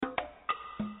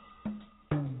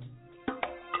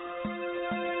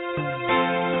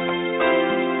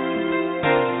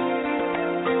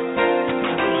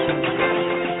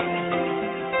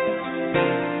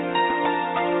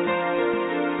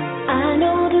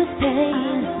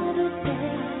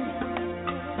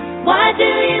Why do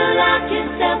you lock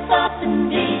yourself up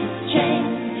in these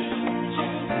chains?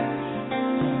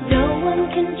 No one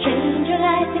can change your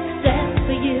life except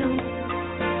for you.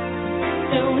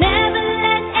 Don't ever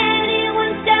let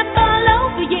anyone step all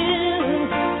over you.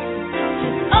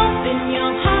 Just open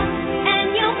your heart and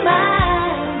your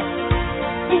mind.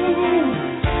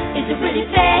 Is it really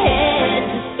fair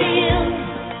to feel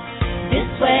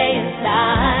this way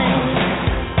inside?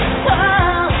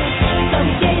 Oh,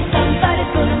 someday somebody's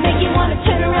gonna make you wanna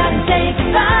turn around and say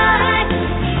goodbye.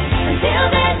 Until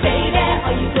then, baby,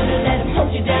 are you gonna let them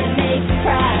hold you down and make you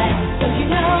cry? Don't you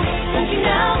know,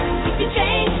 you can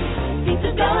change, things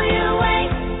will go your way.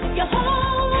 You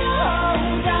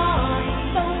hold on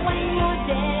for one more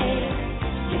day.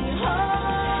 Can you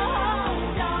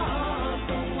hold on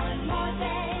for one more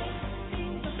day?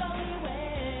 Things will go your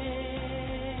way.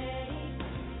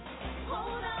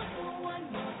 Hold on for one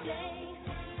more day.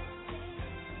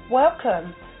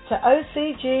 Welcome to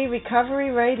OCG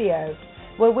Recovery Radio,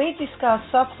 where we discuss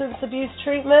substance abuse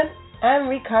treatment and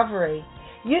recovery.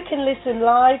 You can listen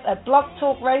live at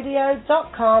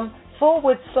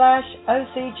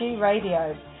blogtalkradio.com/OCG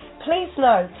Radio. Please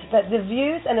note that the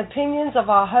views and opinions of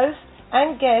our hosts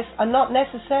and guests are not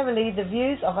necessarily the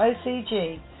views of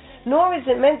OCG, nor is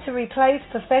it meant to replace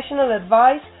professional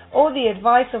advice or the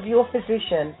advice of your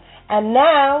physician. And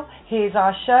now, here's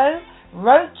our show,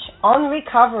 Roach on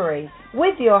Recovery,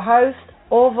 with your host,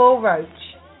 Orville Roach.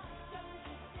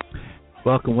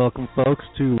 Welcome, folks,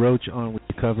 to Roach on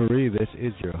Recovery. This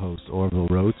is your host, Orville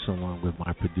Roach, along with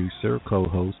my producer,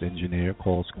 co-host, engineer,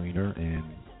 call screener, and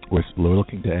we're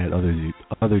looking to add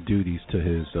other duties to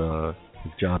his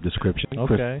job description.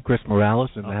 Okay. Chris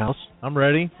Morales in the house. I'm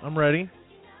ready.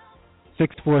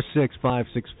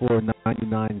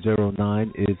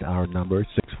 646-564-9909 is our number.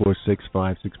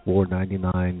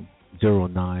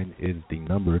 646-564-9909 is the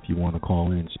number if you want to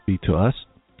call in and speak to us.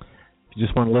 If you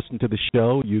just want to listen to the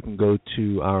show, you can go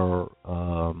to our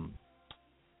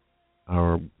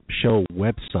show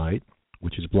website,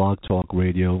 which is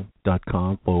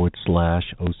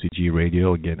blogtalkradio.com/OCG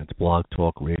Radio. Again, it's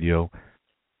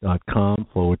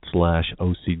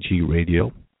blogtalkradio.com/OCG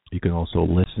Radio. You can also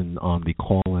listen on the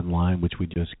call-in line, which we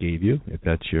just gave you, if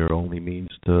that's your only means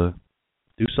to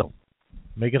do so.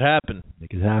 Make it happen.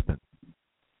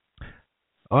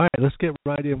 All right, let's get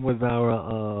right in with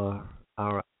our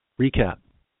recap.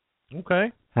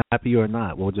 Okay. Happy or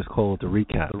not, we'll just call it the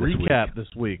recap.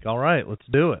 This week. All right, let's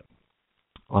do it.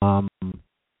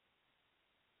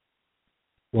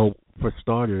 Well, for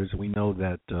starters, we know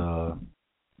that the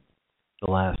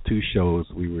last two shows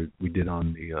we did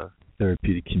on the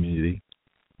therapeutic community.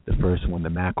 The first one, the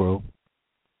macro.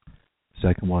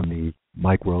 Second one, the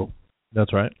micro.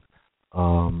 That's right.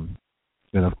 And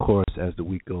of course, as the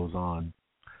week goes on,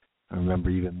 I remember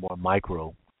even more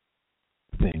micro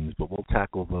things, but we'll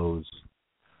tackle those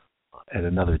at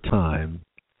another time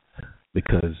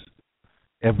because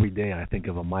every day I think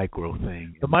of a micro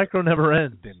thing. The micro never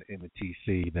ends. In the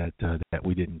TC that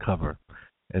we didn't cover.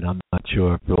 And I'm not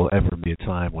sure if there will ever be a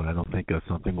time when I don't think of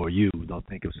something, or you don't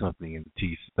think of something in the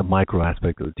TC, the micro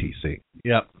aspect of the TC.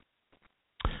 Yep.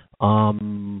 A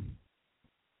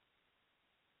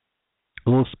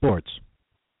little sports.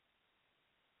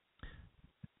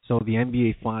 So the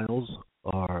NBA Finals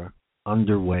are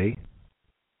underway.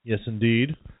 Yes,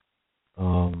 indeed.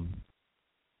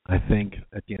 I think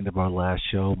at the end of our last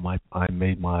show, I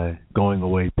made my going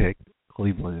away pick,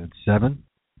 Cleveland in 7.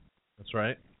 That's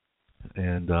right.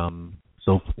 And and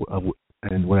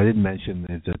what I didn't mention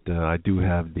is that I do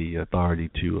have the authority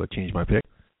to change my pick.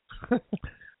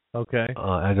 Okay.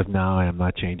 As of now, I am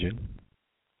not changing.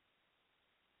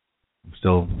 I'm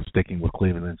still sticking with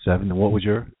Cleveland in 7. And what was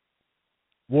your?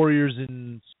 Warriors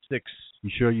in 6. You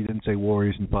sure you didn't say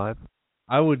Warriors in 5?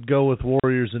 I would go with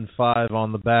Warriors in 5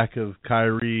 on the back of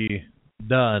Kyrie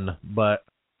done, but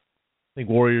I think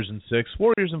Warriors in 6.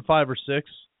 Warriors in 5 or 6.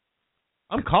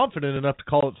 I'm confident enough to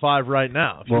call it 5 right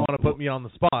now. If you want to put me on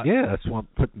the spot. Yeah, that's one.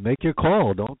 Make your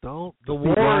call. Don't. The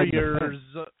Warriors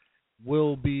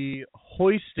will be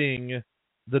hoisting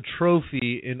the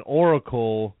trophy in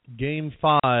Oracle Game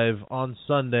 5 on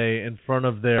Sunday in front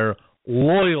of their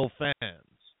loyal fans.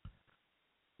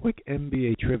 Quick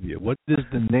NBA trivia. What is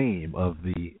the name of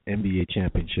the NBA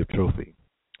championship trophy?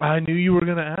 I knew you were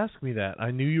going to ask me that.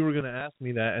 And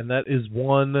that is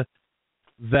one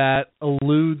that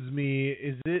eludes me.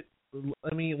 Is it?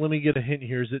 Let me get a hint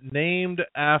here. Is it named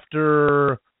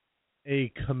after a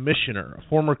commissioner, a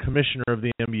former commissioner of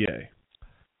the NBA?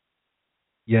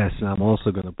 Yes, and I'm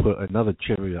also going to put another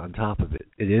trivia on top of it.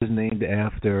 It is named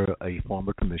after a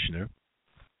former commissioner.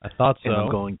 I thought so. And I'm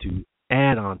going to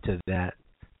add on to that.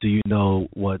 Do you know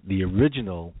what the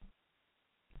original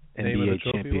NBA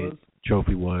champion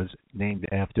trophy was? Named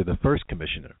after the first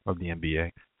commissioner of the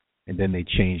NBA, and then they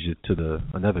changed it to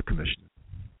another commissioner.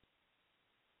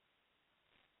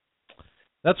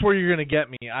 That's where you're going to get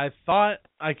me. I thought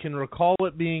I can recall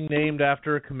it being named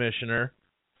after a commissioner.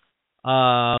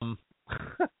 Adam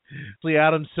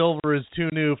Silver is too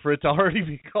new for it to already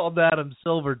be called the Adam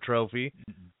Silver Trophy.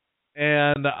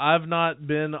 And I've not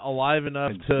been alive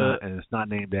enough and it's not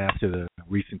named after the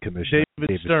recent commissioner,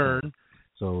 David Stern.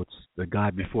 So it's the guy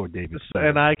before David Stern.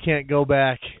 And I can't go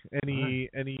back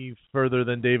any further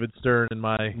than David Stern in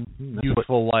my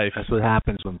youthful life. That's what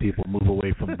happens when people move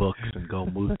away from books and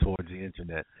move towards the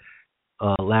internet.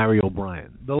 Larry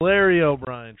O'Brien. The Larry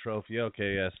O'Brien Trophy.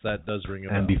 Okay, yes, that does ring a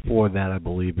bell. And before that, I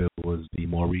believe it was the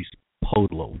Maurice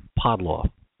Podloff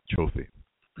Trophy.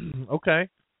 Okay.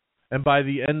 And by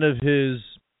the end of his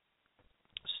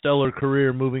stellar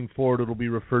career moving forward, it'll be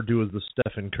referred to as the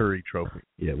Stephen Curry Trophy.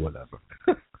 Yeah, whatever.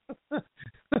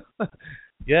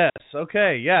 Yes,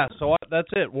 okay, yeah, so that's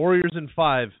it. Warriors in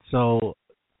 5. So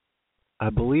I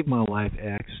believe my wife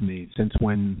asked me, since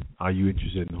when are you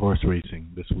interested in horse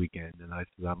racing this weekend? And I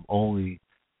said, I'm only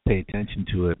pay attention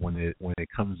to it when it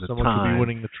comes to someone time. Could be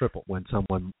winning the triple. When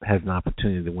someone has an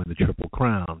opportunity to win the Triple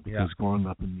Crown. Because growing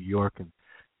up in New York and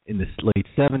in the late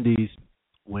 70s,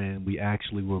 when we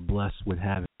actually were blessed with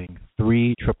having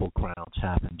 3 Triple Crowns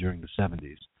happen during the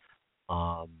 70s,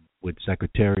 with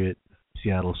Secretariat,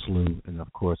 Seattle Slew, and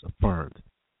of course Affirmed.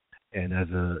 And as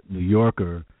a New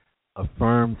Yorker,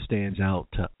 Affirmed stands out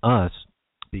to us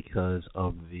because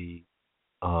of the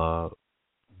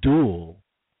duel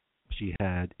he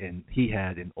had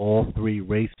in all 3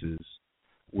 races,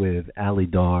 with Ali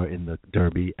Dar in the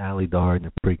Derby, Ali Dar in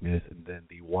the Preakness, and then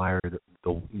the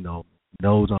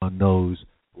nose-on-nose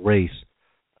race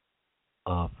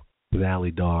with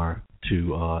Ali Dar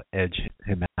to edge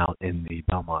him out in the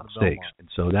Belmont Stakes. And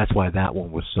so that's why that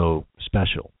one was so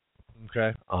special.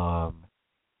 Okay.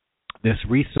 This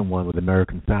recent one with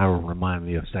American Pharaoh reminded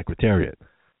me of Secretariat,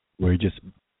 where he just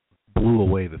blew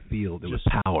away the field. It was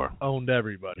power. Owned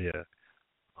everybody. Yeah.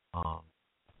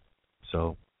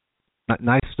 So,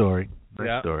 nice story.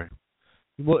 Nice story.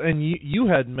 Well, and you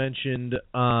had mentioned,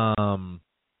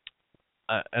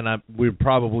 we're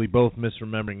probably both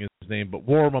misremembering his name, but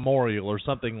War Memorial or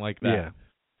something like that.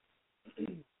 Yeah.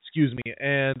 Excuse me.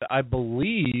 And I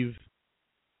believe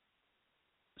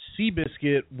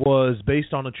Seabiscuit was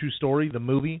based on a true story, the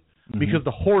movie, because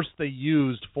the horse they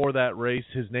used for that race,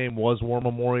 his name was War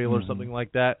Memorial or something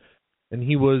like that, and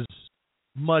he was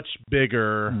much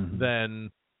bigger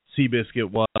than Seabiscuit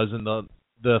was, and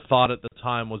the thought at the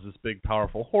time was this big,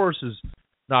 powerful horse is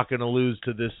not going to lose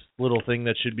to this little thing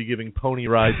that should be giving pony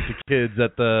rides to kids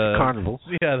at the carnivals.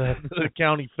 Yeah, the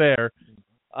county fair.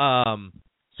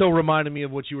 So reminded me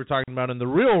of what you were talking about in the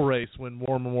real race when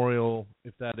War Memorial,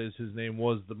 if that is his name,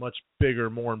 was the much bigger,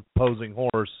 more imposing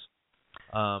horse.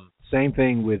 Same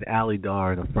thing with Ali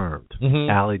Dar and Affirmed.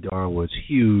 Ali Dar was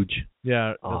huge.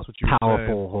 Yeah, that's what you were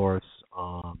powerful saying. Horse.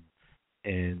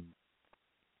 And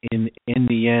in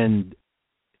the end,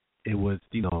 it was,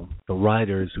 the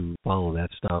riders who follow that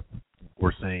stuff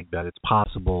were saying that it's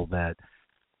possible that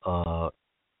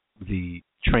the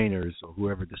trainers or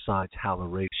whoever decides how the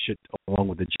race should, along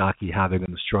with the jockey, how they're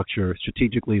going to structure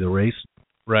strategically the race,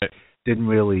 didn't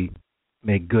really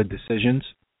make good decisions.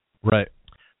 Right.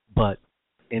 But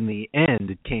in the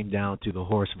end, it came down to the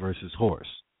horse versus horse.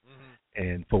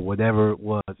 And for whatever it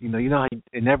was, how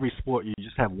in every sport you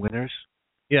just have winners.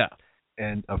 Yeah.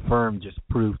 And Affirmed just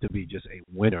proved to be just a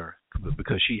winner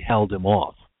because she held him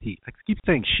off. I keep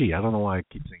saying she. I don't know why I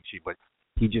keep saying she, but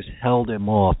he just held him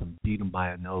off and beat him by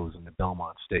a nose in the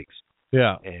Belmont Stakes.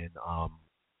 Yeah. And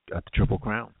got the Triple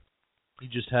Crown. He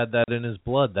just had that in his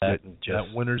blood, that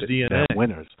winner's DNA. That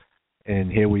winners.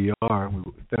 And here we are,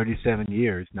 37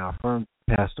 years. Now, Affirmed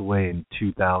passed away in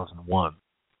 2001.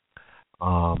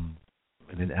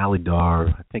 And then Ali Dar,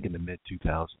 I think in the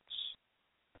mid-2000s,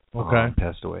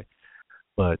 passed away.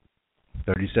 But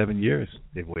 37 years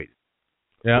they've waited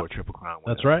for a Triple Crown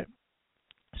winner. That's right.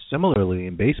 Similarly,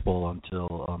 in baseball,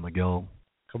 until Miguel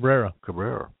Cabrera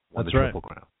won the Triple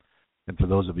Crown. And for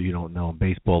those of you who don't know, in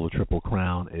baseball, the Triple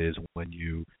Crown is when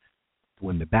you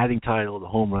win the batting title, the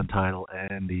home run title,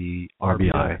 and the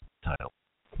RBI title.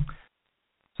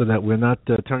 So that we're not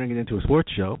turning it into a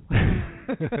sports show,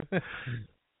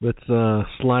 let's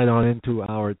slide on into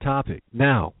our topic.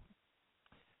 Now,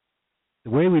 the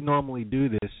way we normally do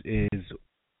this is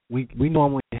we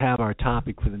normally have our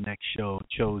topic for the next show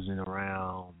chosen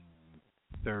around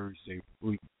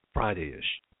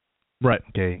Friday-ish. Right.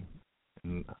 Okay.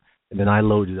 and then I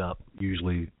load it up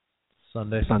usually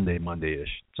Sunday,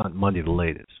 Monday-ish, Monday the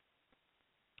latest.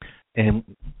 And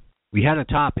we had a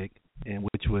topic, and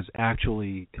which was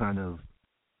actually kind of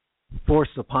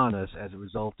forced upon us as a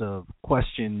result of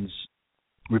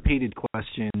repeated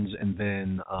questions, and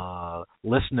then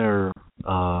listener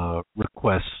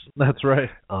requests. That's right.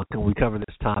 Can we cover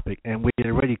this topic? And we had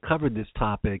already covered this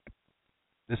topic.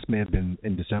 This may have been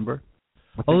in December.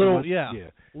 A little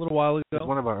while ago. It was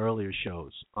one of our earlier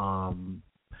shows,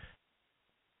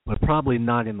 but probably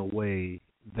not in the way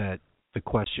that the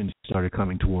questions started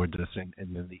coming towards us,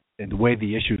 and the way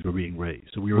the issues were being raised.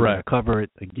 So we were going to cover it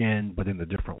again, but in a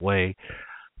different way.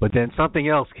 But then something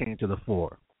else came to the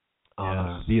fore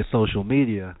via social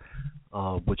media,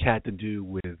 which had to do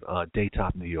with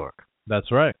DAYTOP New York.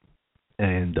 That's right.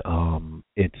 And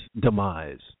its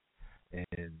demise,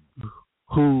 and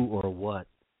who or what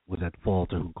was at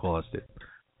fault or who caused it.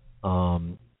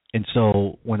 And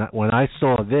so when I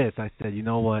saw this, I said, you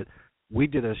know what? We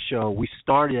did a show. We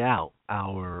started out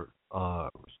our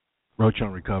Roach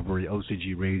on Recovery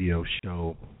OCG radio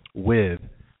show with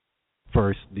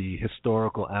first the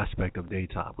historical aspect of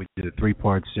DAYTOP. We did a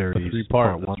 3-part series,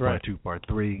 part 1, part 2, part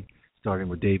 3, starting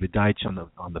with David Deitch on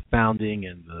the founding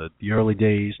and the early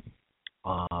days.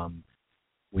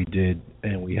 We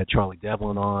had Charlie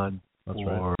Devlin on. That's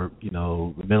or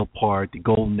the middle part, the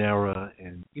golden era,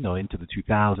 and into the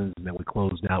 2000s, and then we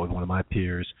closed out with one of my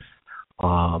peers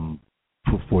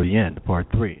for the end, part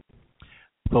 3.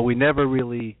 But we never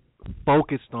really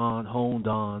focused on, honed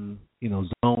on,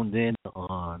 zoned in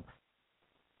on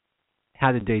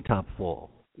how did DAYTOP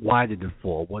fall, why did it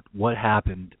fall, what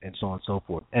happened, and so on and so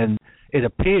forth. And it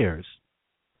appears,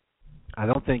 I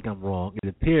don't think I'm wrong, it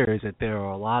appears that there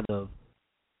are a lot of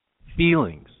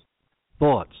feelings,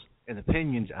 thoughts, and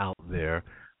opinions out there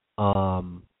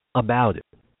about it.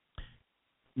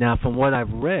 Now, from what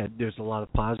I've read, there's a lot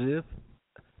of positive,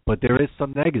 but there is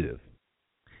some negative.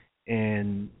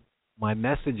 And my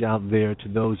message out there to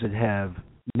those that have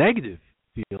negative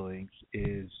feelings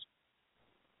is,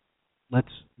 let's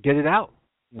get it out.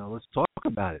 Let's talk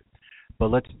about it. But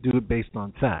let's do it based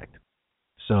on fact.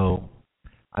 So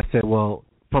I said, well,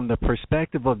 from the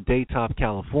perspective of DAYTOP,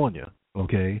 California,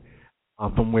 okay,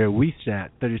 from where we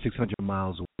sat, 3,600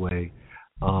 miles away,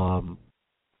 why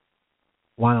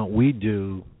don't we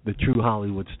do the true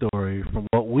Hollywood story from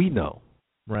what we know?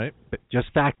 Right.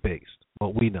 Just fact-based,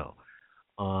 what we know.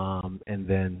 And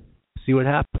then see what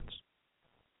happens.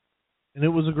 And it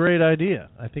was a great idea.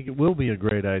 I think it will be a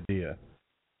great idea.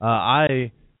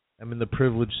 I am in the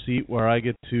privileged seat where I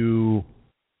get to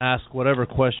ask whatever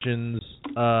questions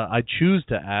I choose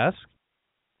to ask,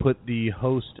 put the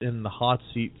host in the hot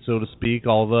seat, so to speak,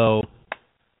 although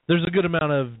there's a good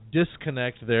amount of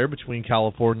disconnect there between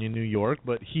California and New York,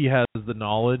 but he has the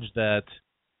knowledge that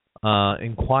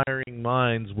inquiring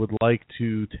minds would like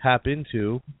to tap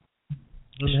into,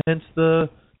 and hence the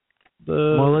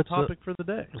topic for the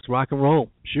day. Let's rock and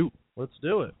roll. Shoot. Let's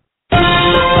do it.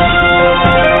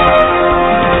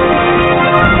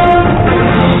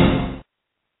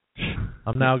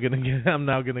 I'm now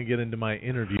gonna get into my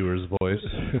interviewer's voice.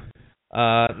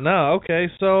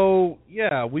 So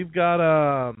yeah, we've got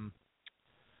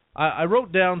I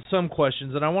wrote down some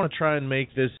questions, and I want to try and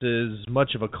make this as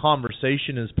much of a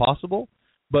conversation as possible.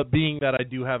 But being that I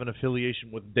do have an affiliation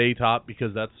with DAYTOP,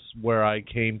 because that's where I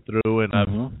came through, and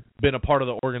I've been a part of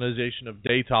the organization of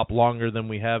DAYTOP longer than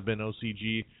we have been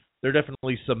OCG, there are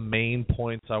definitely some main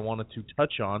points I wanted to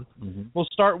touch on. We'll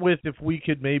start with, if we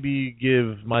could maybe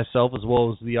give myself as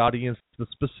well as the audience the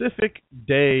specific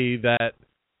day that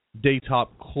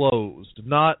DAYTOP closed.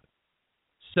 Not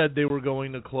said they were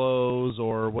going to close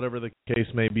or whatever the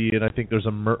case may be, and I think there's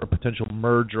a potential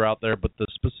merger out there, but the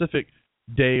specific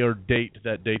day or date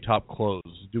that DAYTOP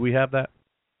closed. Do we have that?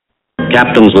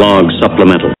 Captain's log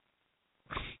supplemental.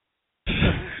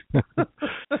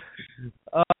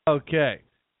 Okay.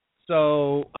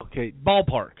 So,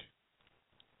 ballpark.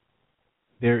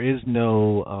 There is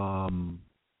no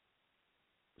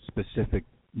specific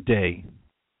day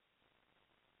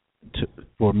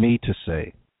for me to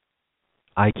say.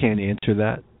 I can't answer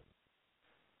that.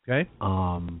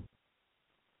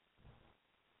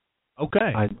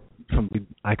 Okay.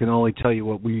 I can only tell you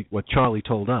what Charlie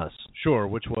told us. Sure,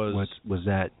 which was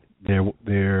that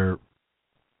there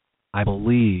I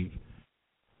believe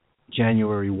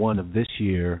January 1 of this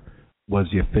year was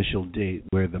the official date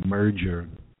where the merger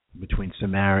between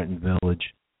Samaritan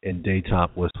Village and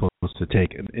DAYTOP was supposed to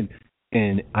take.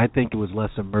 And I think it was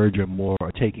less a merger, more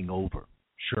a taking over.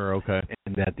 Sure, okay.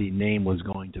 And that the name was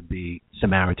going to be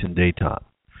Samaritan DAYTOP.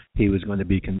 He was going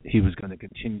to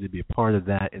continue to be a part of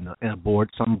that in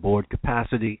some board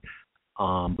capacity,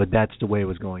 but that's the way it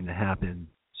was going to happen.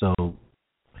 So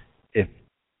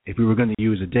if we were going to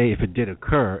use a day, if it did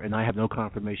occur, and I have no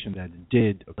confirmation that it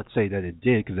did, let's say that it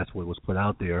did because that's what was put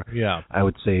out there. Yeah. I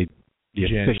would say the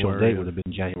January official date would have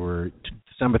been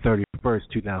December 31st,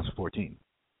 2014.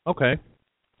 Okay.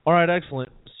 All right, excellent.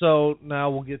 So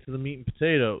now we'll get to the meat and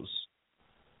potatoes.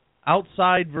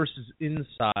 Outside versus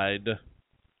inside,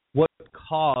 what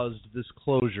caused this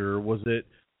closure? Was it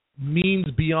means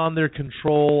beyond their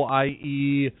control,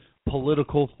 i.e.,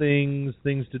 political things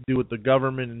to do with the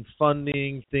government and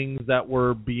funding, things that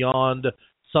were beyond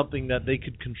something that they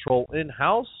could control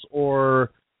in-house, or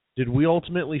did we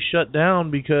ultimately shut down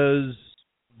because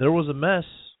there was a mess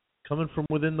coming from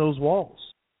within those walls,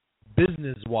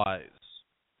 business-wise?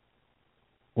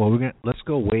 Well, let's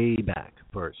go way back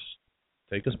first.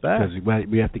 Take us back. Because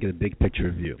we have to get a big picture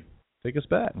view. Take us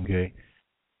back. Okay.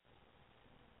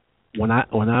 When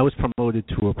I was promoted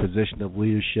to a position of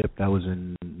leadership, that was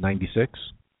in '96.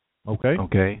 Okay.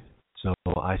 Okay. So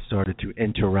I started to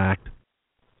interact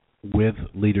with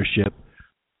leadership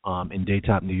in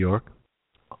DAYTOP, New York,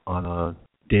 on a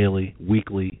daily,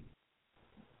 weekly,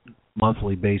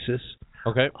 monthly basis.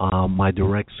 Okay. My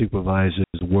direct supervisors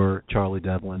were Charlie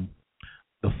Devlin,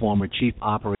 the former chief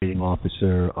operating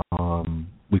officer.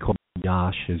 We called him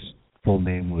Yash. His full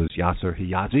name was Yasser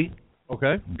Hiyazi.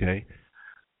 Okay. Okay.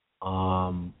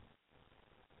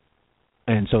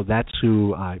 And so that's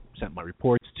who I sent my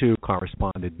reports to,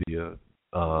 corresponded via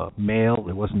mail.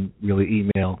 It wasn't really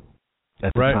email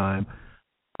at the time,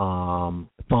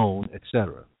 phone,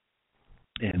 etc.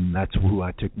 And that's who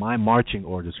I took my marching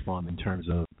orders from in terms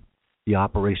of the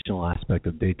operational aspect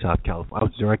of DAYTOP, California. I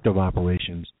was director of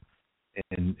operations,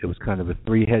 and it was kind of a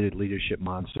three-headed leadership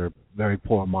monster, very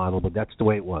poor model, but that's the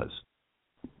way it was.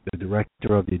 The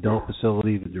director of the adult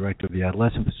facility, the director of the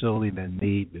adolescent facility, then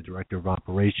me, the director of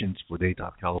operations for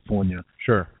DAYTOP, California.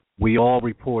 Sure. We all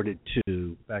reported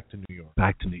back to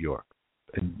New York.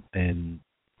 And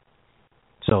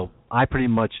so I pretty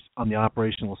much, on the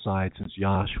operational side, since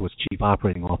Yash was chief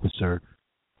operating officer,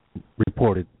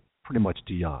 reported pretty much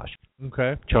to Yash.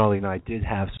 Okay. Charlie and I did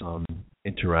have some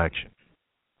interaction.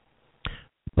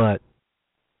 But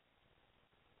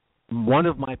one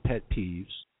of my pet peeves,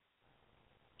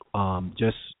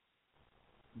 just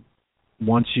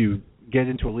once you get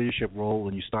into a leadership role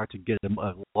and you start to get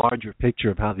a larger picture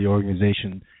of how the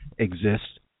organization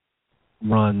exists,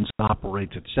 runs,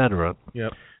 operates, etc.,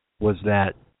 was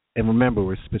that, and remember,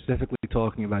 we're specifically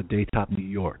talking about DAYTOP, New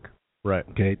York. Right.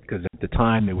 Okay, because at the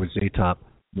time it was DAYTOP,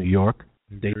 New York,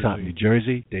 DAYTOP, New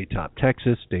Jersey, DAYTOP,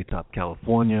 Texas, DAYTOP,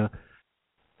 California,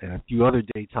 and a few other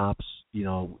DAYTOPs. You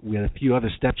know, we had a few other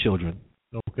stepchildren.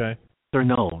 Okay. They're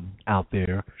known out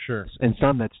there. Sure. And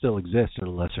some that still exist are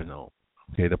lesser known.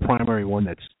 Okay, the primary one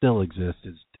that still exists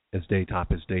is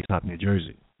DAYTOP, New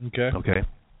Jersey. Okay. Okay.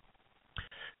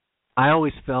 I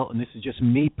always felt, and this is just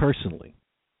me personally,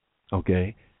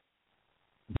 okay,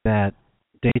 that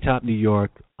DAYTOP, New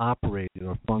York operated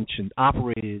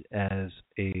as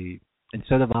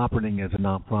instead of operating as a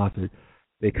nonprofit,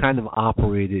 they kind of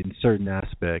operated in certain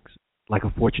aspects like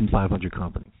a Fortune 500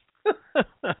 company.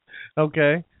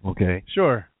 Okay. Okay.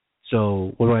 Sure.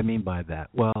 So what do I mean by that?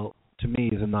 Well, to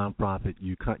me, as a nonprofit,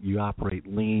 you operate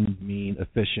lean, mean,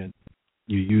 efficient.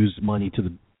 You use money to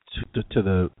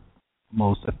the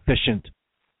most efficient,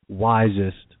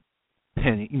 wisest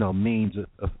penny, means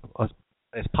of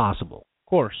as possible. Of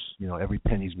course. Every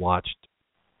penny's watched,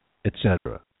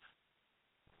 etc.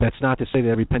 That's not to say that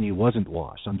every penny wasn't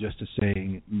washed. I'm just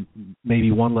saying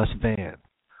maybe one less van,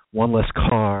 one less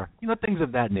car, things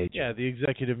of that nature. Yeah, the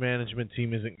executive management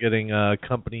team isn't getting a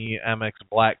company Amex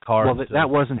black card. Well, that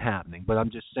wasn't happening, but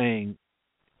I'm just saying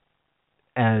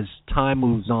as time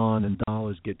moves on and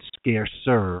dollars get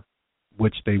scarcer,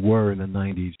 which they were in the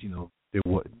 90s,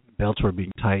 belts were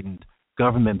being tightened,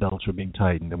 government belts were being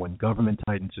tightened, and when government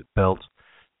tightens its belts,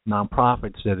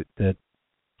 nonprofits that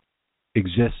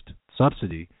exist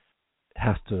subsidy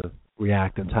has to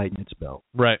react and tighten its belt.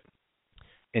 Right.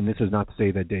 And this is not to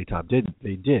say that DAYTOP didn't.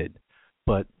 They did.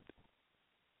 But,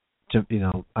 I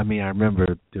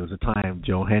remember there was a time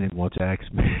Joe Henning once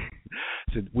asked me,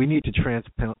 said, we need to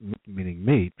transplant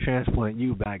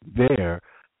you back there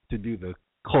to do the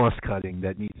cost cutting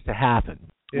that needs to happen,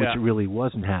 which really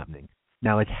wasn't happening.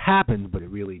 Now, it happened, but it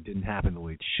really didn't happen the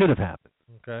way it should have happened.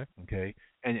 Okay?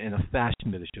 And in a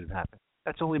fashion that it should have happened.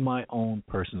 That's only my own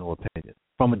personal opinion,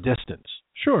 from a distance.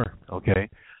 Sure. Okay?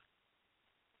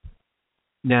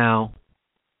 Now,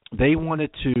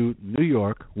 New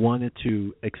York wanted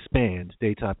to expand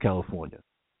DAYTOP, California.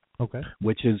 Okay.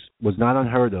 which was not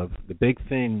unheard of. The big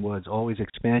thing was always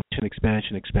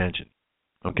expansion.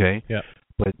 Okay? Yeah.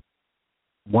 But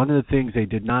one of the things they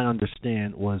did not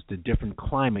understand was the different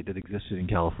climate that existed in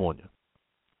California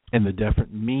and the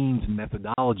different means and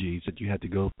methodologies that you had to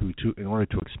go through in order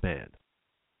to expand.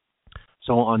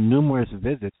 So on numerous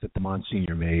visits that the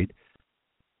Monsignor made,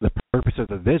 the purpose of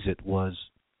the visit was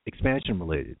expansion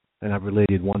related. And I've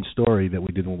related one story that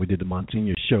we did when we did the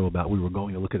Monsignor show about we were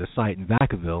going to look at a site in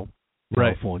Vacaville,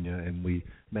 California, and we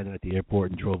met him at the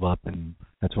airport and drove up, and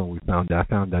that's when I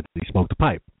found that he smoked a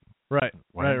pipe. Right.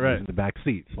 He was in the back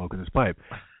seat smoking his pipe.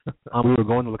 We were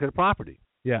going to look at a property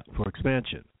for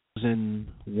expansion. It was in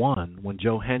when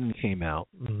Joe Hennon came out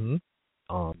to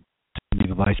be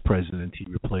the vice president. He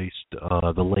replaced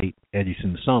the late Eddie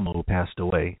Sinsomo, who passed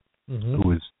away, who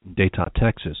was in DAYTOP,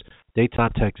 Texas.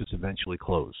 DAYTOP, Texas eventually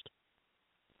closed.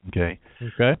 Okay.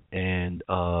 And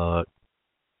Joe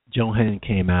Hennon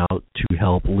came out to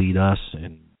help lead us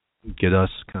and get us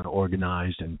kind of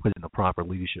organized and put in a proper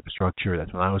leadership structure.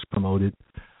 That's when I was promoted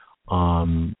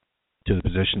to the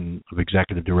position of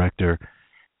executive director.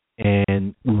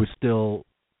 And we were still,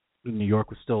 New York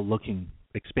was still looking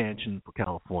expansion for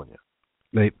California.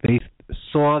 They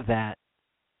saw that,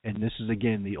 and this is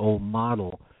again the old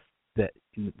model that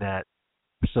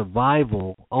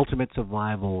ultimate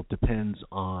survival depends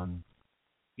on,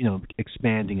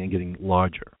 expanding and getting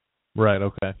larger. Right.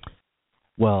 Okay.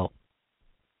 Well,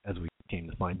 as we came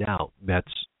to find out,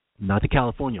 that's not the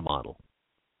California model.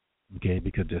 Okay,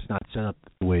 because it's not set up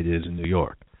the way it is in New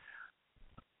York.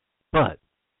 But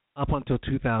up until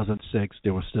 2006,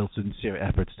 there were still sincere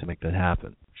efforts to make that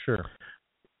happen. Sure.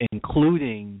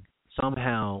 Including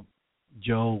somehow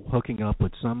Joe hooking up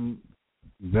with some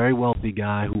very wealthy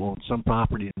guy who owned some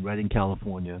property in Redding,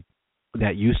 California,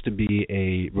 that used to be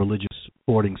a religious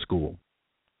boarding school,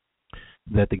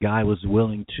 that the guy was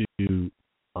willing to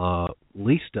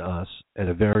lease to us at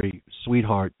a very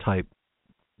sweetheart type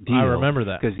deal. I remember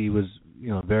that. Because he was,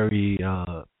 very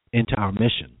into our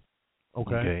mission.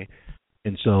 Okay.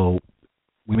 And so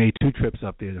we made 2 trips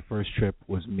up there. The first trip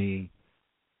was me,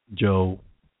 Joe,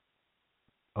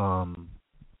 to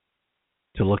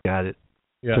look at it.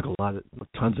 Yeah. Took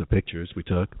tons of pictures we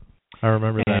took. I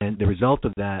remember that. And the result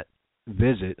of that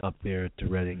visit up there to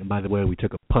Redding, and by the way, we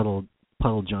took a puddle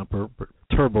jumper,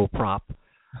 turbo prop.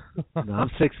 Now, I'm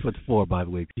 6'4", by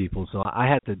the way, people, so I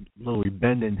had to literally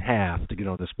bend in half to get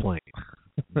on this plane.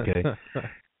 Okay.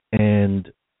 And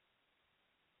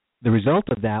the result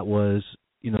of that was,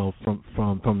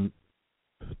 from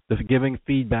the giving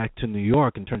feedback to New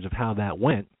York in terms of how that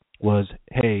went was,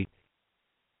 hey,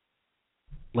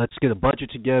 let's get a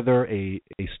budget together, a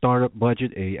startup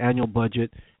budget, a annual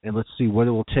budget, and let's see what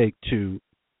it will take to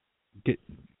get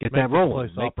that rolling,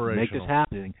 make this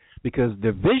happening. Because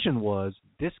the vision was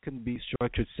this can be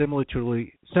structured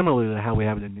similarly to how we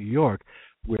have it in New York,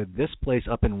 where this place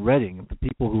up in Redding, the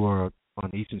people who are on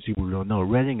the Eastern Seaboard don't know,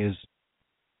 Redding is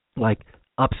like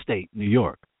upstate New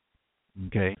York,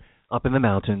 okay, up in the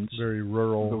mountains, very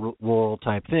rural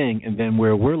type thing, and then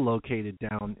where we're located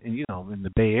down in in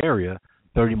the Bay Area,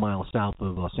 30 miles south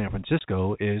of San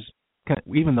Francisco, is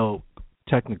even though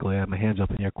technically I have my hands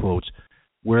up in air quotes,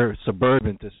 we're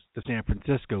suburban to San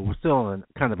Francisco, we're still in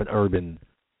kind of an urban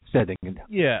setting.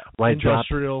 Right,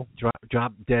 industrial.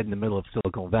 Drop dead in the middle of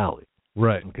Silicon Valley.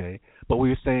 Right. Okay. But we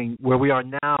were saying where we are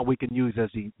now, we can use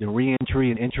as the re-entry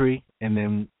and entry, and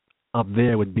then up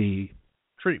there would be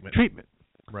treatment.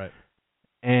 Right.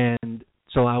 And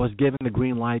so I was given the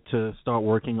green light to start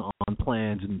working on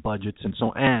plans and budgets and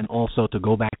so, and also to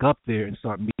go back up there and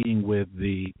start meeting with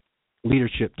the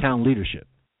town leadership.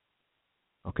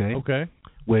 Okay. Okay.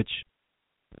 Which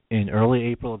in early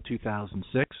April of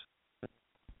 2006,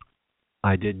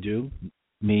 I did do.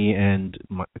 Me and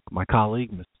my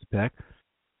colleague, Mr. Peck,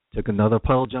 took another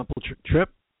puddle jumper trip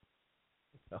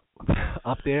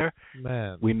up there.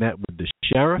 Man. We met with the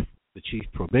sheriff, the chief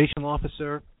probation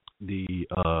officer, the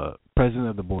president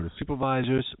of the board of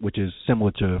supervisors, which is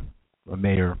similar to a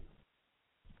mayor,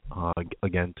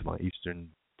 again, to my Eastern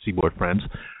Seaboard friends,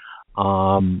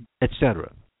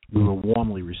 etc. We were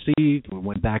warmly received. We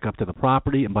went back up to the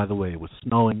property, and by the way, it was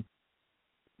snowing.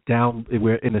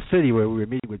 We're in the city where we were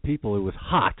meeting with people. It was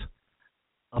hot.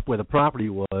 Up where the property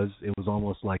was, it was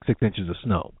almost like 6 inches of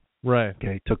snow. Right.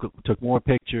 Okay. Took more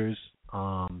pictures.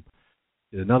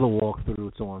 Did another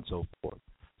walkthrough, so on and so forth.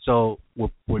 So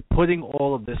we're putting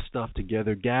all of this stuff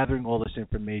together, gathering all this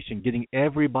information, getting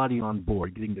everybody on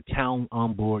board, getting the town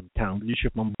on board, town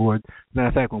leadership on board. As a matter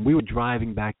of fact, when we were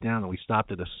driving back down and we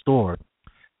stopped at a store,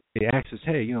 they asked us,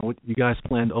 hey, what you guys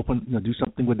plan to open, do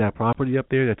something with that property up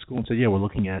there? That school, and said, yeah, we're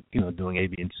looking at, doing A,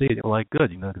 B, and C. They were like, good,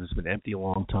 because it's been empty a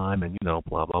long time, and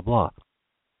blah blah blah.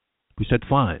 We said,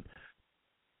 fine.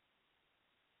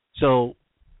 So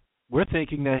we're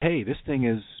thinking that, hey, this thing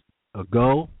is a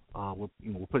go.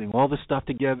 We're putting all this stuff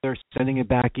together, sending it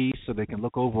back east so they can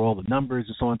look over all the numbers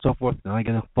and so on and so forth. And I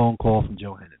get a phone call from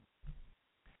Joe Hennon.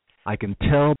 I can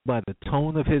tell by the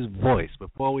tone of his voice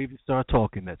before we even start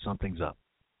talking that something's up.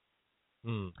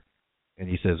 And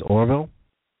he says, Orville,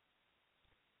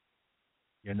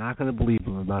 you're not going to believe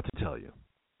what I'm about to tell you.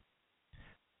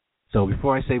 So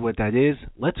before I say what that is,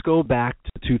 let's go back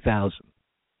to 2000.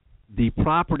 The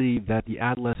property that the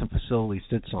adolescent facility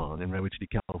sits on in Redwood City,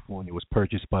 California, was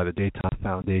purchased by the DAYTOP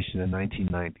Foundation in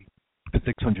 1990 for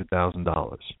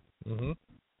 $600,000. Mm-hmm.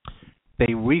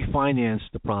 They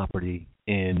refinanced the property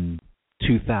in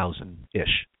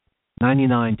 2000-ish,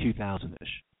 99,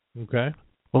 2000-ish. Okay.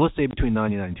 Well, let's say between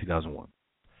 99 and 2001,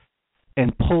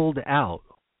 and pulled out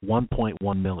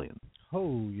 $1.1 million.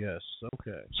 Oh, yes.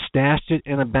 Okay. Stashed it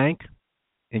in a bank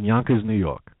in Yonkers, New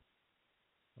York.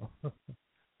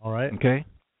 All right. Okay.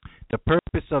 The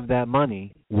purpose of that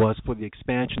money was for the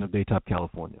expansion of DAYTOP,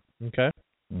 California. Okay.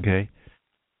 Okay.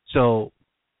 So,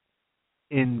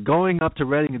 in going up to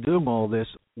Reading and doing all this,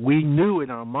 we knew in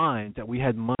our mind that we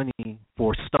had money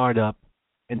for startup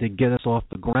and to get us off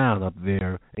the ground up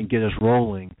there and get us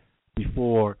rolling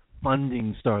before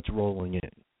funding starts rolling in.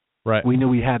 Right. We knew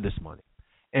we had this money,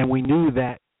 and we knew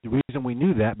that the reason we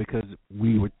knew that because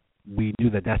we knew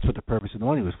that that's what the purpose of the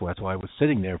money was for. That's why I was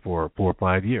sitting there for 4 or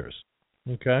 5 years.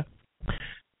 Okay.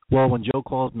 Well, when Joe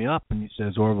calls me up and he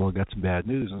says, Orville, I got some bad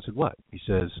news, I said, what? He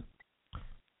says,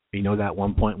 you know that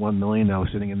 $1.1 million that was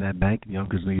sitting in that bank in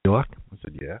Yonkers, New York? I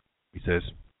said, yeah. He says,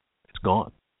 it's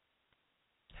gone.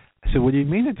 I said, what do you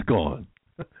mean it's gone?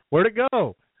 Where'd it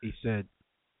go? He said,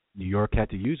 New York had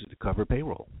to use it to cover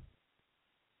payroll,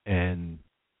 and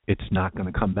it's not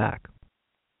going to come back.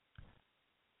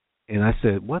 And I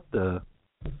said, what the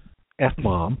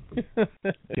F-bomb?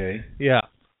 Okay. Yeah.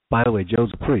 By the way,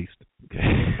 Joe's a priest. Okay.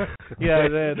 Yeah,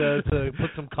 to put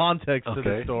some context to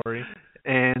the story.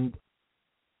 And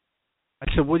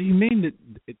I said, what do you mean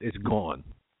that it's gone?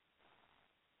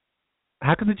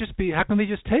 How can they just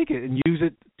take it and use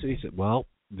it? He said, well,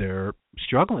 they're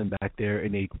struggling back there,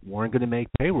 and they weren't going to make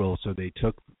payroll, so they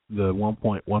took the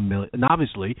 $1.1 million. And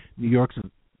obviously, New York's a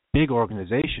big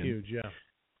organization. Huge, yeah.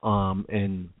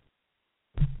 And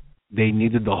they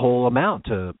needed the whole amount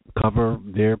to cover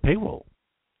their payroll.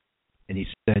 And he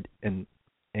said,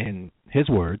 and his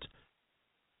words,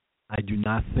 I do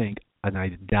not think, and I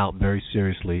doubt very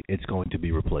seriously, it's going to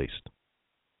be replaced.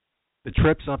 The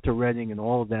trips up to Reading and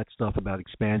all of that stuff about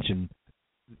expansion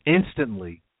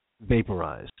instantly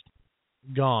vaporized.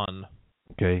 Gone.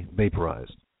 Okay,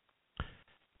 vaporized.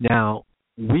 Now,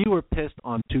 we were pissed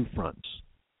on 2 fronts.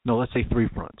 No, let's say 3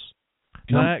 fronts.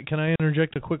 Can I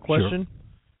interject a quick question? Sure.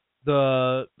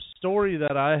 The story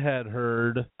that I had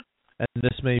heard, and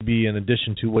this may be in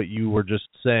addition to what you were just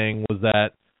saying, was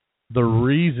that the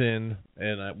reason,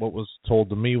 and what was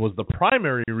told to me was the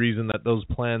primary reason that those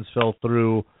plans fell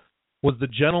through was the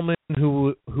gentleman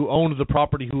who owned the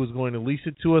property who was going to lease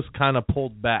it to us kind of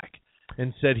pulled back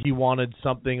and said he wanted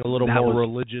something a little more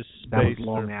religious based. That was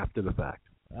long after the fact.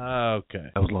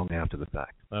 Okay. That was long after the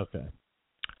fact. Okay.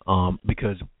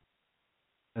 Because,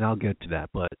 and I'll get to that,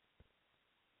 but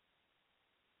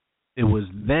it was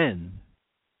then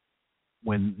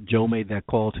when Joe made that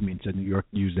call to me and said New York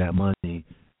used that money.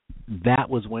 That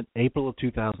was when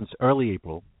early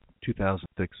April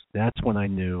 2006. That's when I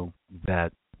knew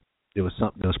that there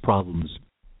was problems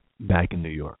back in New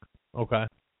York. Okay.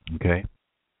 Okay.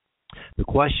 The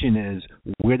question is,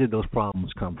 where did those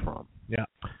problems come from? Yeah.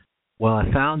 Well, I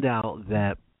found out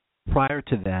that prior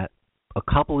to that, a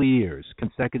couple of years,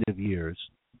 consecutive years,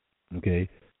 okay,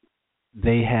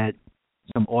 they had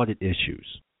some audit issues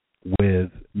with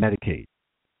Medicaid.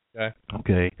 Okay.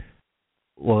 Okay.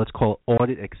 Well, let's call it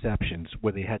audit exceptions,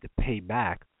 where they had to pay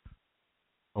back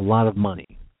a lot of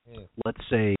money. Let's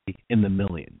say in the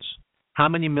millions. How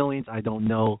many millions? I don't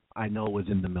know. I know it was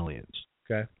in the millions.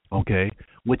 Okay. Okay.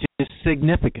 Which is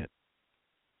significant.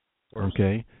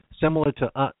 Okay. Similar to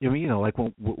like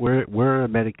when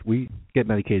we get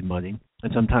Medicaid money,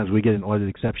 and sometimes we get an audit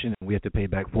exception and we have to pay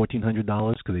back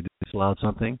 $1,400 because they disallowed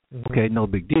something. Mm-hmm. Okay, no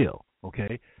big deal.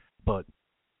 Okay, but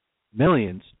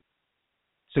millions,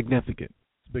 significant.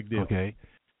 It's a big deal. Okay,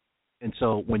 and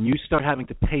so when you start having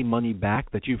to pay money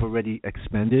back that you've already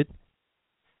expended,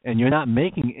 and you're not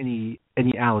making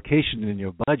any allocation in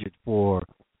your budget for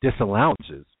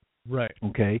disallowances, right?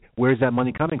 Okay, where's that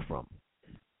money coming from?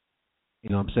 You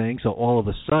know what I'm saying? So all of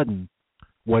a sudden,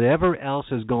 whatever else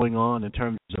is going on in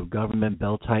terms of government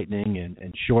belt tightening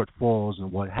and shortfalls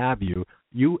and what have you,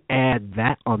 you add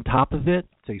that on top of it,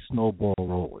 it's a snowball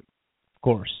rolling. Of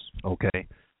course. Okay.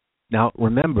 Now,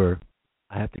 remember,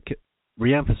 I have to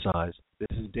reemphasize,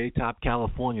 this is DAYTOP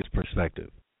California's perspective,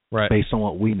 right, based on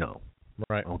what we know.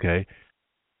 Right. Okay.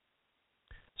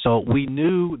 So we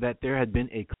knew that there had been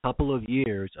a couple of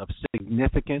years of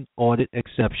significant audit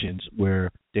exceptions where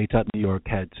DAYTOP New York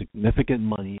had significant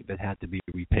money that had to be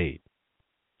repaid.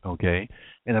 Okay?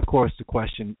 And, of course, the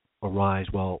question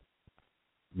arises, well,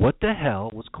 what the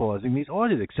hell was causing these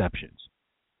audit exceptions?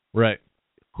 Right.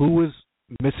 Who was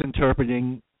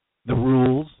misinterpreting the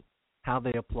rules, how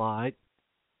they applied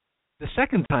the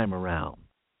second time around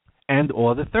and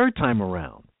or the third time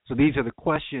around? So these are the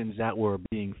questions that were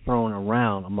being thrown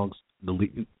around amongst the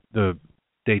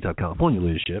DAYTOP California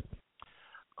leadership,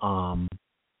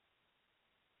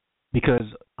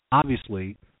 because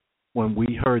obviously when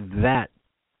we heard that,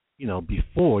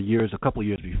 before a couple of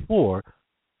years before,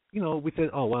 we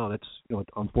said, oh wow, that's it's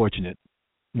unfortunate,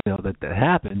 that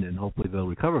happened, and hopefully they'll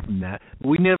recover from that. But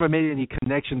we never made any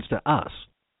connections to us.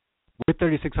 We're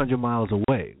 3,600 miles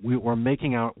away. We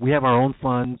have our own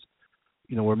funds.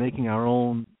 We're making our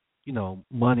own,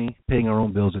 money, paying our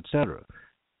own bills, etc.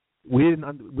 We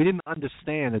didn't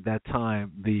understand at that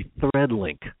time the thread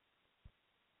link,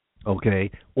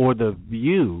 okay, or the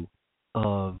view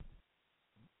of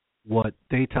what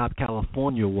DAYTOP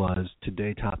California was to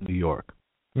DAYTOP New York,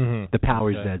 the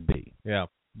powers that be. Yeah.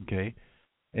 Okay.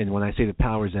 And when I say the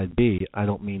powers that be, I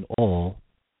don't mean all.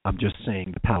 I'm just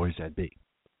saying the powers that be.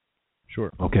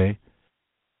 Sure. Okay.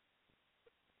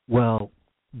 Well,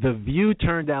 the view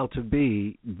turned out to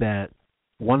be that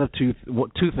one of two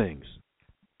things.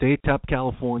 DAYTOP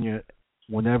California,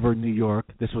 whenever New York,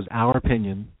 this was our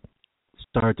opinion,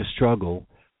 started to struggle,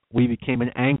 we became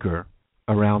an anchor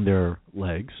around their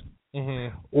legs,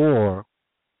 or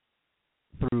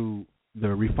through the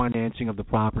refinancing of the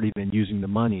property and using the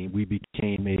money, we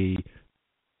became a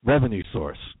revenue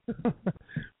source.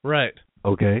 Right.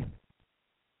 Okay.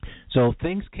 So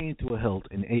things came to a hilt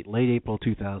in late April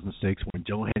 2006 when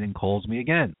Joe Henning calls me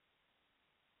again.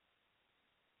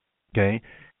 Okay,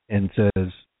 and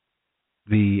says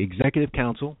the executive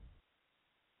council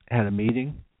had a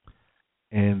meeting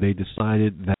and they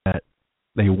decided that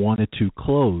they wanted to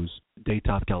close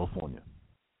DAYTOP California.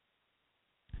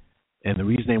 And the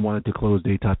reason they wanted to close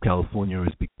DAYTOP California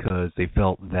is because they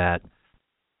felt that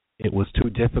it was too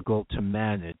difficult to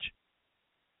manage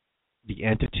the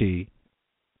entity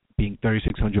being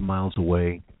 3,600 miles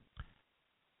away.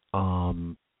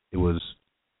 It was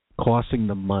costing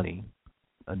them money.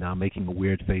 And now I'm making a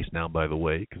weird face now, by the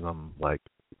way, because I'm like,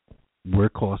 we're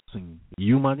costing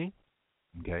you money,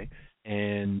 okay?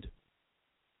 And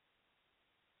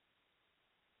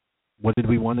what did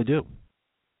we want to do?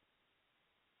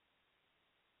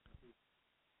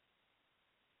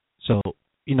 So,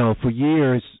 for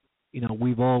years,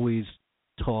 we've always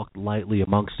talked lightly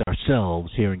amongst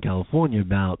ourselves here in California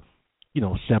about,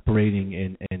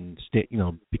 separating and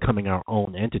becoming our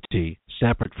own entity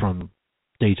separate from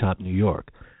DAYTOP New York.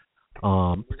 It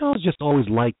was just always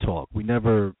light talk. We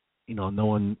never, no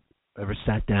one ever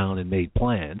sat down and made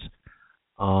plans.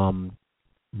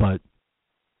 But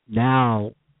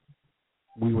now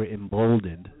we were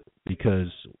emboldened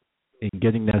because in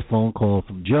getting that phone call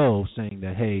from Joe saying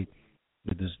that, hey,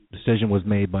 the decision was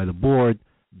made by the board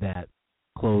that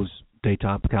closed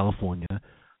DAYTOP California,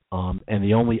 and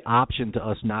the only option to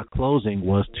us not closing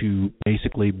was to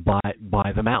basically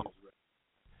buy them out.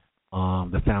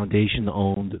 The foundation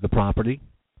owned the property,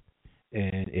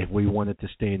 and if we wanted to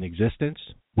stay in existence,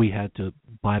 we had to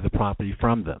buy the property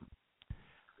from them.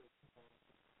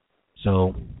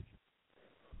 So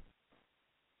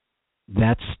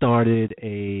that started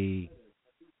a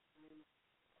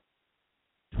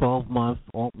 12-month,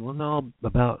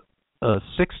 about a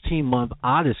 16-month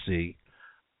odyssey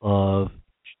of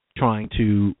trying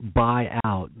to buy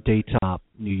out DAYTOP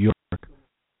New York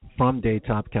from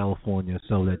DAYTOP California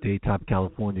so that DAYTOP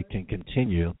California can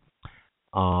continue,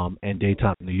 and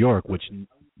DAYTOP New York, which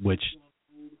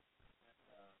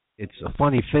it's a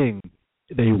funny thing.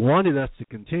 They wanted us to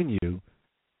continue.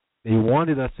 They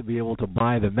wanted us to be able to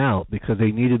buy them out because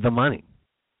they needed the money.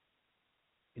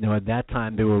 At that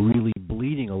time they were really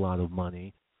bleeding a lot of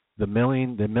money. The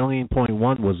 $1.1 million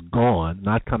was gone,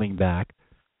 not coming back.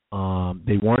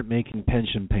 They weren't making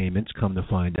pension payments, come to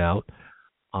find out,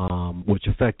 which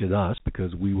affected us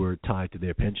because we were tied to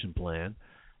their pension plan.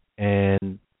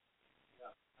 And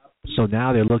so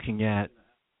now they're looking at,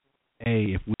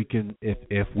 hey,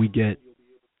 if we get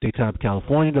DAYTOP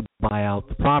California to buy out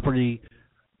the property.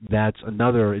 That's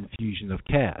another infusion of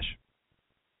cash.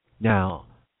 Now,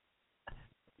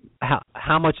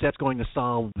 how much that's going to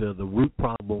solve the root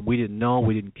problem, we didn't know,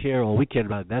 we didn't care. All we cared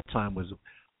about at that time was,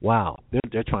 wow,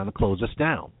 they're trying to close us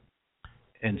down.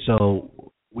 And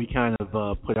so we kind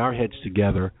of put our heads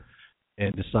together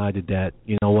and decided that,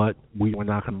 you know what, we're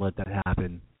not going to let that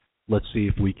happen. Let's see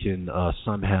if we can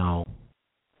somehow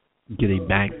get a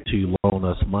bank to loan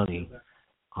us money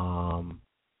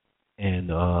and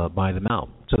buy them out.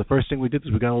 So the first thing we did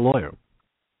was we got a lawyer.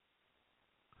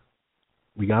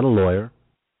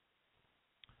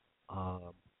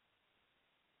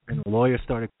 And the lawyer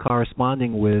started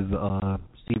corresponding with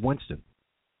Steve Winston.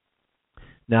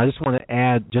 Now, I just want to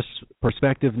add, just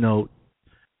perspective note,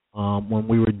 when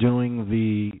we were doing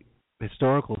the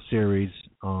historical series,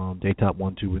 DAYTOP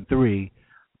 1, 2, and 3,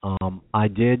 I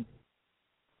did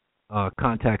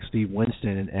contact Steve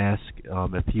Winston and ask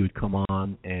if he would come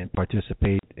on and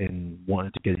participate, and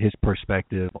wanted to get his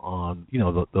perspective on, you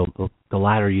know, the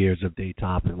latter years of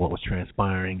DAYTOP and what was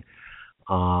transpiring,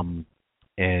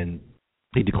 and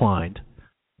he declined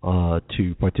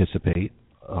to participate.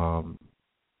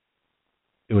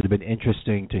 It would have been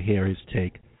interesting to hear his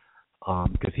take,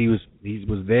 because he was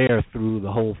there through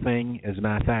the whole thing. As a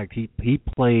matter of fact, he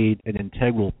played an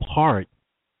integral part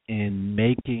in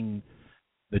making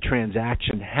the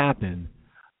transaction happen,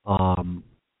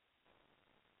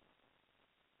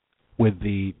 with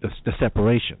the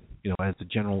separation. You know, as the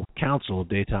general counsel of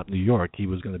DAYTOP New York, he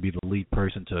was going to be the lead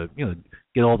person to, you know,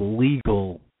 get all the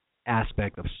legal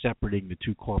aspect of separating the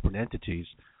two corporate entities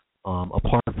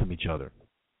apart from each other.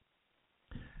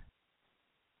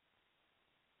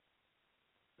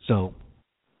 So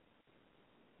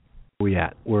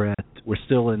where we're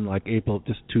still in like April of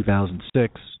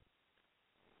 2006.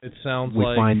 It sounds we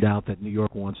like find out that New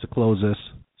York wants to close us,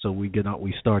 so we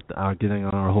start getting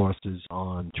on our horses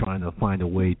on trying to find a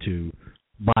way to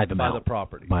buy them out.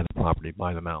 Buy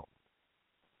them out.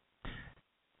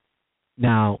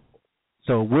 Now,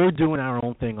 so we're doing our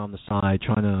own thing on the side,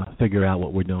 trying to figure out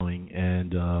what we're doing,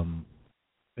 and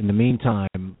in the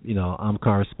meantime, you know, I'm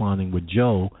corresponding with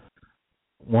Joe,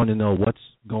 wanting to know what's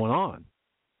going on,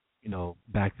 you know,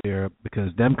 back there,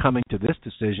 because them coming to this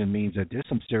decision means that there's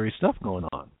some serious stuff going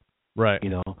on. Right.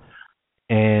 You know,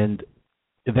 and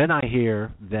then I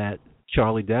hear that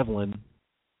Charlie Devlin,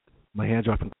 my hands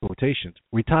are off in quotations,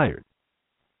 retired.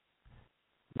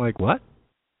 I'm like, what?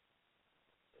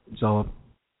 So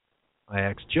I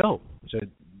asked Joe, I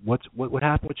said, what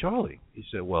happened with Charlie? He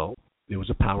said, well, there was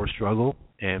a power struggle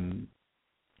and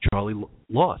Charlie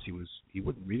lost. He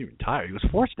wouldn't really retire. He was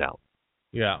forced out.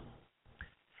 Yeah.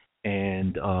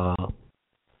 And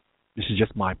this is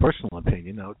just my personal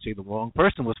opinion. I would say the wrong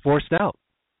person was forced out.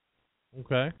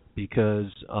 Okay.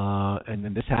 Because, and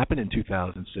then this happened in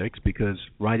 2006, because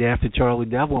right after Charlie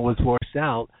Devlin was forced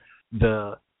out,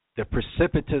 the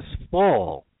precipitous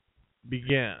fall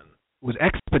was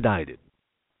expedited.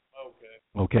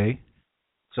 Okay.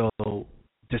 So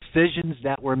decisions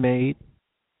that were made,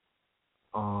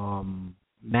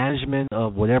 management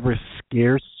of whatever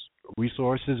scarce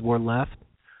resources were left,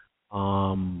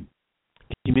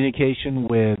 communication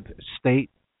with state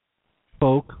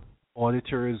folk,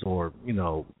 auditors, or, you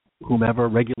know, whomever,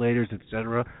 regulators,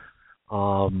 etc.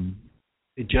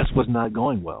 It just was not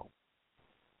going well.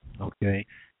 Okay,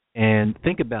 and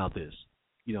think about this.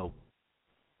 You know,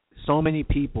 so many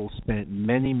people spent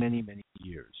many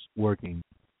years working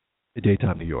at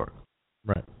DAYTOP New York.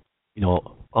 Right. You know,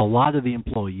 a lot of the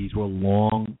employees were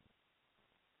long-time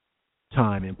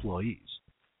employees.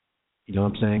 You know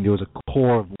what I'm saying? There was a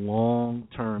core of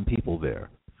long-term people there.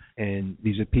 And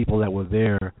these are people that were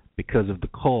there because of the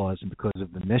cause and because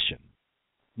of the mission,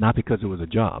 not because it was a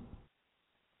job.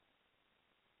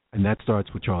 And that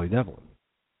starts with Charlie Devlin.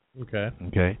 Okay.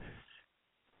 Okay.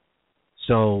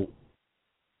 So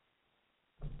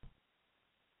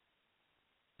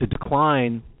the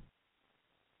decline,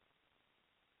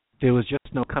 there was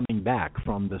just no coming back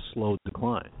from the slow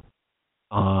decline.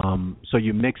 So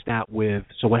you mix that with,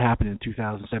 so what happened in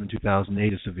 2007,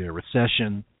 2008, a severe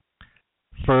recession,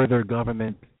 further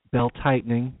government belt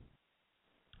tightening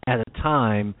at a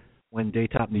time when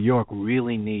DAYTOP New York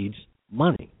really needs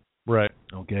money. Right.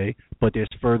 Okay? But there's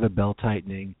further belt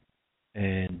tightening,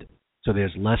 and so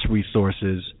there's less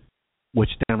resources, which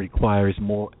then requires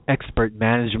more expert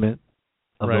management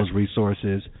of those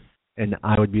resources. And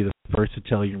I would be the first to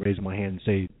tell you and raise my hand and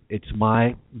say it's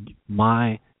my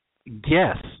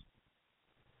guess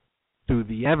through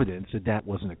the evidence that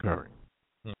wasn't occurring.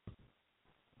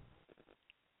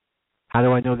 How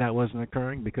do I know that wasn't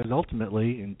occurring? Because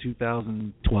ultimately, in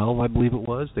 2012, I believe it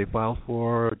was, they filed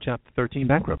for Chapter 13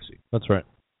 bankruptcy. That's right.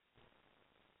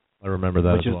 I remember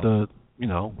that which as well.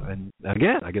 And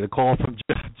again, I get a call from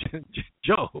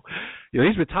Joe.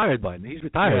 He's retired by now. He's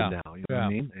retired now. You know what I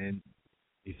mean? And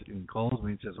he calls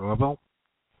me and says, "Orville,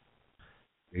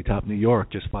 DAYTOP New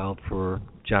York just filed for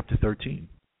Chapter 13."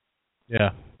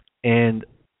 Yeah. And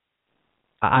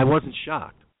I wasn't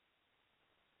shocked.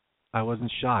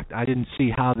 I didn't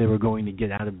see how they were going to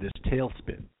get out of this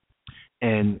tailspin.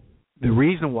 And the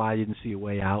reason why I didn't see a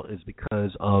way out is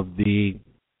because of in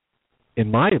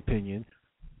my opinion,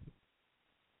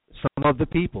 some of the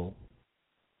people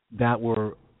that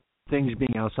were things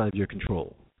being outside of your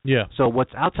control. Yeah. So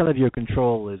what's outside of your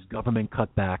control is government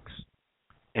cutbacks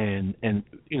and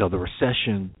the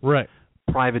recession, right?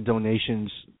 Private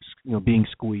donations, being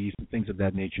squeezed and things of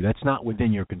that nature. That's not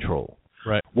within your control.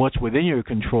 Right. What's within your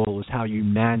control is how you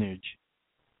manage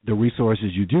the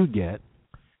resources you do get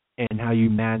and how you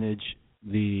manage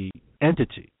the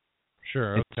entity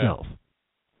itself.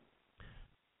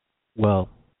 Well,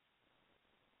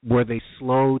 were they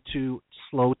slow to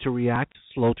react,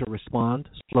 slow to respond,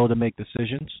 slow to make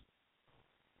decisions?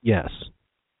 Yes.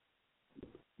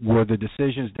 Were the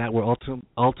decisions that were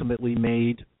ultimately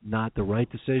made not the right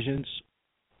decisions,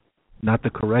 not the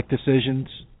correct decisions,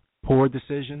 poor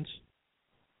decisions?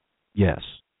 Yes.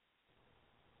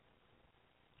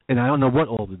 And I don't know what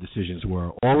all the decisions were.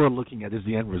 All we're looking at is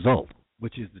the end result,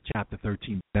 which is the Chapter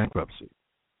 13 bankruptcy.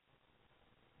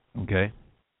 Okay?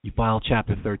 You file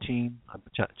Chapter 13.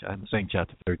 I'm saying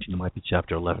Chapter 13. It might be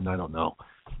Chapter 11. I don't know.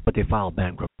 But they file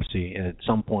bankruptcy, and at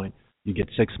some point, you get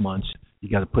 6 months. You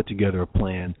got to put together a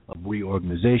plan of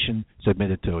reorganization,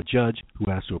 submit it to a judge who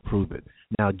has to approve it.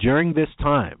 Now, during this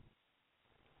time,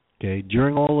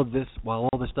 during all of this, while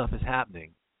all this stuff is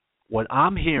happening, what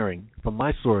I'm hearing from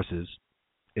my sources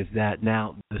is that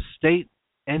now the state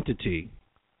entity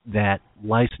that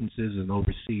licenses and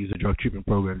oversees the drug treatment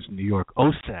programs in New York,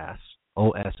 OSAS,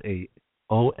 OSAS,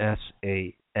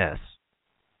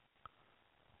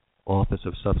 Office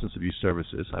of Substance Abuse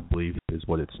Services, I believe is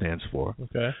what it stands for,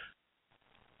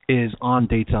 is on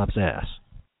DAYTOP's ass.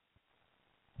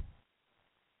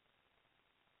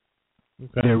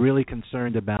 They're really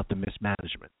concerned about the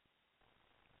mismanagement.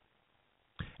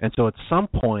 And so at some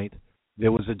point,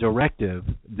 there was a directive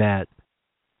that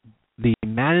the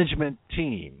management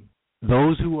team,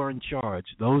 those who are in charge,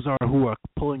 who are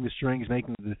pulling the strings,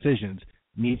 making the decisions,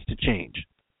 needs to change.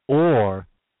 Or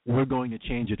we're going to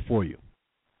change it for you.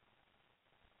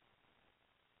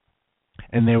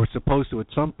 And they were supposed to, at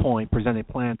some point, present a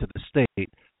plan to the state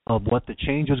of what the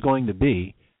change was going to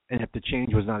be. And if the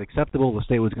change was not acceptable, the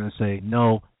state was going to say,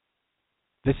 no,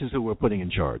 this is who we're putting in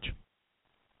charge.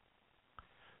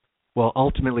 Well,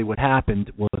 ultimately what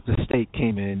happened was the state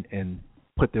came in and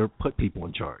put people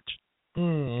in charge.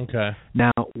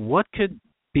 Now, what could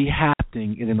be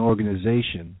happening in an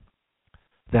organization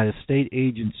that a state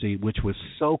agency, which was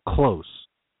so close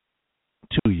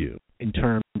to you in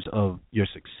terms of your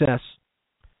success,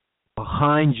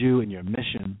 behind you and your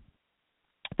mission,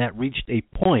 that reached a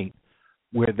point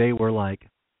where they were like,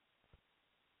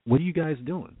 what are you guys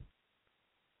doing?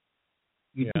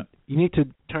 You need to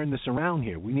turn this around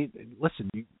here. We need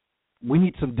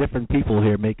some different people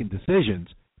here making decisions.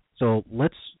 So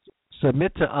let's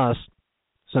submit to us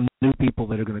some new people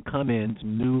that are going to come in,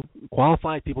 some new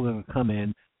qualified people that are going to come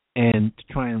in and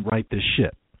try and right this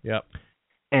ship. Yep.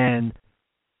 And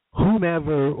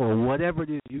whomever or whatever it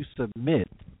is you submit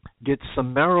gets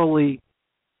summarily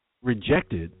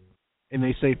rejected, and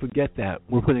they say, forget that.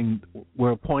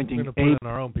 We're appointing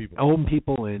our own people. Own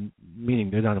people, and meaning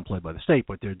they're not employed by the state,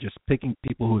 but they're just picking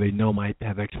people who they know might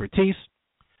have expertise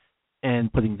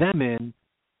and putting them in.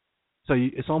 So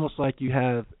it's almost like you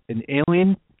have an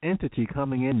alien entity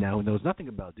coming in now who knows nothing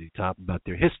about DAYTOP, about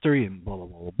their history and blah, blah,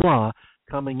 blah, blah, blah,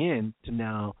 coming in to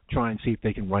now try and see if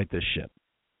they can right this ship.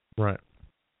 Right.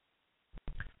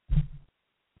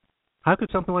 How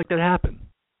could something like that happen?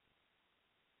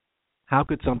 How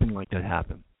could something like that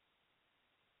happen?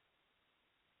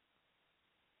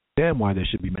 Damn, why there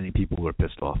should be many people who are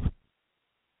pissed off.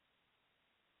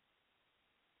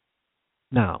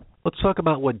 Now, let's talk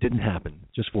about what didn't happen,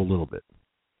 just for a little bit.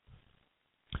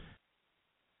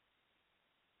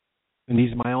 And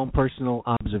these are my own personal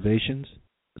observations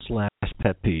 /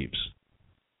 pet peeves.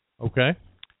 Okay.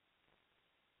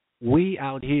 We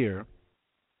out here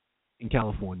in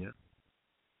California,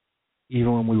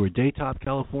 even when we were DAYTOP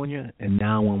California and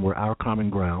now when we're Our Common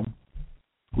Ground,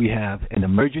 we have an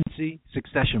emergency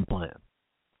succession plan.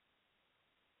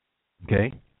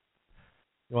 Okay?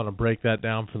 You want to break that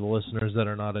down for the listeners that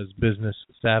are not as business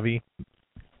savvy?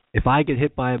 If I get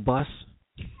hit by a bus,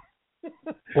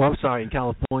 well, I'm sorry, in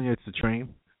California it's the train.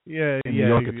 Yeah, In New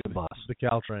York it's the bus. The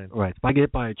Caltrain. Right. If I get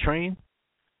hit by a train,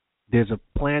 there's a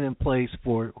plan in place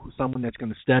for someone that's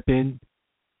going to step in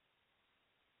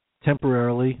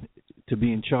temporarily to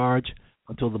be in charge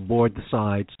until the board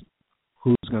decides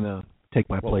who's going to take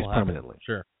my place permanently.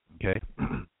 Sure. Okay.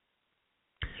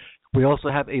 We also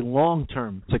have a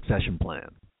long-term succession plan,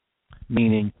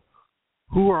 meaning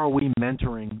who are we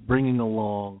mentoring, bringing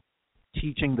along,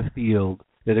 teaching the field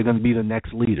that are going to be the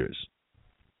next leaders.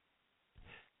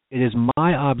 It is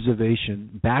my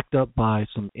observation, backed up by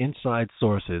some inside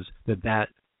sources, that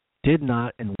did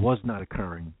not and was not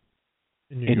occurring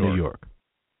in New York.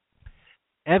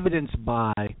 Evidenced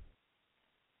by,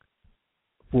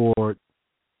 for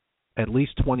at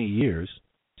least 20 years,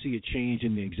 see a change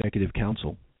in the executive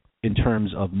council in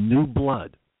terms of new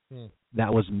blood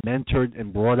that was mentored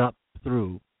and brought up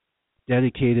through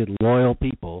dedicated, loyal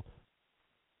people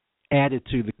added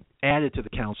to the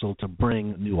council to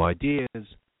bring new ideas,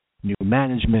 new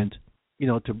management,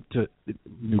 to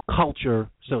new culture,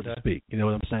 so to speak. You know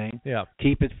what I'm saying? Yeah.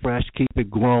 Keep it fresh, keep it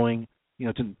growing.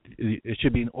 It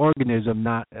should be an organism,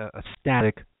 not a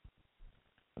static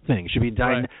thing. It should be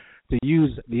to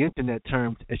use the internet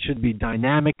term, it should be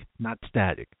dynamic, not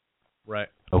static. Right.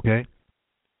 Okay?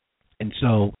 And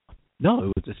so, no,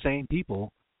 it was the same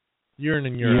people year in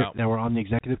and year out that were on the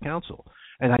executive council.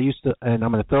 And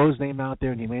I'm going to throw his name out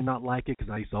there, and he may not like it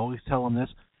because I used to always tell him this,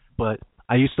 but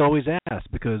I used to always ask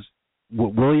because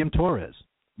William Torres,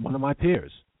 one of my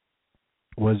peers,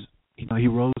 was, he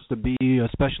rose to be a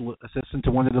special assistant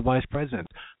to one of the vice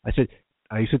presidents.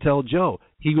 I used to tell Joe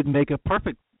he would make a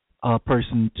perfect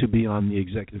person to be on the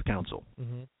executive council.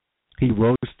 Mm-hmm. He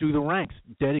rose through the ranks,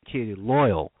 dedicated,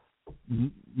 loyal,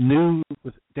 knew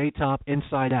with DAYTOP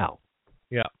inside out.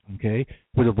 Yeah. Okay.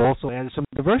 Would have also added some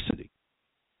diversity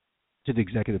to the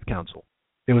executive council.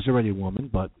 There was already a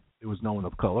woman, but it was no one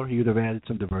of color. He would have added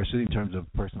some diversity in terms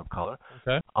of person of color.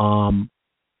 Okay.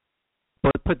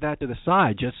 But put that to the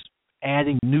side. Just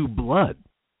adding new blood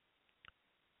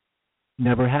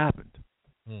never happened.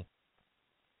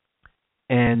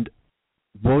 And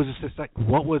what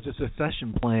was the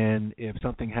succession plan if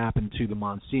something happened to the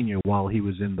Monsignor while he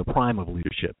was in the prime of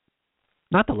leadership?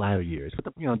 Not the latter years,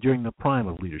 but during the prime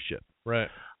of leadership. Right.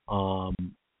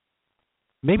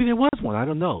 Maybe there was one. I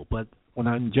don't know. But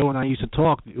when Joe and I used to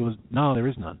talk, it was no, there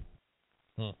is none.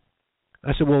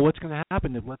 I said, well, what's going to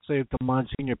happen if, let's say, if the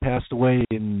Monsignor passed away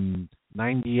in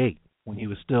 '98 when he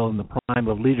was still in the prime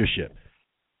of leadership?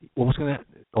 What's going to?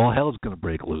 All hell's going to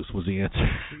break loose. Was the answer?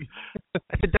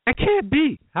 I said, that can't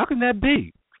be. How can that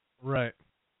be? Right.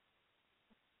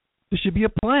 There should be a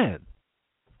plan.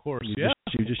 Of course. He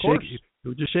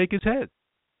would just shake his head.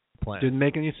 Plan. Didn't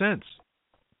make any sense.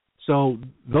 So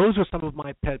those are some of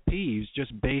my pet peeves,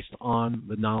 just based on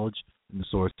the knowledge and the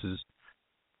sources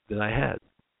that I had.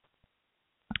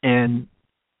 And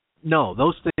no,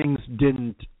 those things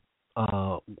didn't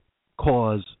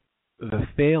cause the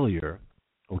failure,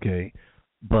 okay?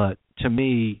 But to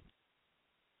me,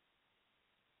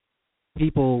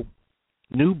 people,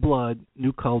 new blood,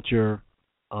 new culture,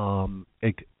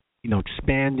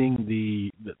 expanding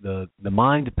the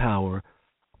mind power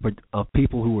of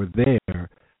people who were there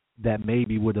that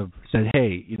maybe would have said,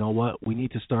 hey, you know what, we need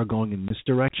to start going in this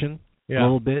direction a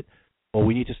little bit, or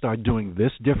we need to start doing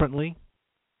this differently.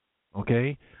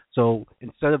 Okay? So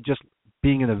instead of just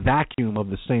being in a vacuum of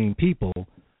the same people,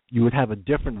 you would have a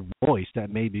different voice that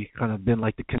maybe kind of been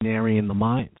like the canary in the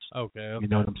mines. Okay. You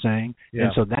know what I'm saying? Yeah.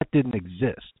 And so that didn't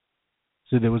exist.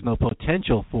 So there was no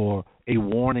potential for a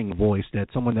warning voice, that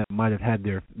someone that might have had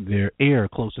their ear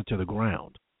closer to the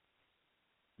ground.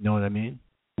 You know what I mean?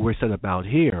 We're set up out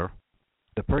here.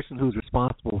 The person who's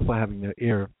responsible for having their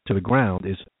ear to the ground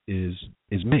is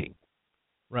me.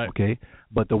 Right. Okay?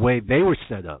 But the way they were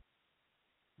set up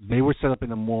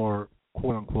in a more,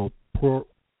 quote-unquote,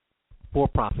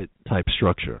 for-profit type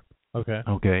structure. Okay.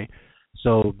 Okay?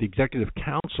 So the executive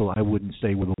council, I wouldn't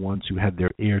say, were the ones who had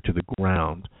their ear to the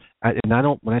ground.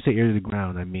 When I say ear to the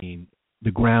ground, I mean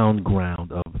the ground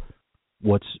of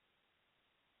what's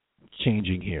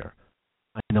changing here.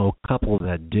 I know a couple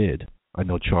that did. I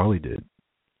know Charlie did.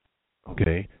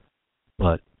 Okay?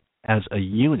 But as a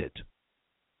unit,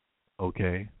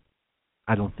 okay,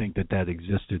 I don't think that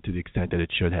existed to the extent that it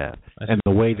should have. And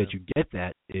the way that you get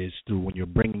that is through when you're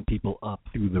bringing people up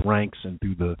through the ranks and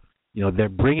through the, they're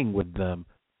bringing with them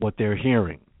what they're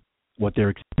hearing, what they're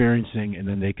experiencing, and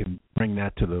then they can bring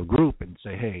that to the group and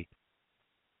say, hey,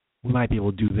 we might be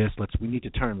able to do this. We need to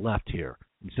turn left here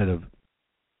instead of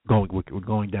we're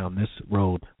going down this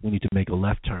road. We need to make a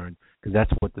left turn because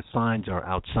that's what the signs are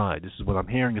outside. This is what I'm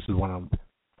hearing. This is what I'm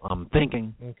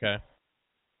thinking. Okay.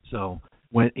 So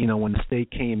when the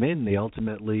state came in, they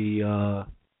ultimately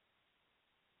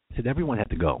said everyone had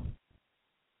to go.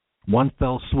 One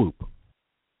fell swoop.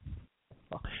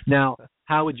 Now,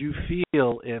 how would you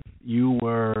feel if you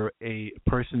were a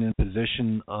person in a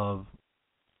position of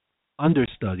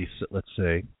understudy, let's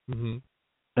say, mm-hmm.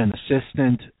 an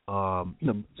assistant,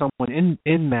 someone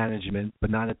in management, but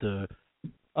not at the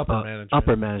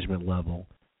upper management level,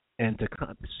 and to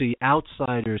see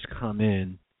outsiders come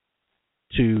in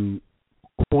to,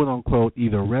 quote unquote,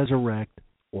 either resurrect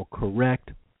or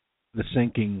correct the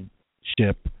sinking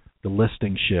ship, the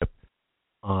listing ship,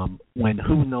 when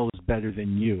who knows better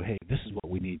than you, hey, this is what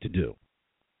we need to do.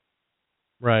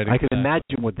 Right. Exactly. I can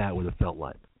imagine what that would have felt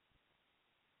like.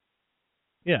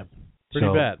 Yeah, pretty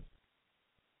bad.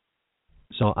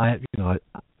 So I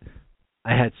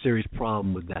had serious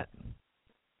problem with that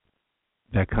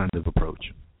kind of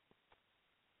approach.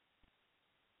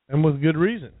 And with good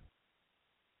reason.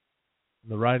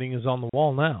 The writing is on the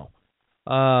wall now.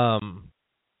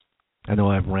 I know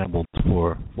I've rambled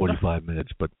for 45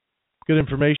 minutes, but good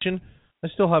information. I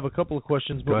still have a couple of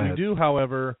questions, but we do,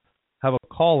 however, have a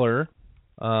caller,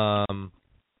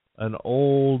 an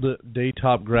old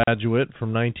DAYTOP graduate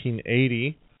from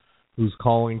 1980 who's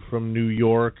calling from New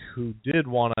York, who did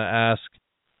want to ask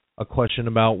a question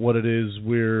about what it is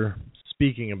we're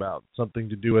speaking about, something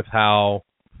to do with how,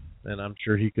 and I'm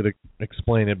sure he could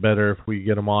explain it better if we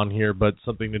get him on here, but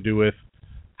something to do with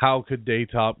how could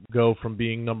DAYTOP go from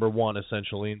being number one,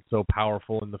 essentially, and so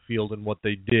powerful in the field and what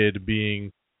they did,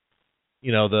 being,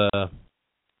 the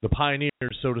pioneers,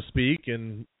 so to speak.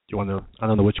 And do you want to? I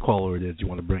don't know which caller it is. Do you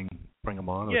want to bring him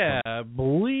on? Yeah, I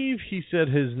believe he said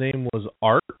his name was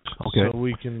Art. Okay. So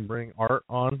we can bring Art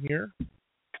on here.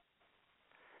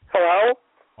 Hello?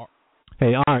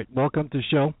 Hey, Art. Welcome to the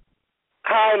show.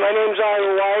 Hi, my name's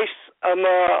Ira Weiss. I'm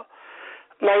a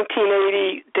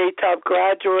 1980 DAYTOP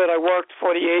graduate. I worked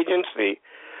for the agency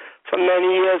for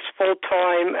many years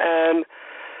full-time, and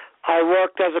I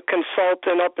worked as a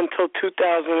consultant up until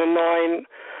 2009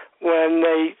 when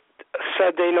they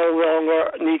said they no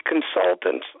longer need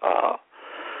consultants.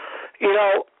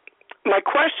 My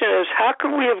question is, how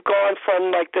could we have gone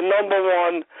from like the number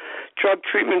one drug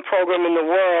treatment program in the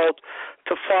world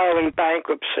to filing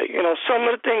bankruptcy? Some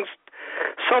of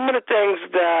the things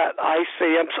that I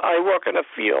see, I work in the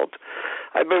field.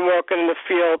 I've been working in the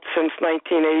field since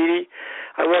 1980.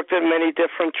 I worked in many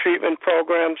different treatment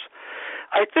programs.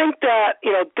 I think that,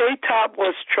 DAYTOP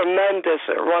was tremendous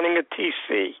at running a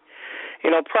TC,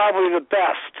 probably the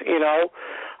best, and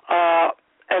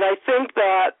I think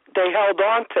that they held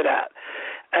on to that.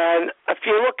 And if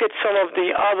you look at some of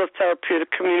the other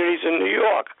therapeutic communities in New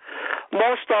York,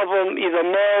 most of them either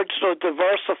merged or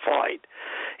diversified.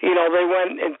 They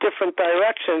went in different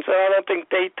directions, and I don't think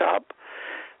DAYTOP,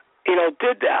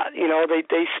 did that.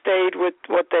 They stayed with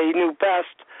what they knew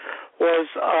best was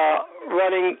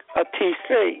running a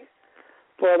TC.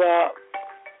 But,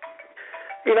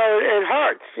 it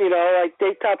hurts, like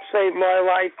DAYTOP saved my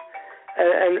life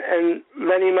and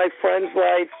many of my friends'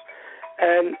 lives,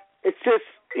 and it's just,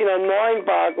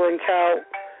 mind-boggling how,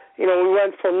 we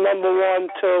went from number one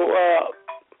to,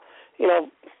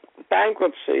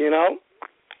 bankruptcy,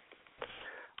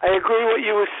 I agree what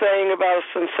you were saying about a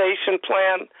sensation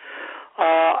plan.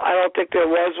 I don't think there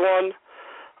was one.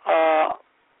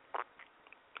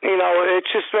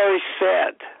 It's just very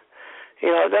sad.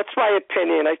 That's my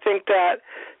opinion. I think that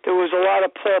there was a lot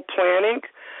of poor planning.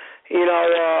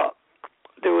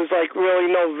 There was like really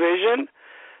no vision,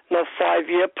 no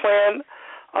 5-year plan.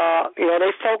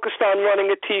 They focused on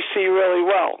running a TC really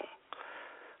well.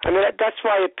 I mean, that's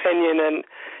my opinion,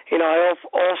 and I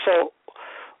also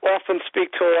often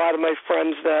speak to a lot of my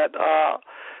friends that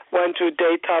went to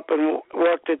DAYTOP and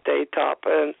worked at DAYTOP,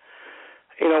 and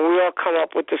we all come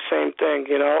up with the same thing.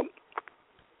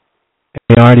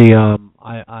 Hey, Artie,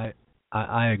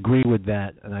 I agree with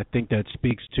that, and I think that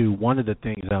speaks to one of the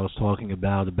things I was talking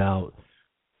about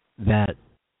that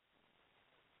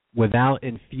without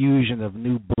infusion of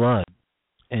new blood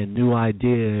and new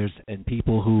ideas and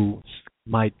people who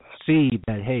might see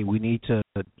that, hey, we need to,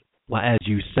 as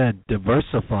you said,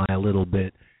 diversify a little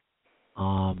bit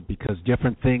because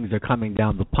different things are coming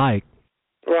down the pike.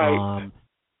 Right.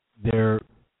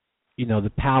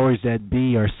 The powers that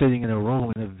be are sitting in a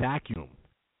room in a vacuum.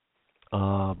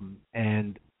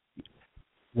 And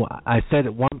I said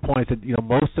at one point that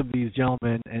most of these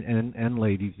gentlemen and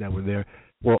ladies that were there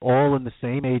were all in the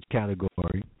same age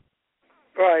category,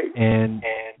 Right. And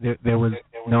there was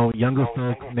no younger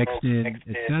folk mixed in,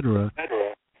 etc.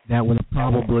 That would have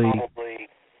probably,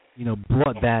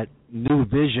 brought that new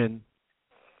vision,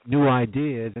 new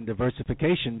ideas, and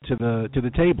diversification to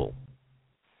the table.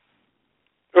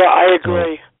 Right, I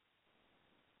agree.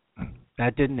 So,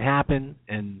 that didn't happen,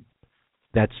 and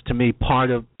that's, to me, part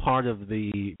of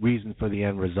the reason for the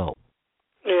end result.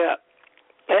 Yeah.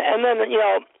 And then,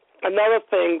 another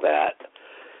thing that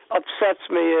upsets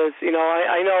me is,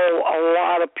 I know a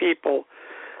lot of people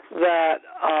that,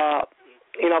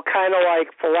 kind of like,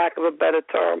 for lack of a better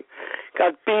term,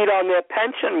 got beat on their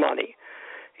pension money.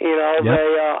 Yep. They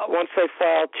once they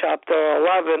filed Chapter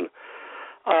 11,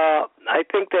 I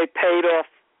think they paid off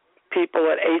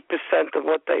people at 8% of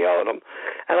what they owed them.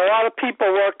 And a lot of people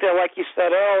worked there, like you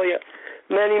said earlier,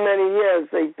 many, many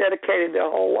years. They dedicated their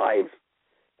whole lives,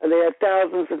 and they had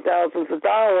thousands and thousands of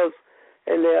dollars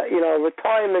in their,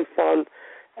 retirement fund,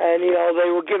 and,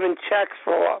 they were given checks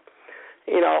for,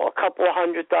 a couple of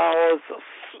 $100,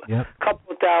 yep, a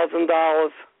couple of $1,000.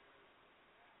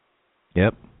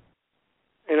 Yep.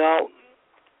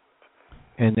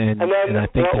 And then I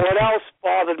think what else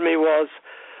bothered me was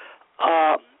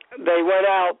they went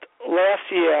out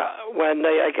last year when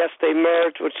I guess they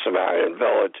merged with Samaritan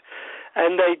Village,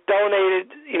 and they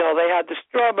donated, they had the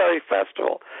Strawberry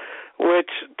Festival,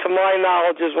 which to my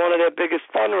knowledge is one of their biggest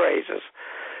fundraisers.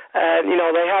 And,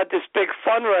 they had this big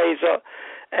fundraiser,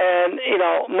 and,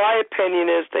 my opinion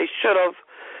is they should have,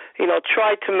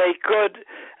 tried to make good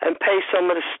and pay some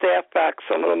of the staff back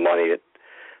some of the money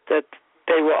that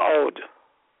they were owed.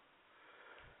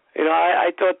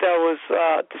 I thought that was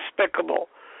despicable,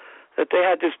 that they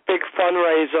had this big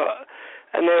fundraiser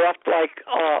and they left,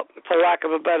 for lack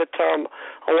of a better term,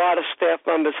 a lot of staff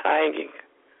members hanging.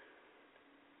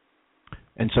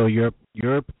 And so your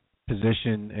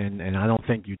position, and I don't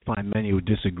think you'd find many who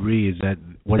disagree, is that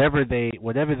whatever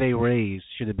they raised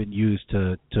should have been used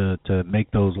to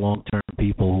make those long-term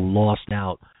people who lost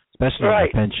out, especially on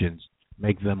their pensions,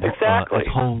 make them as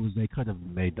whole as they could have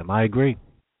made them. I agree.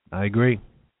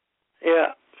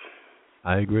 Yeah.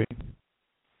 I agree.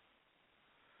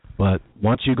 But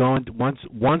once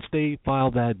they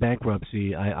filed that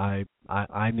bankruptcy,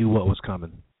 I knew what was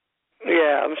coming.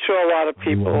 Yeah, I'm sure a lot of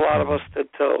people, a lot of us did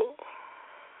too.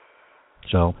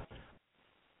 So,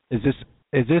 is this?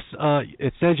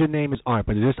 It says your name is Art,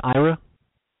 but is this Ira?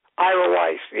 Ira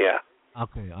Weiss, yeah.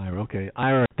 Okay, Ira. Okay,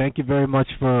 Ira. Thank you very much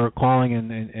for calling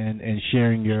and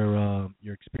sharing your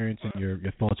experience and your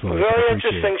thoughts with us. Very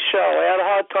interesting show. I had a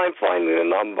hard time finding the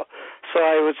number, so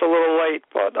I was a little late,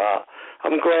 but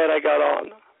I'm glad I got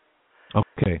on.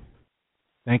 Okay.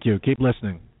 Thank you. Keep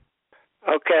listening.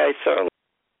 Okay, certainly.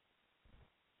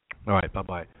 All right.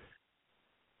 Bye-bye.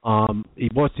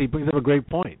 He brings up a great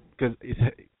point, because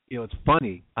it's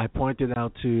funny. I pointed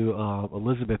out to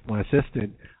Elizabeth, my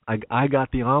assistant, I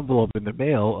got the envelope in the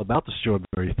mail about the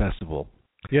Strawberry Festival.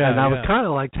 Yeah, and I was kind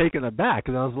of taken aback,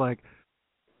 because I was like,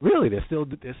 really, they're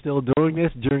still doing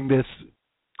this during this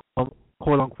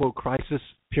quote unquote crisis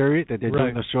period that they're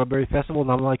doing the Strawberry Festival,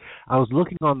 and I'm like, I was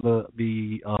looking on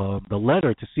the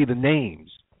letter to see the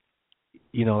names.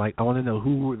 I want to know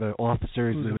who the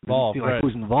officers,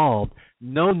 who's involved.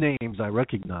 No names I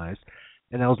recognized.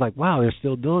 And I was like, wow, they're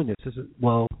still doing this. I said,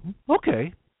 well,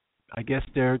 okay. I guess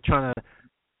they're trying to,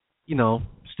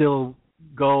 still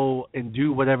go and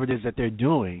do whatever it is that they're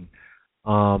doing.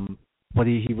 But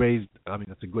he raised,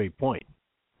 that's a great point.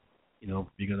 You're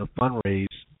going to fundraise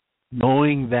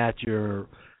knowing that you're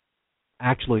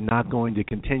actually not going to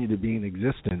continue to be in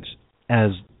existence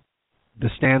as the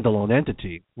standalone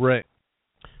entity. Right.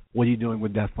 What are you doing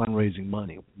with that fundraising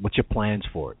money? What's your plans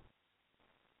for it?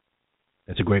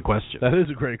 That's a great question. That is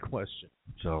a great question.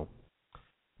 So,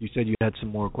 you said you had some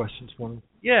more questions for me?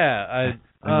 Yeah,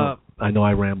 I know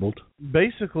I rambled.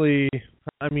 Basically,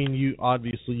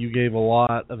 you gave a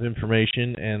lot of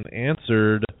information and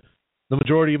answered the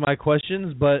majority of my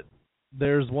questions, but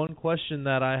there's one question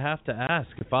that I have to ask.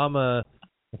 If I'm a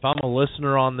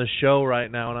listener on the show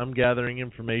right now and I'm gathering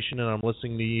information and I'm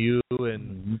listening to you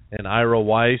and Ira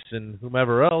Weiss and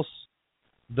whomever else,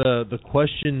 the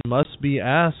question must be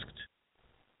asked,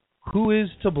 who is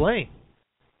to blame?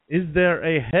 Is there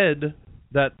a head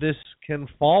that this can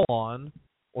fall on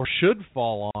or should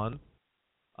fall on?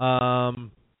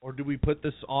 Or do we put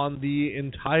this on the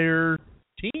entire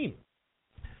team?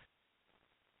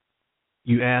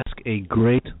 You ask a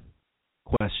great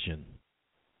question.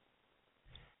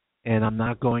 And I'm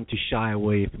not going to shy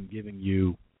away from giving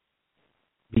you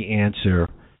the answer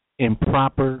in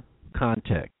proper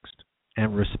context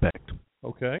and respect.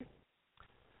 Okay.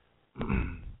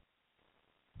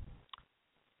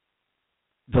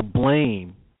 the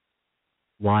blame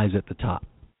lies at the top.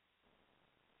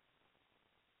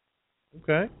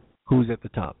 Okay. Who's at the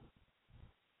top?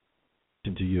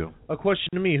 To you. A question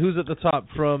to me. Who's at the top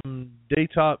from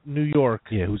DAYTOP, New York?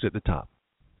 Yeah, who's at the top?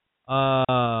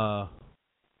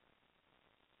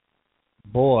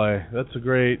 Boy, that's a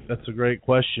great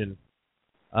question.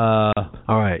 All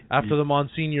right. After the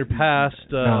Monsignor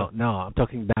passed. No, I'm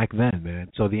talking back then,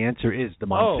 man. So the answer is the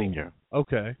Monsignor. Oh,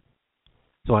 okay.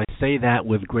 So I say that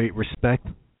with great respect,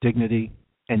 dignity,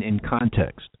 and in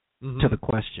context to the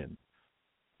question.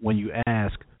 When you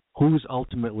ask who's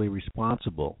ultimately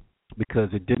responsible, because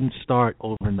it didn't start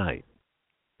overnight.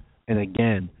 And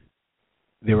again,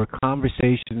 there were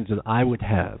conversations that I would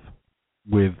have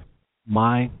with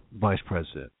my vice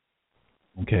president,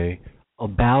 okay,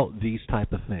 about these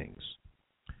type of things,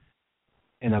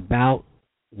 and about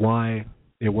why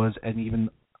there was, and even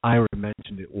Ira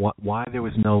mentioned it, why there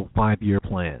was no 5-year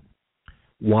plan,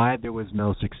 why there was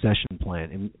no succession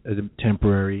plan, in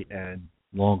temporary and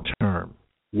long term,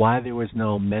 why there was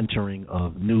no mentoring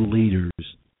of new leaders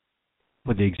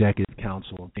for the executive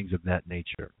council and things of that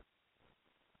nature.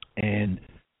 And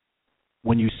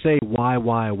when you say why,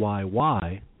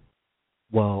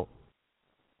 well,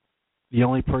 the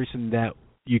only person that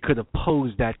you could have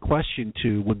posed that question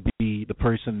to would be the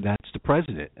person that's the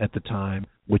president at the time,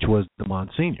 which was the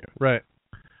Monsignor. Right.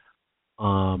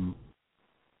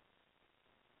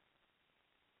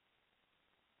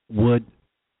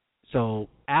 So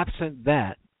absent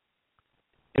that,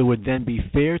 it would then be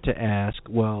fair to ask,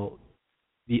 well,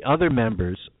 the other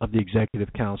members of the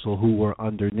executive council who were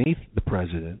underneath the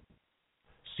president,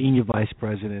 senior vice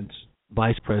presidents,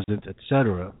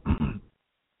 etc.,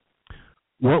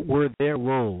 what were their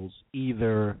roles,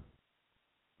 either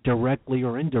directly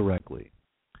or indirectly?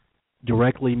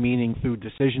 Directly meaning through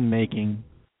decision making,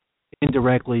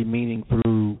 indirectly meaning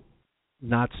through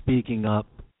not speaking up,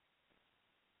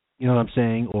 you know what I'm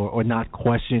saying, or not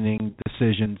questioning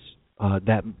decisions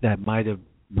that might have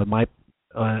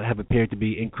appeared to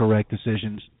be incorrect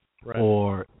decisions, right,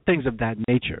 or things of that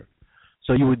nature.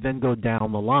 So you would then go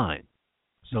down the line.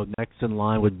 So next in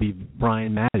line would be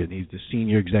Brian Madden. He's the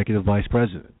senior executive vice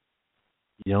president.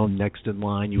 You know, next in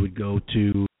line you would go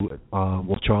to,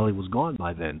 Charlie was gone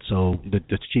by then, so the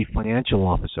chief financial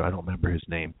officer, I don't remember his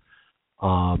name.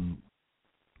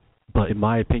 But in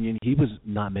my opinion, he was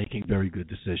not making very good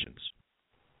decisions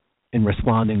in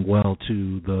responding well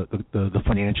to the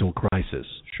financial crisis.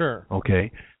 Sure.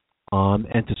 Okay.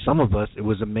 And to some of us, it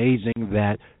was amazing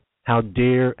that how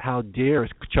dare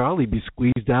Charlie be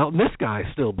squeezed out and this guy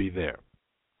still be there.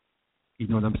 You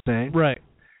know what I'm saying? Right.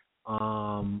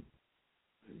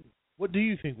 What do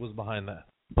you think was behind that?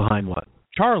 Behind what?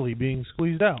 Charlie being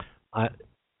squeezed out.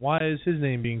 Why is his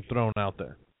name being thrown out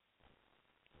there?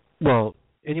 Well,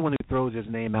 anyone who throws his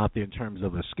name out there in terms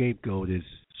of a scapegoat is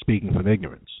speaking from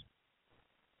ignorance.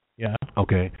 Yeah.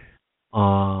 Okay.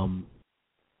 But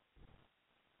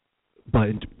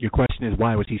your question is,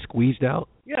 why was he squeezed out?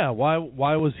 Yeah. Why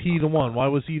was he the one? Why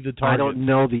was he the target? I don't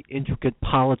know the intricate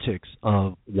politics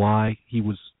of why he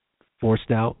was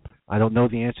forced out. I don't know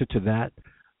the answer to that.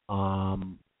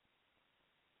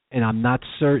 And I'm not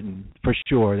certain for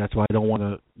sure. That's why I don't want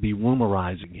to be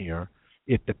rumorizing here.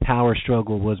 If the power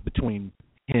struggle was between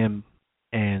him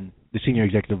and the senior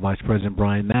executive vice president,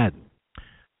 Brian Madden.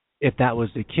 If that was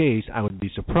the case, I would be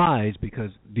surprised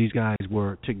because these guys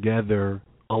were together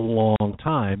a long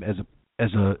time as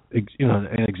an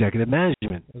executive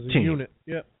management as a team. Unit.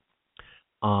 Yeah.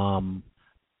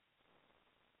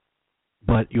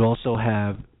 But you also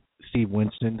have Steve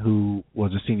Winston, who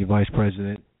was a senior vice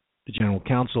president, the general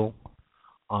counsel.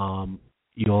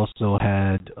 You also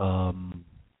had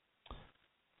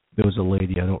there was a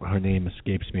lady, her name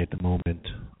escapes me at the moment.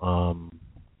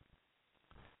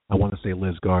 I want to say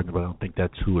Liz Gardner, but I don't think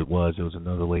that's who it was. It was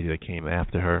another lady that came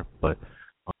after her, but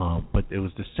it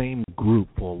was the same group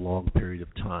for a long period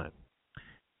of time.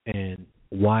 And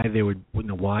why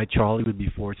Charlie would be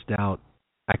forced out,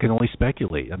 I can only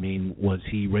speculate. I mean, was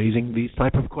he raising these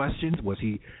type of questions? Was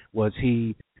he?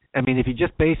 I mean, if you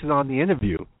just base it on the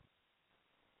interview,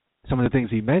 some of the things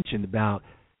he mentioned about,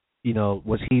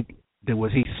 was he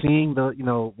seeing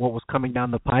what was coming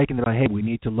down the pike and about, hey, we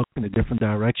need to look in a different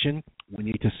direction. We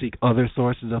need to seek other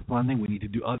sources of funding. We need to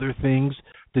do other things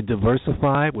to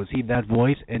diversify. Was he that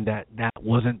voice and that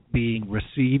wasn't being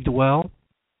received well?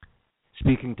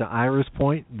 Speaking to Ira's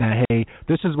point that, hey,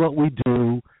 this is what we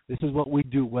do. This is what we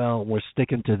do well, and we're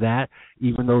sticking to that,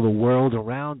 even though the world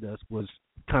around us was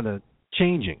kind of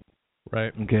changing.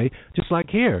 Right. Okay? Just like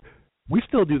here. We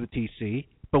still do the TC,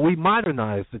 but we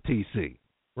modernize the TC.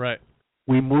 Right.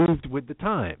 we moved with the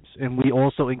times, and we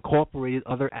also incorporated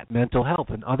other mental health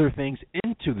and other things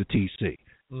into the TC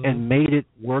and made it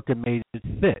work and made it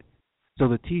fit. So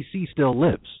the TC still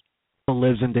lives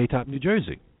in DAYTOP, New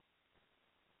Jersey.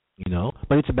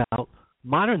 But it's about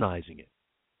modernizing it.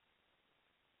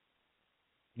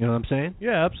 You know what I'm saying?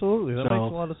 Yeah, absolutely. That makes a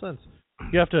lot of sense.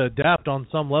 You have to adapt on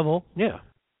some level. Yeah.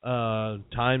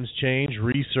 Times change,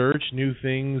 research, new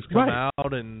things come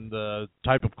out, and the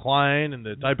type of client and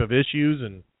the type of issues,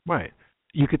 and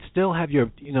you could still have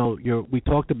your we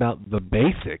talked about the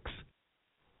basics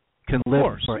can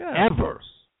live forever.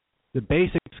 The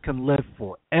basics can live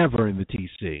forever in the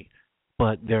TC,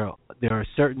 but there are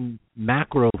certain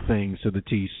macro things to the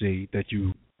TC that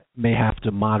you may have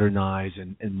to modernize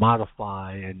and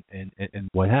modify and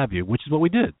what have you, which is what we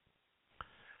did.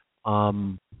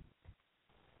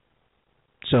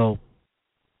 So,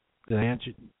 did I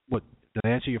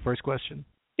answer your first question?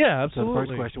 Yeah, absolutely. So the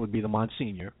first question would be the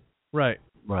Monsignor. Right.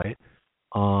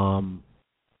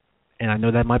 And I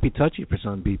know that might be touchy for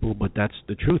some people, but that's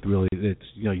the truth, really. It's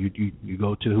you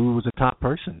go to who was the top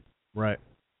person. Right.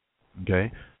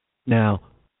 Okay. Now,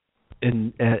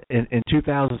 in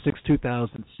 2006,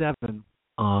 2007,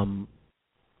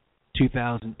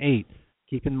 2008,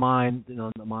 keep in mind,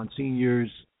 the Monsignors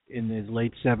in his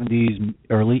late 70s,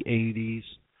 early 80s,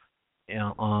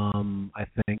 I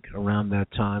think around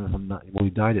that time. If I'm not, he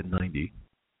died at 90.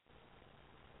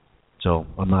 So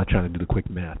I'm not trying to do the quick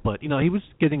math, but he was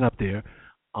getting up there,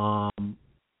 and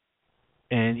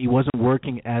he wasn't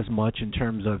working as much in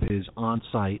terms of his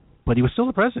on-site, but he was still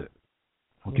the president.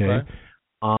 Okay.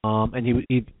 And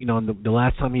he the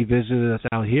last time he visited us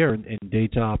out here in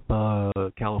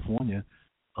DAYTOP, California,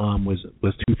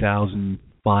 was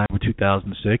 2005 or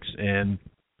 2006, and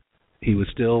he was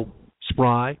still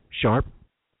spry, sharp,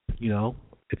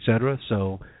 etc.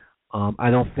 So I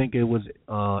don't think it was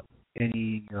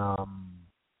any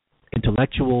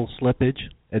intellectual slippage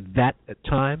at that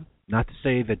time. Not to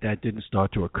say that didn't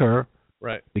start to occur,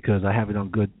 right? Because I have it on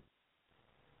good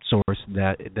source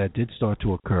that did start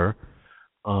to occur.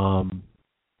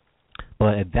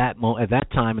 But at that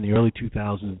time in the early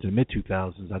 2000s to mid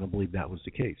 2000s, I don't believe that was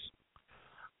the case.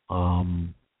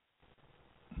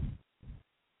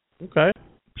 Okay.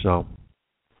 So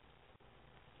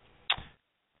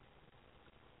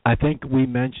I think we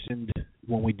mentioned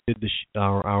when we did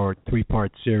our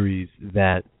 3-part series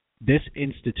that this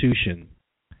institution,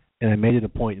 and I made it a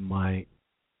point in my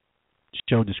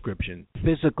show description,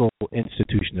 physical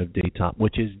institution of DAYTOP,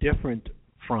 which is different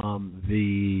from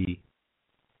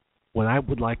what I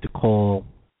would like to call,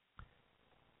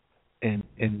 and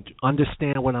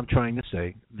understand what I'm trying to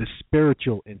say, the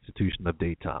spiritual institution of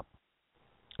DAYTOP.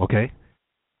 Okay?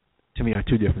 To me are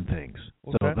two different things.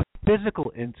 Okay. So the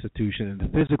physical institution and the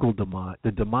physical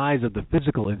the demise of the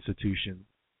physical institution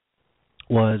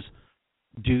was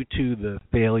due to the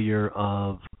failure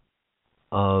of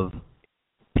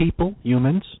people,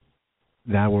 humans,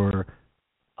 that were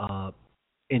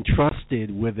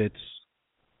entrusted with its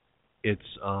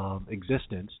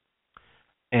existence,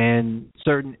 and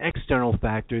certain external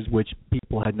factors which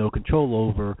people had no control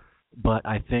over. But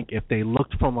I think if they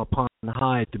looked from upon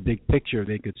high at the big picture,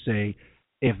 they could say,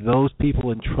 if those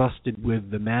people entrusted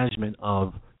with the management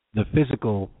of the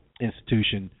physical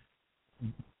institution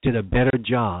did a better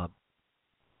job,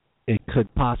 it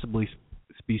could possibly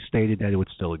be stated that it would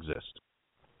still exist.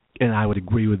 And I would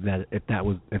agree with that. If that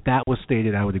was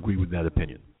stated, I would agree with that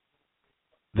opinion.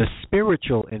 The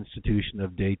spiritual institution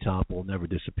of DAYTOP will never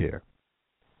disappear.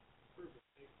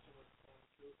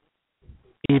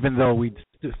 Even though we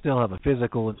still have a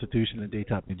physical institution in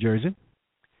DAYTOP, New Jersey,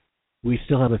 we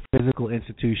still have a physical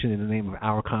institution in the name of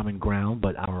Our Common Ground,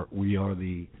 but we are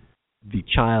the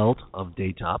child of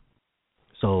DAYTOP.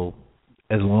 So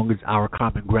as long as Our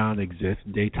Common Ground exists,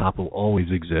 DAYTOP will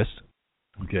always exist.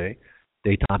 Okay,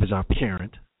 DAYTOP is our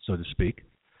parent, so to speak.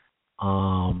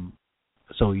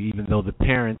 So even though the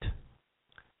parent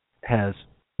has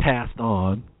passed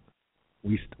on,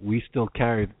 we still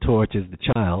carry the torch as the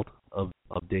child of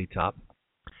DAYTOP.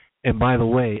 And by the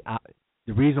way,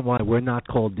 the reason why we're not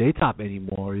called DAYTOP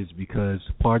anymore is because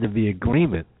part of the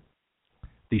agreement,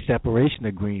 the separation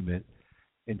agreement,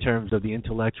 in terms of the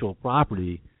intellectual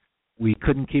property, we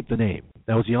couldn't keep the name.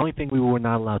 That was the only thing we were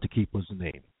not allowed to keep, was the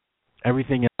name.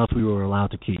 Everything else we were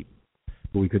allowed to keep,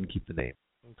 but we couldn't keep the name.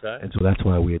 Okay. And so that's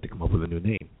why we had to come up with a new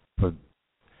name. For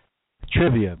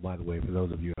trivia, by the way, for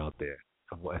those of you out there,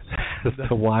 as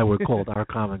to why we're called Our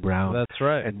Common Ground. That's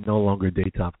right. And no longer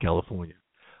DAYTOP, California.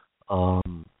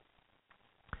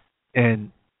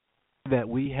 And that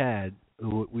we had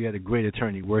a great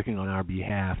attorney working on our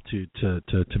behalf to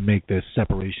make this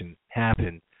separation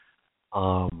happen.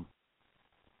 a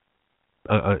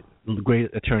great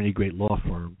attorney, great law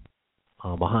firm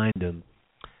behind him.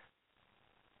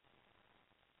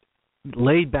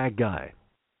 Laid back guy.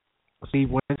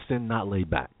 Steve Winston, not laid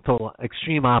back. Total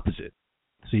extreme opposite.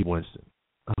 Steve Winston.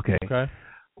 Okay.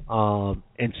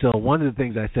 And so one of the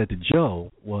things I said to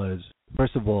Joe was,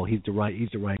 first of all, he's the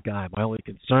right guy. My only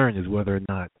concern is whether or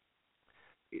not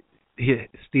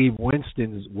Steve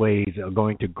Winston's ways are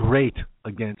going to grate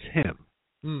against him.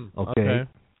 Okay.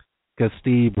 Because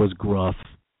Steve was gruff,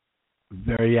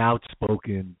 very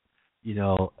outspoken. You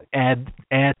know, add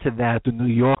to that the New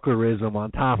Yorkerism on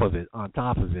top of it.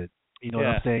 You know what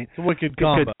I'm saying? It's a wicked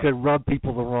combo. Could rub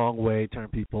people the wrong way, turn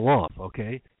people off.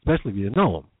 Okay, especially if you didn't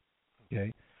know him.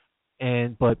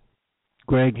 Okay, but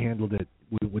Greg handled it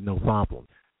with no problem.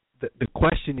 The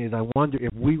question is, I wonder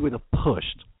if we would have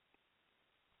pushed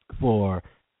for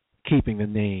keeping the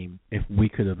name, if we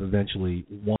could have eventually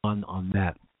won on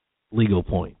that legal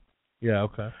point. Yeah.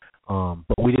 Okay.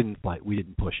 But we didn't fight. We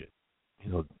didn't push it.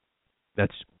 You know.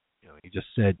 That's, he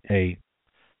just said, hey,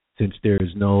 since there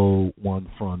is no one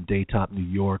from DAYTOP, New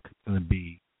York, going to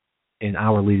be in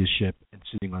our leadership and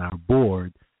sitting on our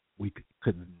board, we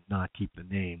could not keep the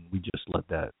name. We just let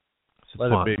that.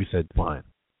 Let it be. We said fine,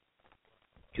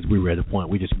 because we were at a point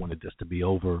we just wanted this to be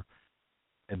over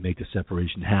and make the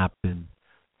separation happen.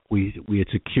 We had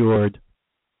secured,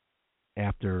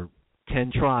 after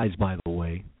 10 tries, by the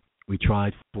way, we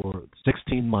tried for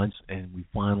 16 months, and we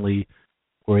finally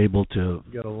were able to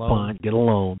get a loan,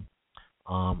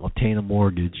 obtain a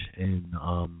mortgage, and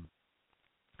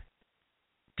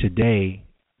today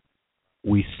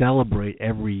we celebrate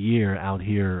every year out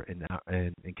here in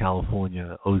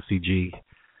California, OCG,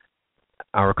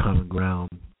 our common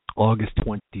ground, August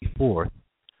 24th,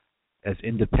 as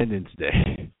Independence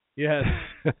Day. Yes,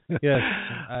 yes.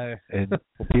 And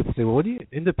people say, well, what do you,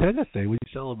 Independence Day, what are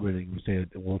you celebrating? We say,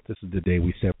 well, this is the day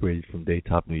we separated from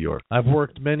DAYTOP, New York. I've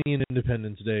worked many an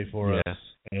Independence Day for us.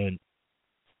 And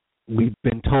we've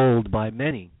been told by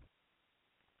many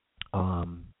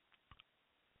in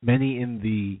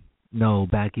the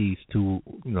back east who,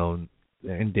 in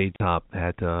DAYTOP,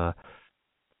 that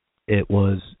it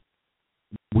was,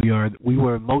 we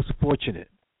were most fortunate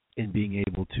in being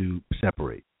able to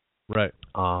separate. Right.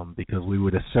 Because we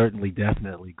would have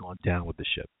definitely gone down with the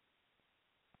ship.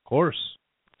 Of course.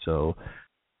 So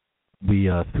we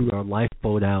threw our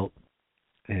lifeboat out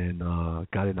and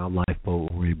got in our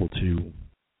lifeboat. We were able to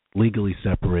legally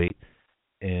separate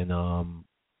and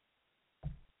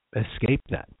escape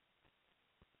that.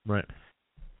 Right.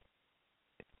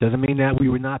 Doesn't mean that we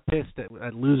were not pissed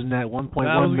at losing that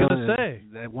 $1.1 million.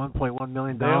 That $1.1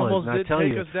 million. They almost did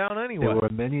take us down anyway. There were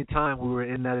many times we were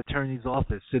in that attorney's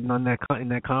office, sitting on in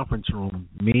that conference room.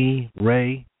 Me,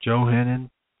 Ray, Joe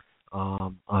Hennon,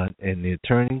 and the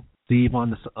attorney, Steve on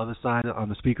the other side on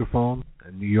the speakerphone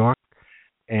in New York,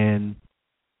 and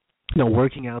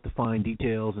working out the fine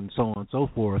details and so on and so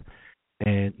forth.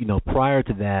 And prior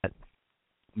to that,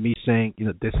 me saying,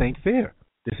 this ain't fair.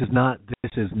 This is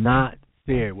not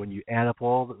fair. When you add up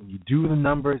when you do the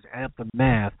numbers, add up the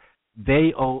math,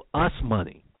 they owe us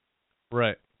money.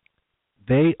 Right.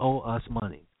 They owe us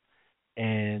money.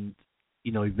 And,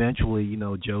 eventually,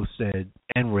 Joe said,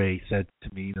 and Ray said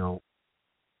to me,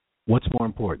 what's more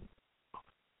important?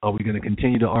 Are we going to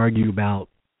continue to argue about,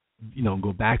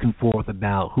 go back and forth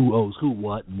about who owes who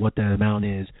what and what that amount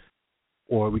is,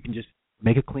 or we can just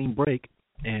make a clean break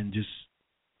and just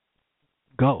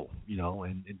go,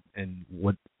 and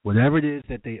whatever it is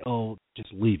that they owe,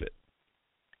 just leave it.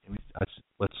 And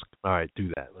let's all right, do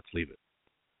that. Let's leave it.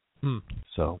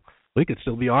 So we could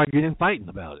still be arguing and fighting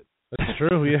about it. That's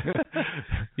true. Yeah,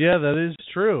 yeah, that is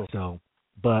true. So,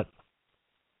 but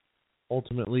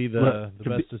ultimately, the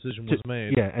best decision was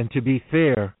made. Yeah, and to be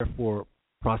fair, for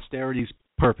posterity's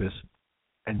purpose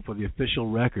and for the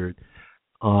official record,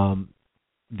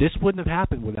 this wouldn't have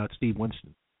happened without Steve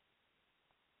Winston.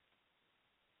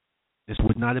 This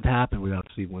would not have happened without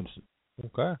Steve Winston.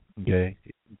 Okay.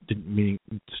 Meaning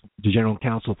the general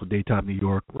counsel for DAYTOP New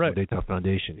York, right. The DAYTOP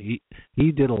Foundation.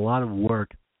 He did a lot of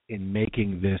work in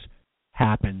making this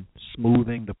happen,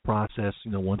 smoothing the process.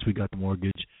 Once we got the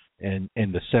mortgage and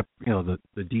the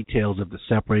details of the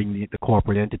separating the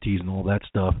corporate entities and all that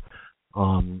stuff.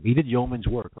 He did yeoman's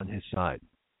work on his side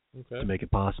to make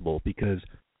it possible. Because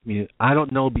I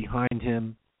don't know behind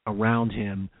him, around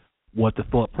him, what the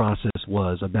thought process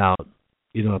was about,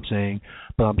 what I'm saying?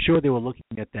 But I'm sure they were looking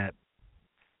at that,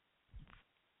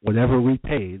 whatever we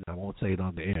paid, I won't say it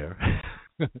on the air,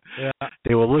 yeah.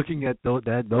 They were looking at those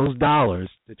dollars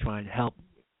to try and help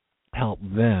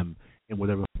them in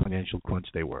whatever financial crunch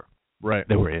they were. Right.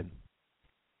 They were in.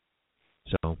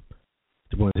 So,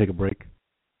 Do you want to take a break?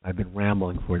 I've been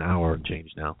rambling for an hour and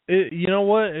change now. You know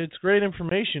what? It's great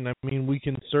information. I mean, we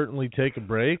can certainly take a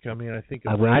break. I mean, I think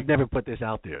I've never put this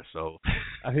out there, so.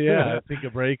 Yeah, I think a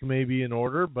break may be in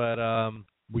order, but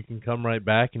we can come right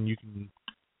back and you can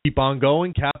keep on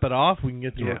going, cap it off. We can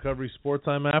get to recovery support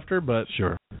time after, but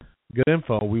sure. Good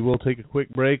info. We will take a quick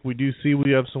break. We do see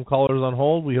we have some callers on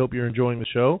hold. We hope you're enjoying the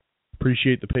show.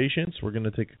 Appreciate the patience. We're going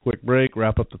to take a quick break,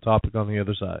 wrap up the topic on the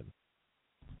other side.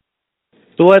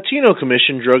 The Latino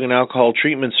Commission Drug and Alcohol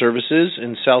Treatment Services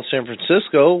in South San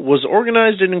Francisco was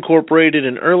organized and incorporated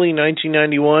in early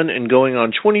 1991 and going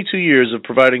on 22 years of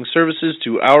providing services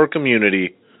to our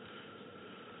community.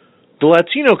 The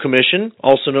Latino Commission,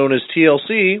 also known as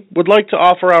TLC, would like to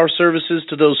offer our services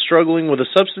to those struggling with a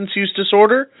substance use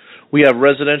disorder. We have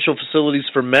residential facilities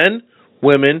for men,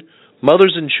 women,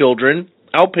 mothers and children,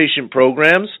 outpatient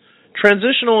programs,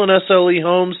 transitional and SLE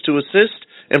homes to assist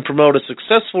and promote a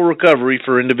successful recovery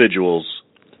for individuals.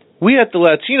 We at the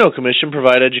Latino Commission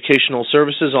provide educational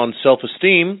services on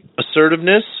self-esteem,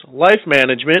 assertiveness, life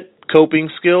management, coping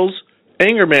skills,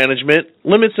 anger management,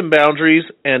 limits and boundaries,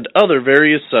 and other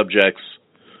various subjects.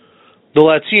 The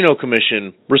Latino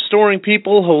Commission, restoring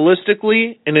people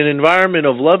holistically in an environment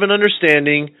of love and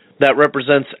understanding that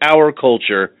represents our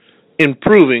culture,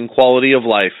 improving quality of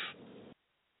life.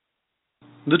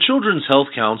 The Children's Health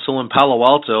Council in Palo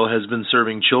Alto has been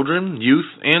serving children, youth,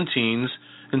 and teens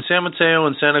in San Mateo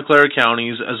and Santa Clara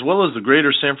counties, as well as the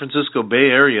greater San Francisco Bay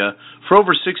Area, for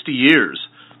over 60 years.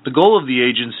 The goal of the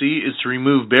agency is to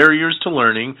remove barriers to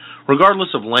learning,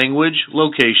 regardless of language,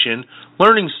 location,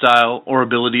 learning style, or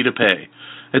ability to pay.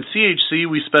 At CHC,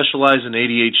 we specialize in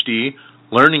ADHD,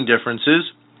 learning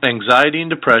differences, anxiety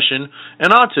and depression,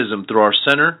 and autism through our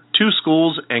center, 2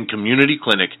 schools, and community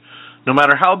clinic. No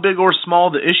matter how big or small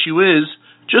the issue is,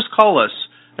 just call us,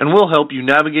 and we'll help you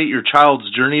navigate your child's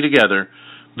journey together.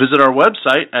 Visit our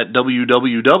website at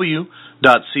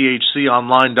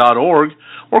www.chconline.org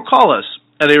or call us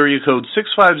at area code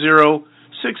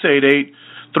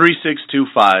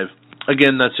 650-688-3625.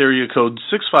 Again, that's area code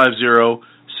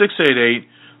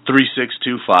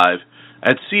 650-688-3625.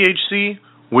 At CHC,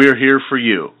 we're here for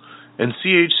you. En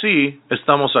CHC,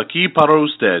 estamos aquí para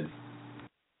usted.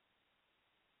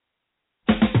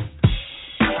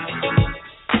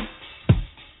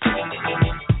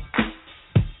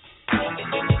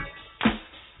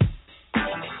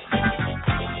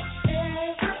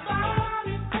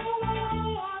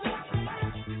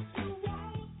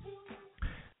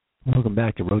 Welcome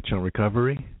back to Roach on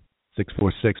Recovery.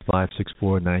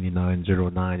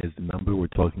 646-564-9909 is the number. We're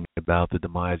talking about the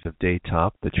demise of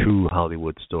DAYTOP, the true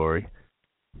Hollywood story,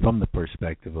 from the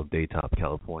perspective of DAYTOP,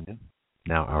 California,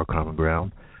 now our common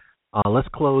ground. Let's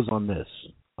close on this.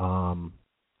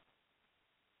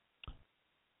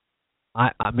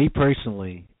 Me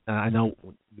personally, I know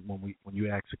when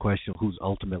you asked the question who's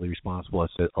ultimately responsible, I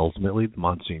said ultimately the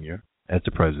Monsignor as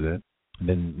the president, and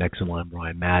then next in line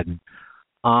Brian Madden.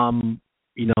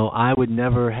 I would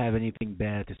never have anything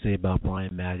bad to say about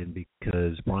Brian Madden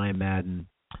because Brian Madden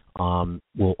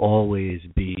will always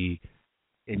be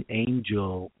an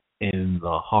angel in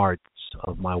the hearts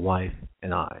of my wife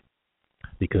and I,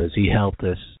 because he helped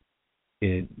us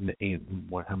in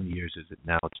how many years is it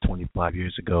now? It's 25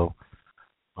 years ago.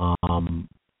 Our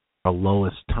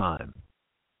lowest time,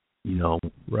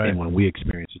 right. And when we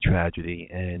experienced a tragedy,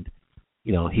 and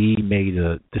he made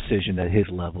a decision at his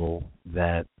level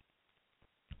that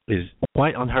is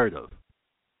quite unheard of.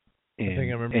 I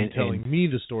think I remember you telling me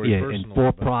the story personally. In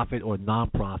for-profit or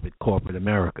non-profit corporate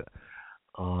America.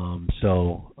 And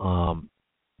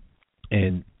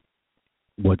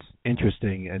what's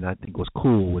interesting and I think was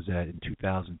cool was that in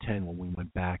 2010 when we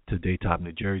went back to DAYTOP,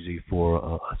 New Jersey for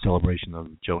a celebration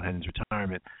of Joe Hennon's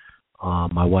retirement,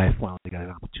 my wife finally got an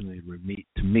opportunity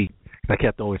to meet. I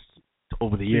kept always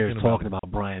over the years talking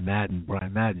about Brian Madden, but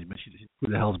who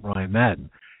the hell is Brian Madden?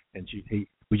 And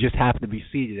we just happened to be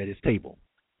seated at his table.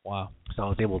 Wow. So I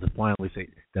was able to finally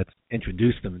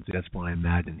introduce them and say that's Brian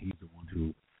Madden. He's the one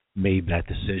who made that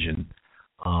decision.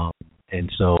 And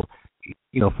so,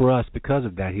 for us, because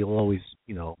of that, he'll always,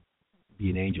 be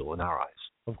an angel in our eyes.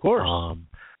 Of course.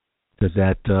 Does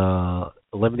that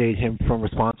eliminate him from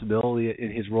responsibility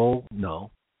in his role?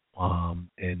 No.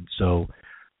 And so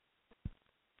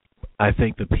I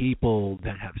think the people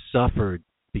that have suffered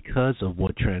because of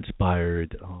what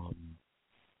transpired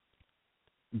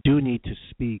do need to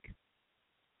speak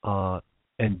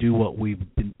and do what we've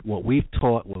been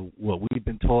taught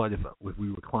if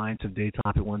we were clients of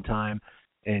DAYTOP at one time,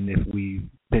 and if we've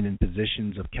been in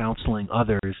positions of counseling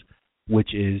others,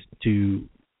 which is to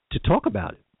talk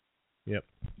about it. Yep.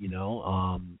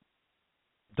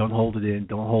 Don't hold it in.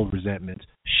 Don't hold resentments.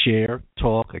 Share,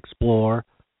 talk, explore,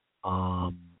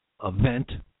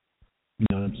 vent. You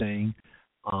know what I'm saying?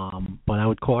 But I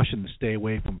would caution to stay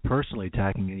away from personally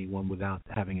attacking anyone without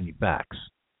having any facts.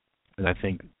 And I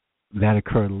think that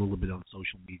occurred a little bit on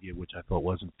social media, which I thought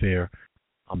wasn't fair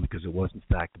because it wasn't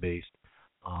fact-based.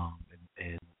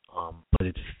 But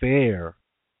it's fair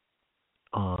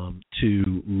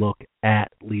to look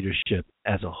at leadership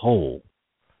as a whole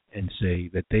and say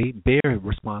that they bear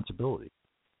responsibility.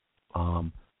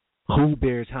 Who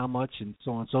bears how much and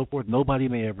so on and so forth, nobody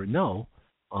may ever know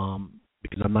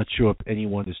because I'm not sure if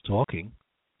anyone is talking,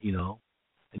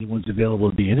 anyone's available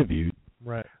to be interviewed.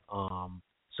 Right.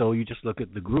 So you just look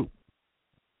at the group.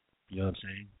 You know what I'm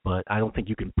saying? But I don't think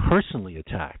you can personally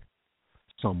attack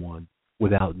someone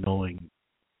without knowing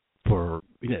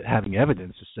having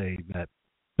evidence to say that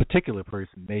particular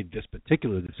person made this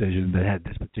particular decision that had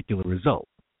this particular result.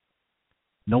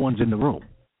 No one's in the room.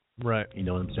 Right. You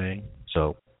know what I'm saying?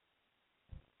 So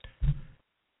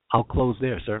I'll close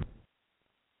there, sir.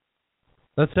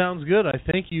 That sounds good. I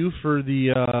thank you for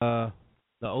the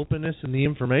openness and the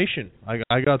information.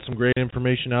 I got some great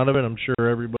information out of it. I'm sure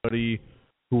everybody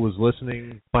who was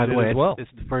listening By the way, as well. It's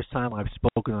the first time I've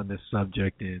spoken on this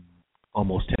subject in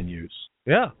almost 10 years.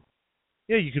 Yeah.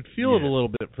 Yeah, you could feel it a little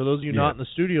bit. For those of you not in the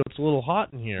studio, it's a little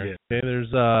hot in here. Yeah. Okay,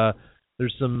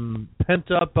 there's some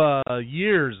pent up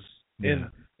years in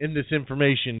this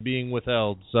information being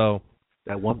withheld. So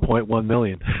that 1.1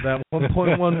 million. That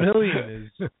 1.1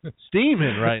 million is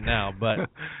steaming right now. But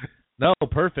no,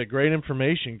 perfect. Great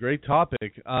information. Great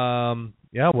topic.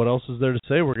 What else is there to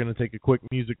say? We're going to take a quick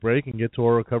music break and get to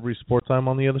our recovery support time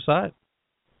on the other side.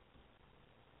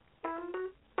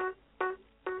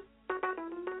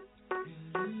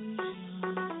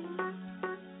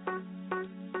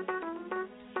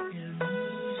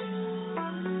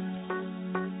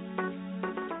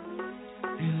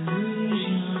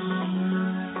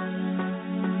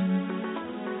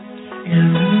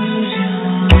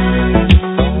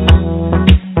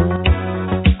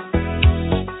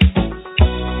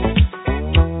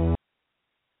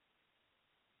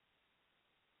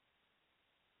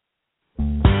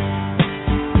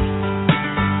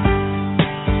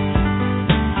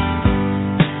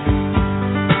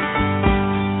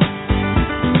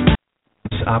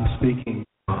 I'm speaking.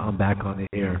 I'm back on the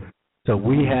air. So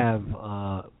we have,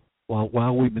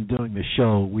 while we've been doing the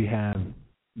show, we have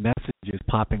messages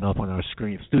popping up on our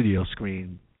studio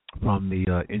screen from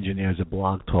the engineers at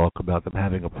Blog Talk about them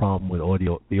having a problem with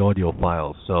the audio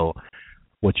files. So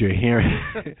what you're hearing,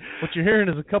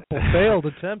 is a couple of failed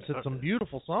attempts at some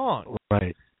beautiful songs.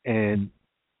 Right, and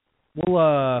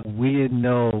we didn't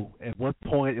know at what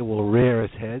point it will rear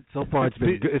its head. So far, it's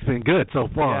been good so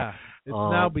far. Yeah. It's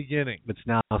now beginning. It's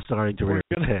now starting to rear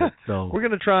its head. So we're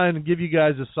going to try and give you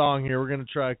guys a song here. We're going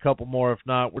to try a couple more. If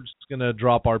not, we're just going to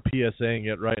drop our PSA and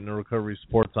get right into recovery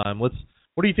support time. What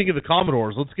do you think of the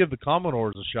Commodores? Let's give the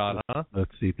Commodores a shot, huh? Let's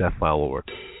see if that file will work.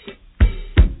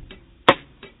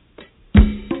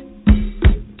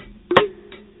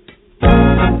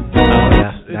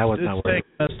 That was not working.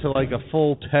 It's taking us to like a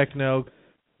full techno.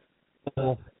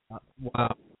 Wow.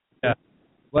 Yeah.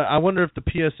 Well, I wonder if the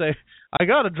PSA. I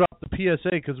got to drop the PSA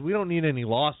because we don't need any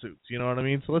lawsuits. You know what I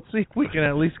mean? So let's see if we can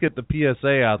at least get the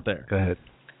PSA out there. Go ahead.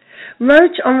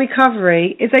 Roach on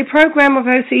Recovery is a program of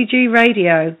OCG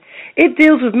Radio. It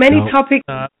deals with many topics.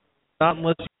 Not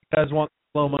unless you guys want the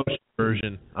slow motion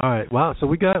version. All right. Wow. So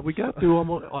we got through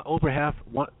almost over half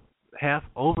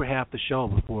the show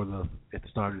before it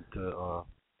started to.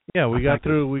 Yeah, we got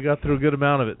through a good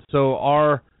amount of it.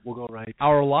 So we'll go right.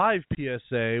 Our live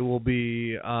PSA will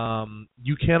be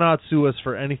you cannot sue us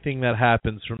for anything that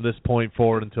happens from this point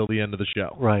forward until the end of the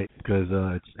show. Right, because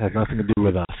it has nothing to do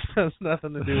with us. It has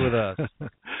nothing to do with us.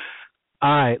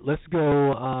 All right, let's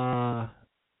go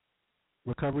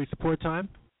recovery support time.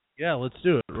 Yeah, let's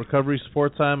do it. Recovery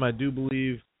support time. I do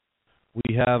believe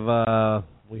we have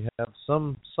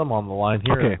some on the line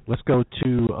here. Okay, let's go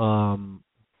to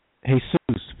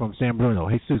Jesus from San Bruno.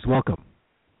 Jesus, welcome.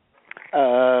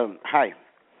 Hi.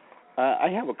 I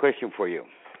have a question for you.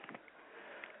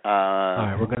 All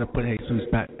right, we're going to put Jesus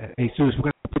back. Jesus, we're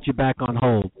going to put you back on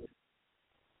hold.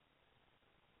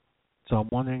 So I'm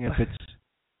wondering if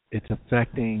it's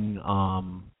affecting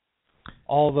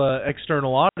all the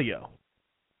external audio.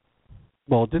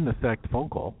 Well, it didn't affect the phone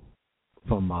call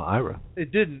from Ira.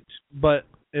 It didn't, but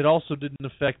it also didn't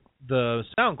affect the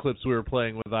sound clips we were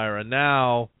playing with Ira.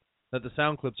 Now that the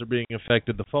sound clips are being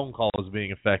affected, the phone call is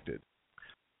being affected.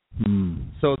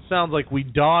 So it sounds like we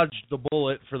dodged the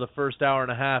bullet for the first hour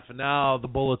and a half, and now the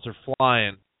bullets are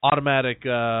flying. Automatic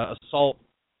assault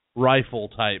rifle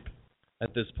type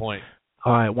at this point.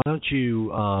 All right, why don't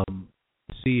you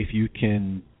see if you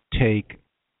can take.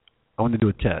 I want to do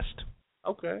a test.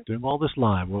 Okay. Doing all this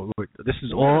live. This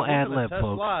is all ad lib,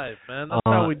 folks. Live, man. That's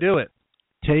how we do it.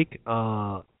 Take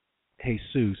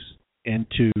Jesus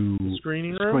into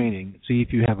screening. See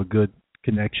if you have a good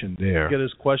connection there. Get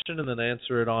his question and then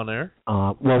answer it on air.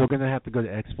 Well, we're going to have to go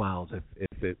to X Files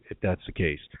if that's the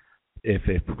case. If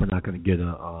we're not going to get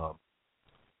a.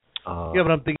 Yeah,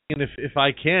 but I'm thinking if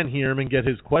I can hear him and get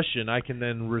his question, I can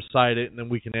then recite it and then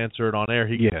we can answer it on air.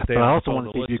 He can stay but on I also the phone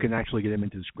want to see if you can actually get him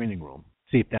into the screening room.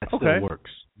 See if that still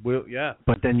works. Yeah.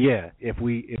 But then, if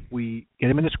we get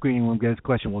him in the screening room, get his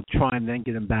question, we'll try and then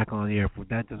get him back on the air. If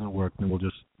that doesn't work, then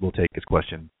we'll take his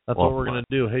question. That's what we're gonna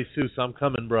do. Hey, Jesus, I'm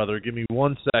coming, brother. Give me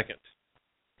 1 second.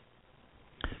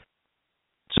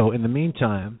 So in the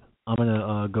meantime, I'm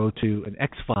gonna go to an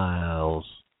X-Files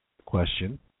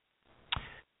question.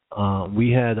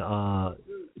 We had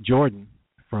Jordan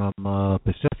from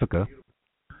Pacifica,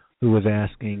 who was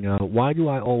asking, why do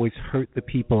I always hurt the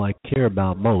people I care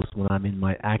about most when I'm in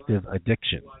my active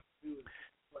addiction?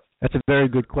 That's a very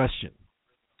good question.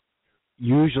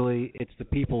 Usually it's the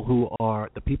people who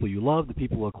are the people you love, the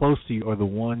people who are close to you, are the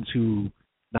ones who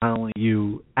not only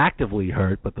you actively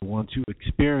hurt, but the ones who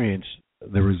experience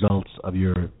the results of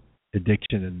your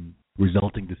addiction and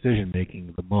resulting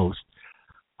decision-making the most.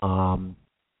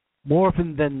 More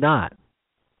often than not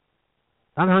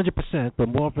 100%, but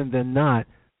more often than not,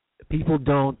 people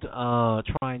don't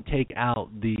try and take out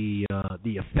the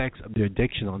effects of their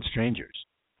addiction on strangers,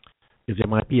 because there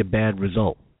might be a bad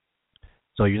result.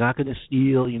 So you're not going to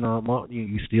steal,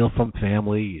 you steal from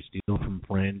family, you steal from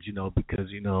friends, because,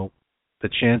 the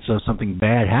chance of something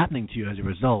bad happening to you as a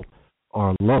result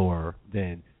are lower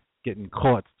than getting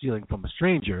caught stealing from a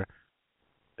stranger.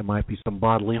 There might be some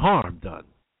bodily harm done.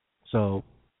 So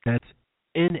that's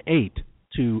innate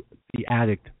to the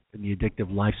addict and the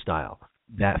addictive lifestyle.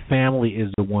 That family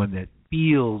is the one that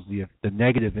feels the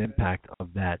negative impact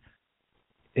of that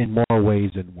in more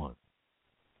ways than one.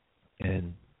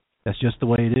 And that's just the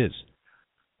way it is.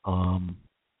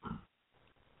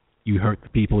 You hurt the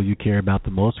people you care about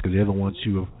the most because they're the ones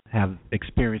who have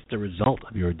experienced the result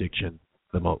of your addiction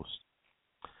the most.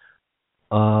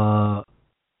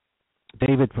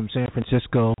 David from San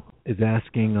Francisco is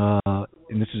asking,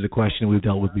 and this is a question we've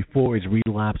dealt with before, is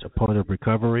relapse a part of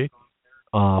recovery?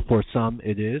 For some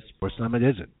it is, for some it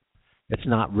isn't. It's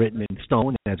not written in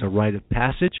stone as a rite of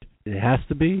passage. It has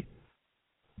to be.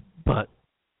 But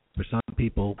for some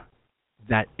people,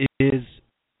 that is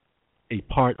a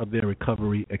part of their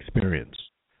recovery experience.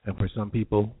 And for some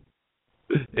people,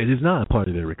 it is not a part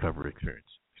of their recovery experience.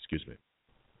 Excuse me.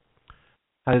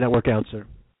 How did that work out, sir?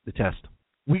 The test?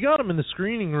 We got him in the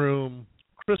screening room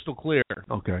crystal clear.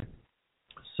 Okay.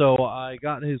 So I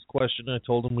got his question. I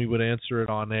told him we would answer it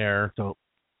on air. So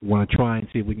we want to try and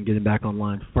see if we can get him back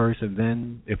online first, and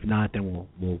then if not, then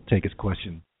we'll take his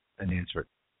question and answer it.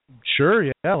 Sure,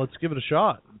 yeah. Let's give it a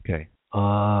shot. Okay.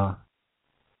 All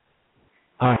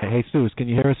right. Hey, Jesus, can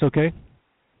you hear us okay?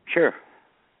 Sure.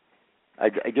 I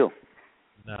do.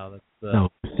 No, that's... No,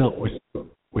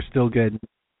 we're still getting...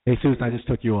 Hey, Jesus, I just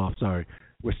took you off. Sorry.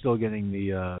 We're still getting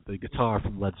the guitar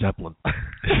from Led Zeppelin.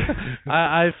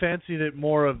 I fancied it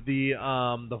more of the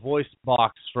voice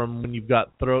box from when you've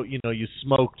got throat. You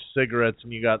smoked cigarettes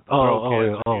and you got throat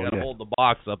cancer. You got to hold the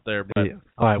box up there. But yeah.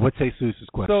 All right, what's Jesus'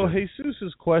 question? So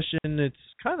Jesus' question, it's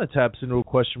kind of taps into a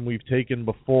question we've taken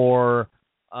before.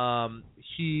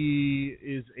 He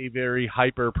is a very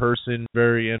hyper person,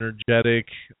 very energetic.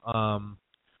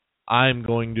 I'm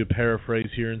going to paraphrase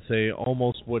here and say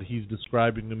almost what he's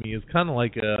describing to me is kind of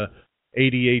like a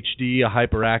ADHD, a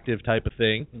hyperactive type of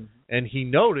thing. Mm-hmm. And he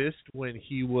noticed when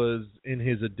he was in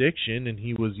his addiction and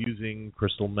he was using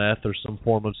crystal meth or some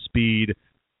form of speed,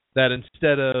 that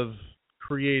instead of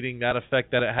creating that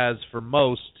effect that it has for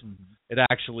most, it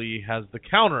actually has the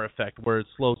counter effect where it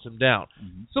slows him down.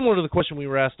 Mm-hmm. Similar to the question we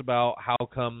were asked about how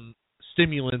come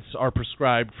stimulants are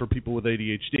prescribed for people with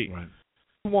ADHD. Right.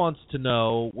 He wants to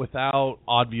know, without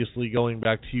obviously going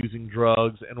back to using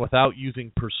drugs and without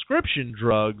using prescription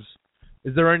drugs,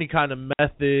 is there any kind of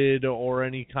method or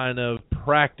any kind of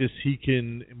practice he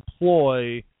can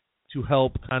employ to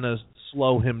help kind of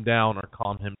slow him down or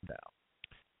calm him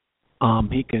down?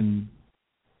 He can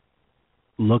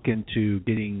look into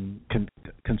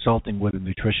consulting with a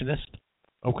nutritionist,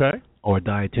 okay, or a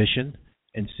dietitian,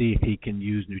 and see if he can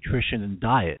use nutrition and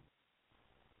diet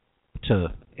to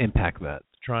impact that.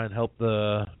 Try and help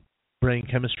the brain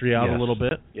chemistry out a little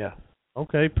bit? Yeah.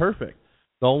 Okay, perfect.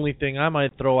 The only thing I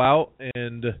might throw out,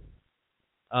 and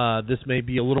this may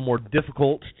be a little more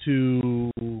difficult to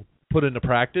put into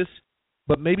practice,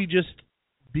 but maybe just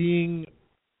being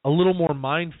a little more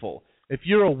mindful. If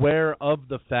you're aware of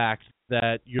the fact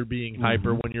that you're being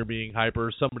hyper when you're being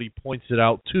hyper, somebody points it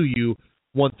out to you.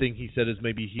 One thing he said is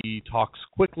maybe he talks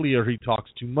quickly or he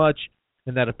talks too much,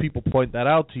 and that if people point that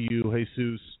out to you,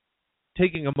 Jesus,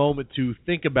 taking a moment to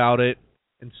think about it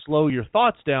and slow your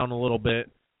thoughts down a little bit,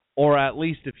 or at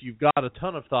least if you've got a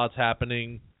ton of thoughts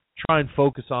happening, try and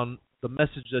focus on the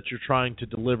message that you're trying to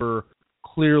deliver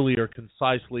clearly or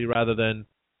concisely rather than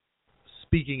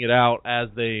speaking it out as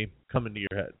they come into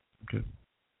your head. Okay.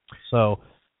 So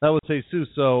that was Jesus.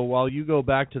 So while you go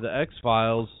back to the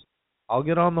X-Files, I'll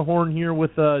get on the horn here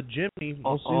with Jimmy.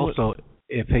 Also,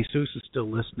 if Jesus is still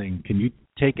listening, can you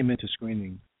take him into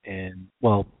screening? And,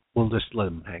 well, we'll just let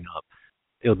him hang up.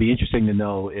 It'll be interesting to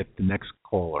know if the next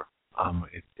caller,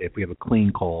 if we have a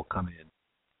clean call come in,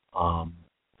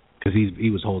 because he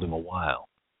was holding a while.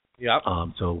 Yeah.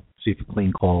 So see if a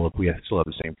clean call, if we still have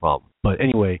the same problem. But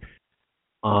anyway,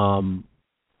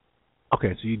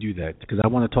 okay, so you do that because I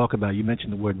want to talk about. You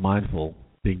mentioned the word mindful,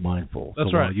 being mindful. That's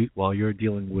so right. While you're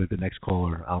dealing with the next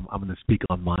caller, I'm going to speak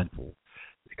on mindful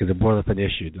because it brought up an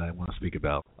issue that I want to speak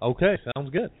about. Okay,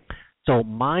 sounds good. So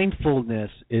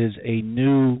mindfulness is a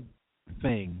new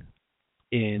thing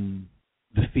in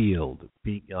the field,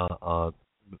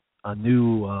 a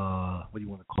new, what do you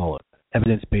want to call it,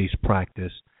 evidence-based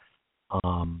practice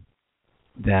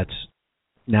that's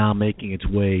now making its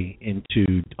way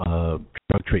into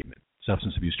drug treatment,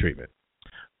 substance abuse treatment,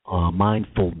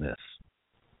 mindfulness.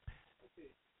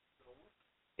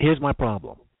 Here's my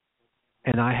problem,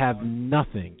 and I have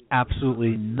nothing,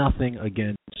 absolutely nothing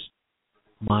against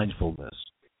mindfulness.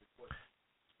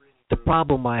 The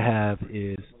problem I have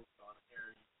is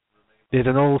there's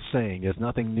an old saying, there's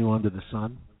nothing new under the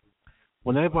sun.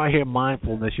 Whenever I hear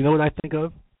mindfulness, you know what I think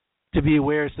of? To be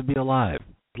aware is to be alive.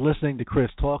 Listening to Chris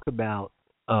talk about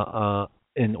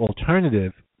an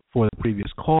alternative for the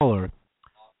previous caller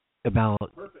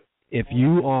about if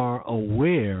you are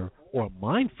aware or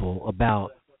mindful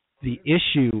about the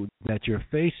issue that you're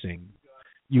facing,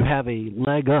 you have a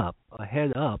leg up, a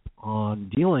head up on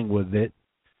dealing with it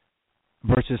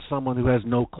versus someone who has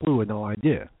no clue and no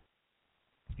idea.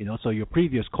 You know, so your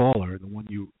previous caller, the one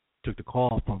you took the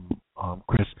call from,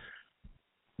 Chris,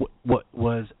 what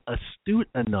was astute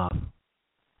enough,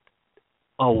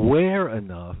 aware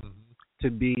enough to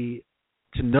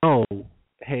know,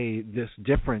 hey, this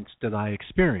difference that I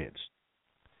experienced.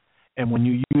 And when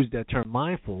you use that term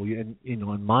mindful, and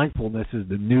mindfulness is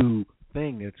the new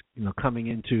thing that's coming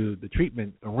into the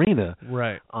treatment arena.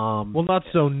 Right. Well, not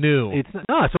so new. It's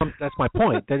not, so that's my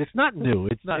point. That it's not new.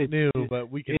 It's not new, but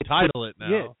we can title it now.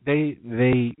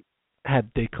 Yeah,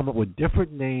 they come up with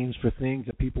different names for things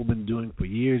that people have been doing for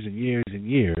years and years and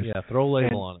years. Yeah, throw a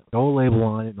label on it. Throw a label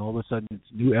on it, and all of a sudden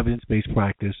it's new evidence-based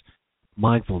practice,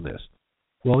 mindfulness.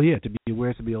 Well, yeah, to be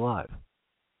aware is to be alive.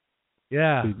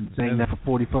 Yeah. We've been saying that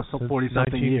for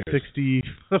 40-something years.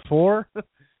 1964?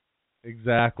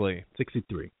 Exactly.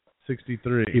 63.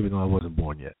 63. Even though I wasn't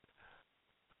born yet.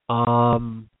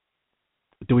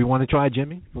 Do we want to try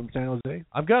Jimmy from San Jose?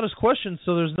 I've got his question,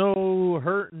 so there's no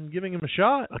hurt in giving him a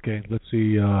shot. Okay, let's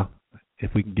see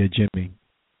if we can get Jimmy.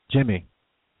 Jimmy,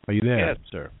 are you there,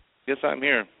 sir? Yes, I'm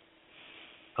here.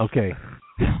 Okay.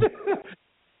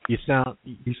 You sound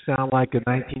like a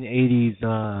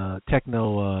 1980s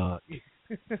techno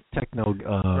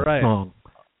right. song.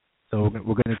 So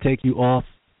we're going to take you off.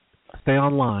 Stay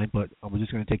online, but we're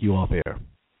just going to take you off air.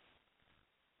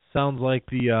 Sounds like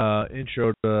the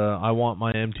intro to "I Want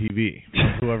My MTV."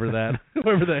 whoever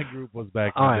that group was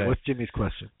back then. All right, what's Jimmy's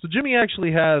question? So Jimmy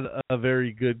actually had a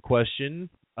very good question,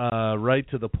 right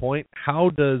to the point. How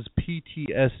does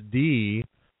PTSD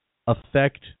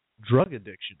affect drug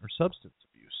addiction or substance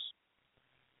abuse?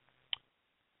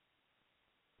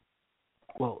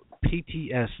 Well,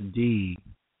 PTSD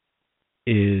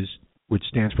which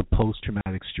stands for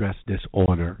post-traumatic stress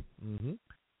disorder,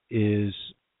 is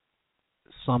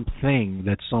something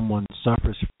that someone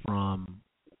suffers from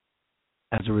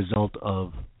as a result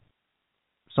of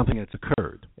something that's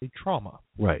occurred. A trauma.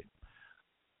 Right.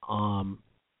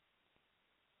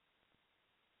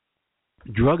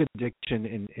 Drug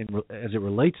addiction, as it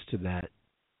relates to that,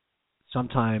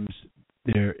 sometimes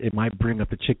it might bring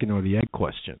up a chicken or the egg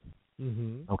question.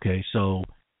 Mm-hmm. Okay, so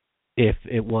if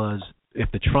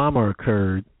the trauma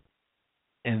occurred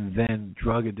and then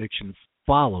drug addiction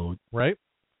followed, right,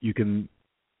 you can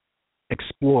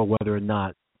explore whether or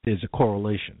not there's a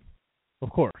correlation. Of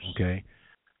course. Okay.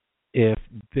 If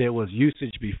there was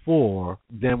usage before,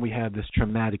 then we had this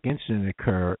traumatic incident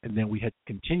occur, and then we had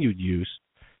continued use.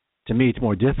 To me, it's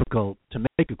more difficult to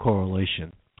make a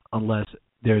correlation unless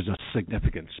there's a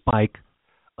significant spike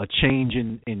a change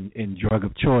in drug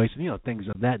of choice, things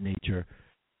of that nature,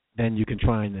 then you can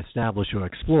try and establish or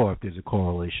explore if there's a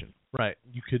correlation. Right.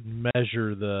 You could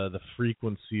measure the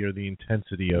frequency or the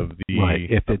intensity of the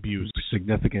if abuse. It's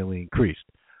significantly increased.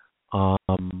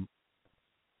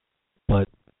 But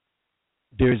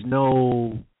there's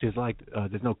no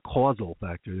causal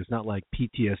factor. There's not like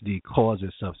PTSD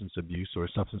causes substance abuse or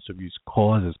substance abuse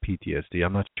causes PTSD.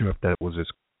 I'm not sure if that was his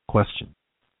question.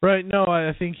 Right. No,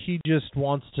 I think he just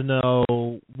wants to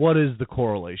know what is the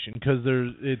correlation, because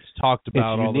it's talked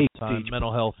about all the time,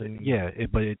 mental health and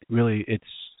but it's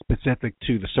specific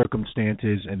to the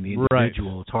circumstances and the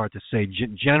individual. Right. It's hard to say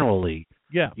generally.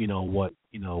 Yeah. What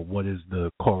is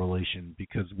the correlation,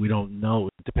 because we don't know.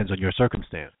 It depends on your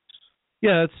circumstance.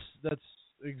 Yeah, that's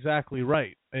exactly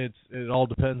right. It all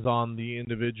depends on the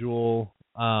individual.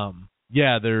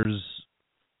 There's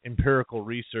empirical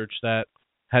research that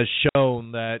has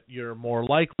shown that you're more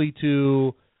likely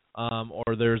to,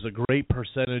 or there's a great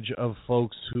percentage of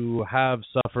folks who have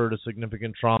suffered a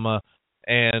significant trauma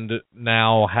and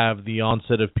now have the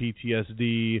onset of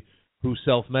PTSD who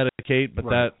self-medicate, but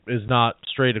that is not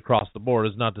straight across the board.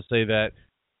 It's not to say that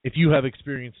if you have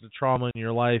experienced a trauma in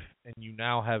your life and you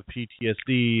now have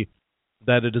PTSD,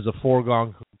 that it is a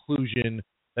foregone conclusion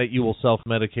that you will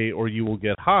self-medicate or you will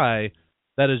get high.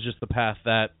 That is just the path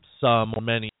that some or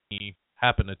many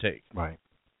happen to take. Right.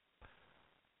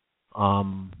 I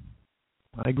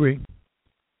agree.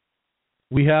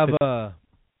 We have go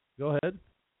ahead.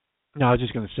 No, I was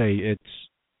just going to say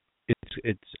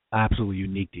it's absolutely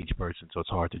unique to each person, so it's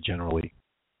hard to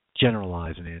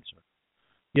generalize an answer.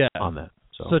 Yeah. On that.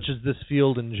 So. Such as this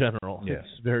field in general. Yes.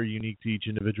 It's very unique to each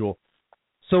individual.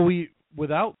 So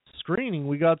without screening,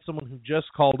 we got someone who just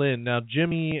called in. Now,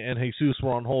 Jimmy and Jesus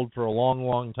were on hold for a long,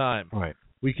 long time. Right.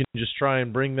 We can just try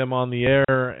and bring them on the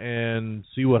air and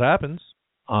see what happens.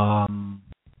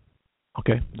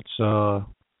 Okay.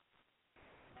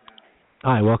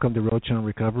 Hi, welcome to Roachon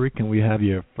Recovery. Can we have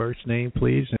your first name,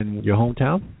 please, and your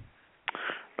hometown?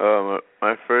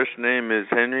 My first name is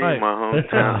Henry. Hi. My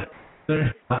hometown.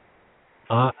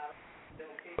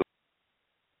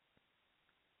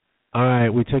 All right,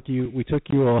 we took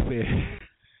you off air.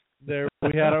 There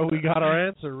we got our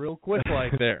answer real quick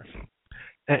like there.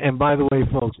 And by the way,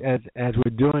 folks, as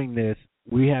we're doing this,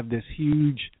 we have this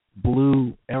huge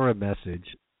blue error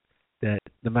message that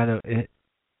no matter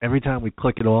every time we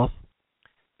click it off,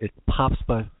 it pops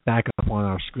back up on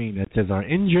our screen that says our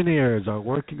engineers are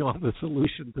working on the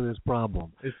solution to this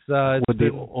problem. It's with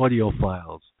the audio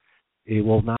files. It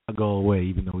will not go away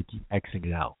even though we keep Xing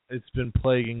it out. It's been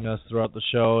plaguing us throughout the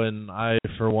show, and I,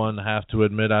 for one, have to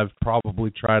admit I've probably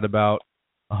tried about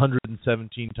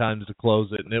 117 times to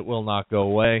close it, and it will not go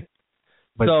away.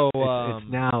 But so it's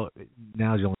now's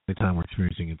the only time we're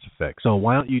experiencing its effect. So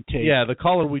why don't you take... Yeah, the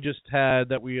caller we just had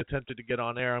that we attempted to get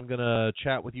on air, I'm going to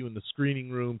chat with you in the screening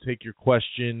room, take your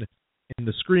question in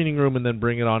the screening room, and then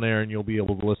bring it on air, and you'll be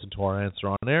able to listen to our answer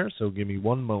on air. So give me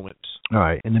one moment. All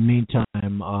right. In the meantime,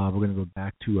 we're going to go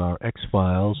back to our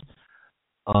X-Files.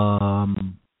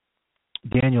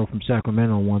 Daniel from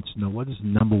Sacramento wants to know, what is the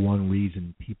number one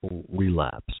reason people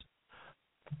relapse?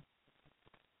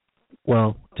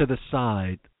 Well, to the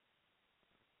side,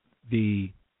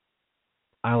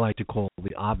 I like to call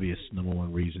the obvious number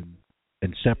one reason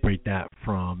and separate that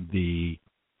from the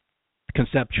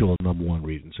conceptual number one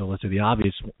reason. So let's say the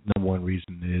obvious number one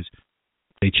reason is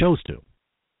they chose to.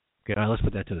 Okay, all right, let's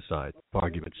put that to the side for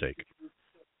argument's sake.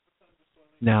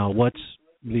 Now, what's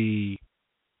the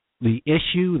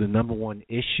issue, the number one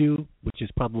issue, which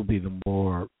is probably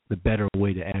the better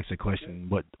way to ask the question,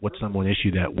 what's number one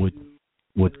issue that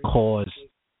would cause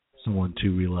someone to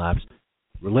relapse?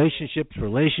 Relationships,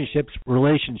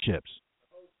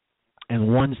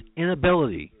 and one's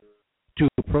inability to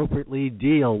appropriately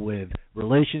deal with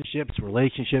relationships,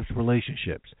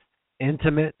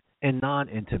 intimate and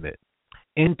non-intimate,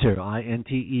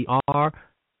 I-N-T-E-R,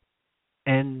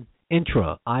 and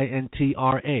intra,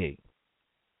 I-N-T-R-A.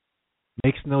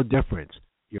 Makes no difference.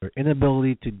 Your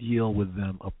inability to deal with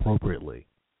them appropriately.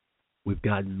 We've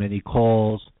gotten many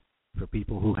calls for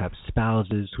people who have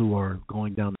spouses who are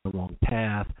going down the wrong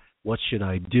path. What should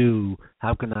I do?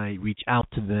 How can I reach out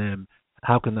to them?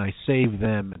 How can I save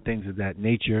them? And things of that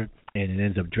nature. And it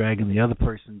ends up dragging the other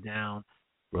person down.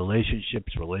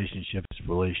 Relationships.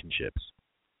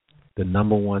 The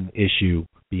number one issue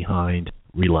behind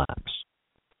relapse.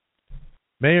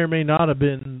 May or may not have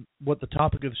been what the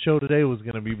topic of the show today was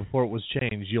going to be before it was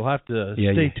changed. You'll have to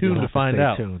stay tuned to find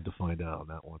out. Stay tuned to find out on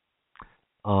that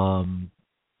one.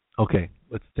 Okay,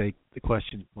 let's take the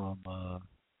question from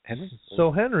Henry.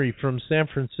 So Henry from San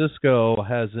Francisco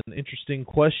has an interesting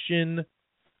question.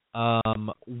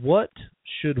 What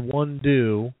should one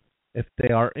do if they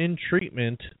are in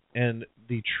treatment and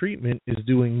the treatment is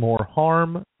doing more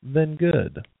harm than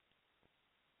good?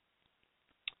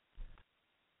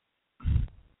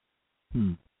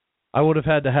 I would have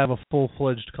had to have a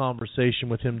full-fledged conversation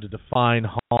with him to define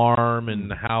harm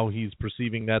and how he's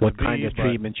perceiving that. What kind of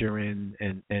treatment you're in,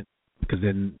 and because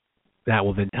then that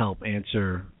will then help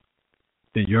answer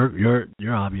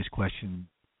your obvious question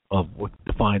of what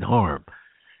define harm.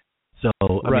 So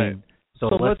right. So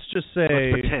let's just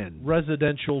say pretend.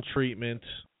 Residential treatment,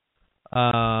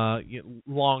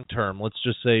 long term. Let's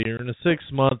just say you're in a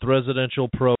 6-month residential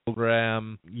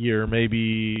program. You're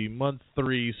maybe month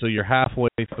 3, so you're halfway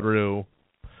through.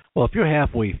 Well, if you're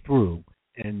halfway through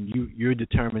and you're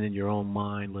determined in your own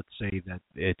mind, let's say that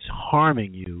it's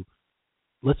harming you,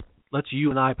 let's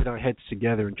you and I put our heads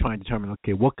together and try and determine,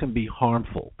 okay, what can be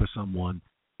harmful for someone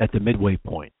at the midway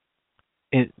point?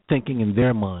 And thinking in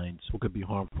their minds what could be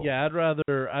harmful. Yeah, I'd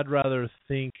rather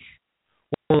think.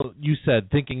 Well, you said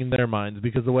thinking in their minds,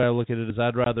 because the way I look at it is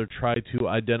I'd rather try to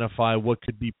identify what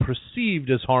could be perceived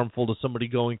as harmful to somebody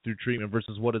going through treatment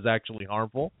versus what is actually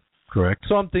harmful. Correct.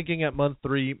 So I'm thinking at month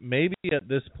 3, maybe at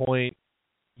this point,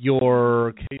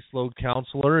 your caseload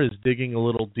counselor is digging a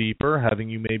little deeper, having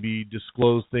you maybe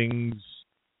disclose things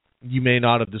you may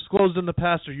not have disclosed in the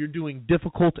past, or you're doing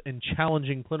difficult and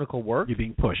challenging clinical work. You're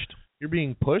being pushed. You're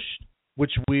being pushed,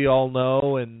 which we all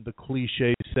know, and the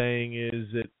cliche saying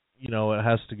is that, it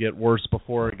has to get worse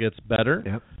before it gets better.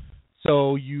 Yep.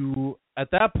 So you, at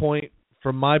that point,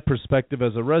 from my perspective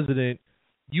as a resident,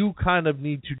 you kind of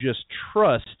need to just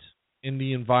trust in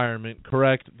the environment,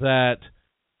 correct, that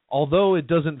although it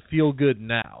doesn't feel good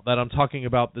now, that I'm talking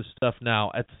about this stuff now,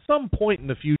 at some point in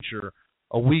the future,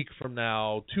 a week from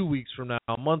now, 2 weeks from now,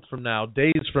 a month from now,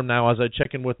 days from now, as I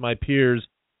check in with my peers,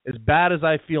 as bad as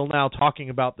I feel now talking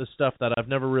about this stuff that I've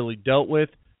never really dealt with,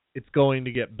 it's going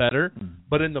to get better.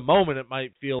 But in the moment, it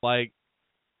might feel like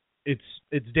it's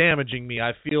damaging me.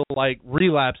 I feel like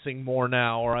relapsing more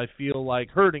now, or I feel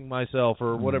like hurting myself,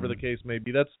 or whatever the case may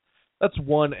be. That's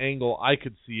one angle I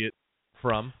could see it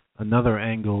from. Another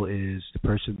angle is the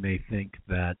person may think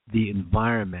that the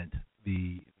environment,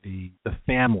 the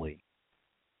family,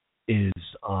 is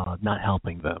not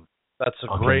helping them. That's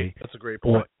a great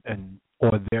point.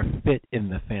 Or their fit in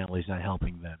the family is not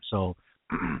helping them. So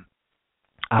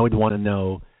I would want to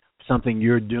know something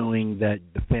you're doing that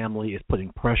the family is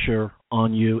putting pressure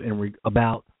on you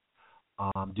about.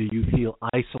 Do you feel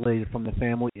isolated from the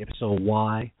family? If so,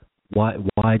 why?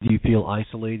 Why do you feel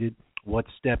isolated? What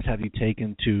steps have you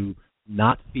taken to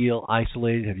not feel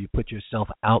isolated? Have you put yourself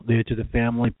out there to the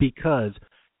family? Because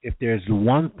if there's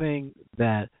one thing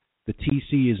that the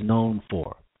TC is known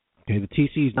for, okay, the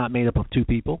TC is not made up of 2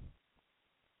 people.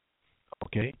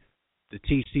 Okay, the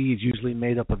TC is usually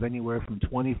made up of anywhere from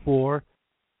 24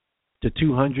 to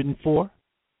 204.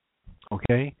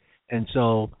 Okay, and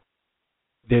so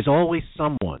there's always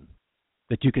someone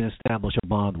that you can establish a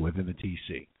bond with in the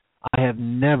TC. I have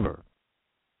never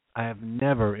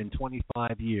in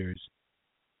 25 years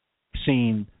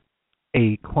seen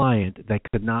a client that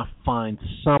could not find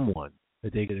someone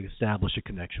that they could establish a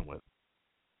connection with.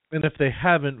 And if they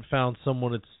haven't found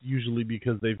someone, it's usually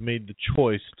because they've made the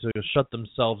choice to shut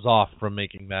themselves off from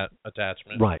making that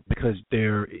attachment. Right, because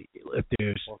if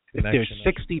there's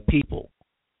 60 people,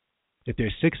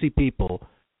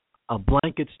 a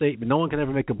blanket statement, no one can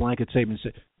ever make a blanket statement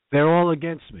and say they're all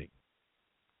against me.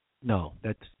 No,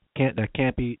 that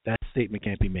statement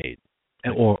can't be made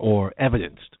or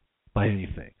evidenced by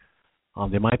anything.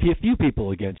 There might be a few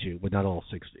people against you, but not all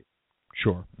 60.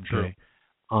 Sure. Okay.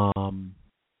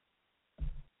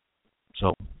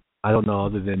 So I don't know,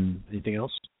 other than anything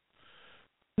else.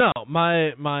 No,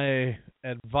 my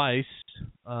advice,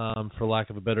 for lack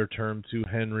of a better term, to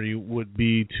Henry would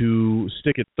be to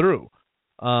stick it through.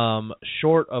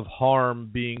 Short of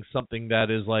harm being something that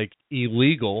is like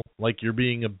illegal, like you're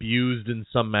being abused in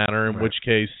some manner, in which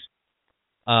case,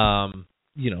 the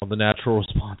natural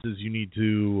response is you need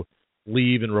to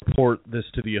leave and report this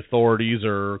to the authorities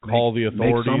or call the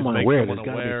authorities. Make someone aware. There's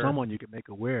got to be someone you can make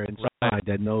aware inside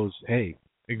that knows, hey,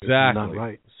 exactly. This is not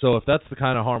right. So if that's the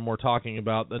kind of harm we're talking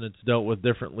about, then it's dealt with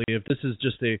differently. If this is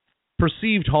just a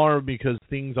perceived harm because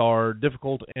things are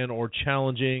difficult and or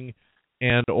challenging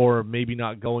and or maybe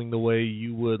not going the way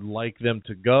you would like them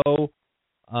to go,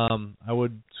 I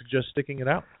would suggest sticking it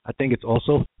out. I think it's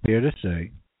also fair to say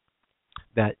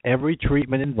that every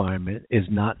treatment environment is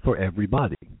not for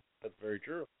everybody. That's very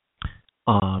true.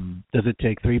 Does it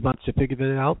take 3 months to figure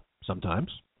it out? Sometimes.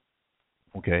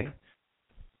 Okay.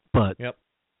 But yep.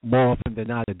 more often than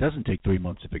not, it doesn't take 3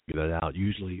 months to figure that out.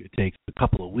 Usually it takes a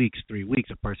couple of weeks, 3 weeks.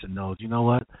 A person knows, you know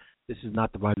what, this is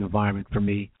not the right environment for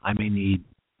me. I may need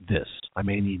this. I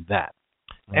may need that.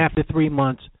 Right. After 3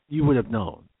 months, you would have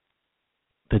known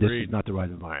that this is not the right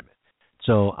environment.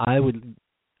 So I would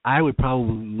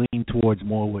probably lean towards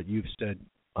more what you've said,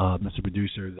 Mr.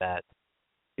 Producer, that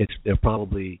they're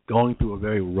probably going through a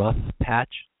very rough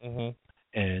patch,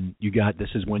 and this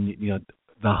is when you know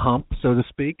the hump, so to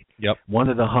speak. Yep. One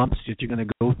of the humps that you're going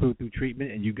to go through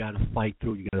treatment, and you got to fight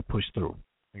through. You got to push through.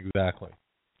 Exactly.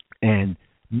 And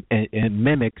it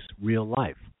mimics real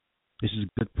life. This is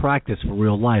good practice for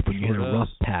real life when you hit a rough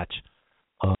patch,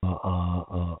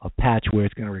 a patch where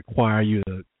it's going to require you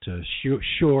to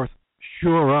shore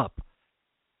up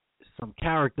some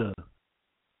character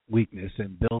weakness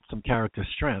and build some character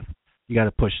strength. You got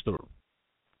to push through.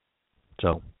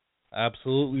 So,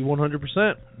 absolutely,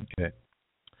 100%. Okay.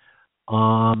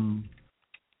 I'm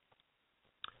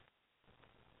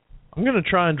going to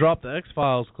try and drop the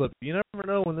X-Files clip. You never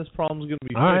know when this problem's going to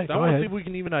be fixed. Right, I want to see if we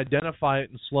can even identify it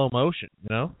in slow motion, you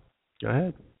know? Go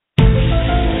ahead.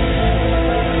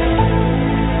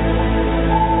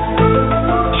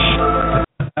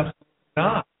 Absolutely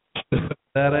not.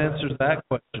 That answers that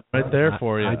question right there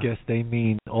for you. I guess they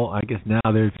mean I guess now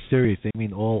they're serious. They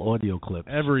mean all audio clips.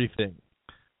 Everything.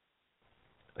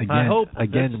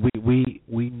 Again, we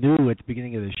knew at the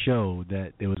beginning of the show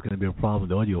that there was going to be a problem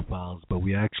with audio files, but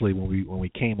we actually when we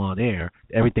came on air,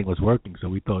 everything was working. So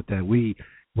we thought that we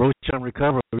Roach on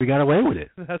Recover, we got away with it.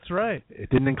 That's right. It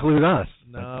didn't include us.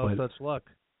 No, such luck.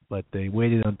 But they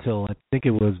waited until I think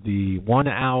it was the 1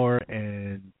 hour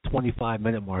and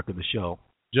 25-minute mark of the show.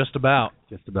 Just about.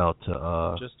 Just about.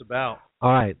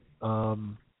 All right.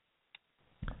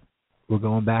 We're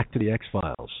going back to the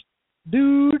X-Files.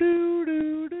 Do, do,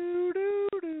 do, do,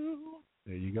 do, do.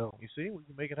 There you go. You see? We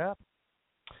can make it happen.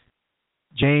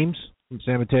 James from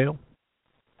San Mateo.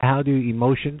 How do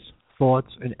emotions,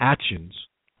 thoughts, and actions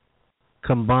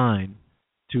combine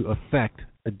to affect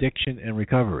addiction and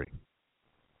recovery?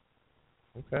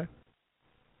 Okay.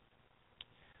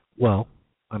 Well,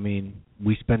 I mean,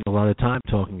 we spend a lot of time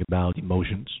talking about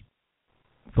emotions,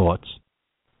 thoughts,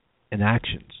 and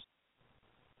actions.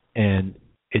 And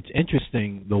it's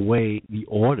interesting the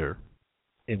order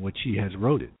in which he has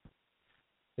wrote it.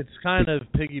 It's kind of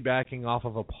piggybacking off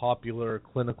of a popular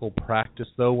clinical practice,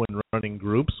 though, when running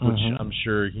groups, which I'm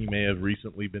sure he may have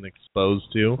recently been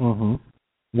exposed to,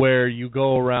 where you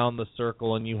go around the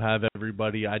circle and you have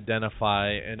everybody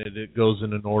identify, and it goes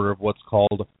in an order of what's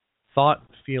called thought,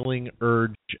 feeling,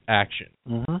 urge, action.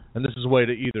 And this is a way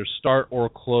to either start or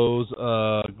close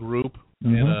a group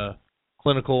in a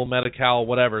clinical, medical,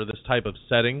 whatever, this type of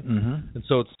setting. And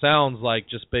so it sounds like,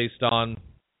 just based on,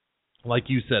 like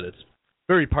you said, it's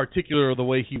very particular the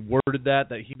way he worded that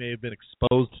he may have been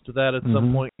exposed to that at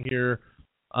some point here.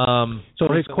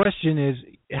 So his question is,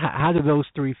 how do those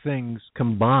three things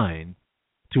combine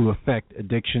to affect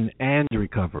addiction and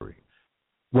recovery?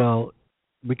 Well,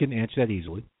 we can answer that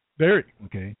easily. Very.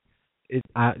 Okay. The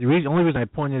only reason I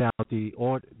pointed out the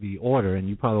order, and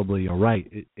you probably are right,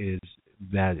 is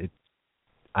that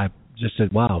I just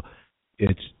said, wow,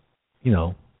 it's,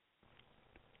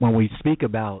 when we speak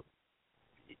about,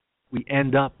 we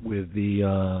end up with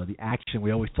the action.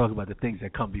 We always talk about the things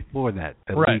that come before that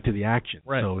lead to the action.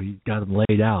 Right. So he's got them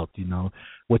laid out,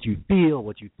 what you feel,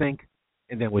 what you think,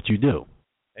 and then what you do.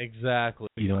 Exactly.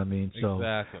 You know what I mean? So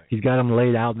he's got them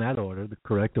laid out in that order, the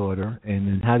correct order. And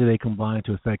then how do they combine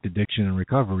to affect addiction and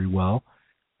recovery? Well,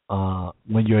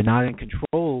 when you're not in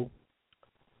control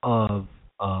of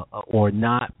or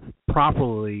not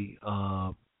properly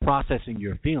processing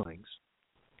your feelings,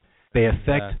 they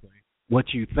affect what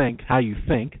you think, how you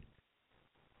think,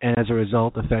 and as a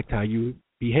result affect how you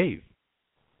behave.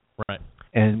 Right.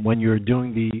 And when you're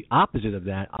doing the opposite of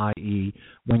that, i.e.,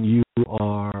 when you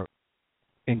are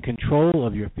in control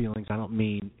of your feelings, I don't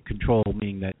mean control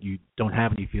meaning that you don't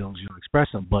have any feelings, you don't express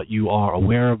them, but you are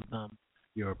aware of them,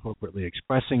 you're appropriately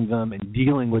expressing them and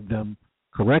dealing with them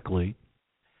correctly,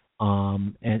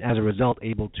 and as a result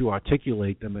able to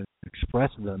articulate them and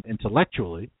express them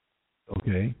intellectually.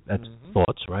 Okay, that's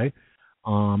thoughts, right?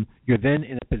 You're then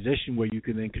in a position where you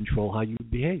can then control how you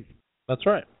behave. That's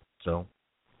right. So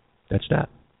that's that.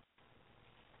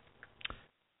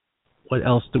 What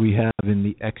else do we have in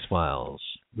the X-Files?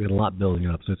 We had a lot building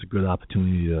up, so it's a good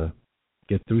opportunity to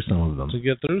get through some of them.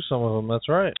 That's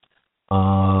right.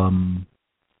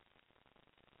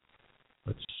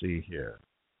 Let's see here.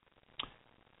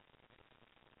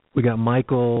 We got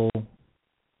Michael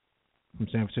from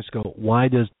San Francisco. Why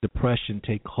does depression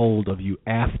take hold of you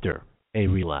after a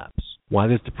relapse? Why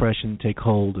does depression take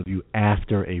hold of you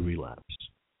after a relapse?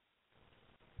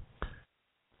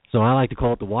 So I like to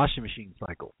call it the washing machine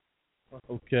cycle.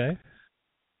 Okay.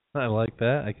 I like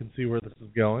that. I can see where this is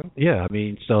going. Yeah, I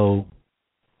mean, so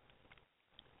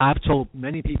I've told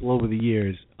many people over the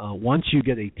years, once you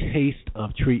get a taste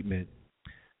of treatment,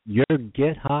 your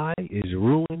get high is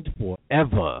ruined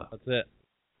forever. That's it.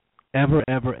 Ever,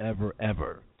 ever, ever,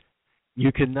 ever.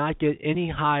 You cannot get any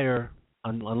higher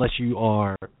unless you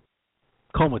are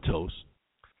comatose.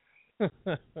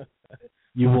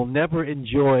 You will never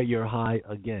enjoy your high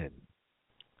again.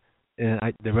 And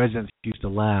the residents used to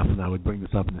laugh when I would bring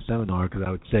this up in the seminar because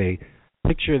I would say,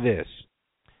 picture this.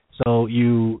 So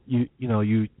you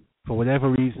for whatever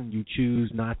reason you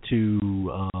choose not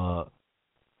to,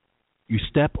 you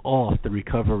step off the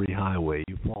recovery highway.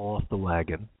 You fall off the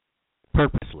wagon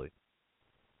purposely.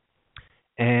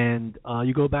 And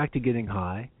you go back to getting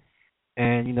high,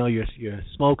 and you're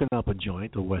smoking up a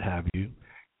joint or what have you.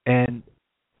 And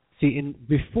see,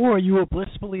 before you were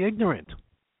blissfully ignorant.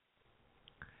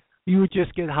 You would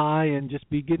just get high and just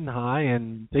be getting high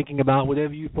and thinking about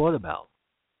whatever you thought about.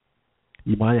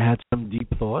 You might have had some deep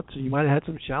thoughts, or you might have had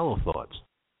some shallow thoughts.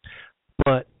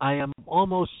 But I am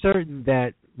almost certain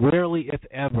that rarely, if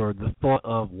ever, the thought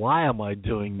of why am I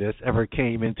doing this ever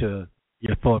came into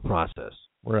your thought process.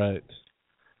 Right.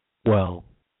 Well,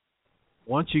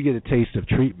 once you get a taste of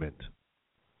treatment,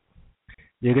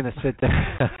 you're going to sit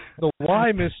there. The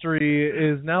why mystery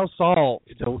is now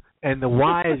solved. And the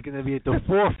why is going to be at the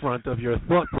forefront of your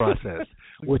thought process,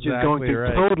 which is going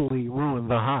to totally ruin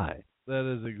the high.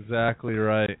 That is exactly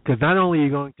right. Because not only are you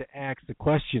going to ask the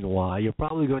question why, you're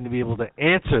probably going to be able to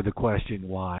answer the question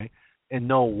why and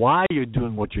know why you're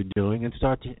doing what you're doing and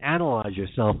start to analyze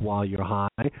yourself while you're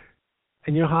high,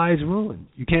 and your high is ruined.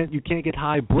 You can't get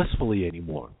high blissfully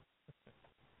anymore.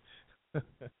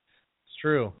 It's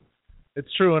true.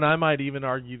 It's true, and I might even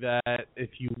argue that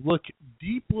if you look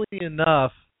deeply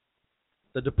enough,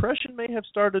 the depression may have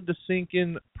started to sink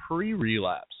in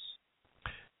pre-relapse.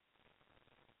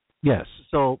 Yes.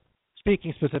 So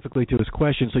speaking specifically to his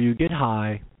question, so you get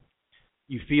high,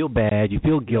 you feel bad, you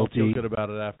feel guilty. You feel good about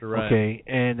it after, right? Okay,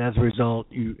 and as a result,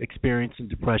 you experience some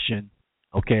depression,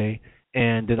 okay?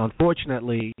 And then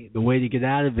unfortunately, the way to get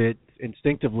out of it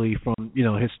instinctively from,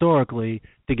 historically,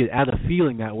 to get out of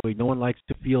feeling that way, no one likes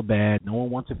to feel bad, no one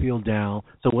wants to feel down.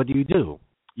 So what do?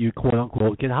 You quote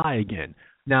unquote get high again.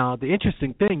 Now, the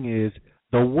interesting thing is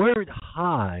the word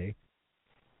high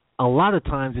a lot of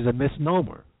times is a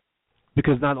misnomer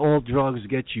because not all drugs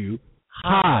get you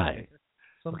high.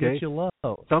 Some get you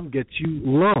low. Some get you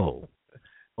low.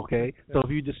 Okay? So if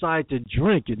you decide to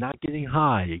drink, you're not getting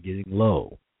high, you're getting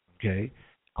low. Okay?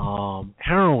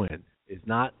 Heroin is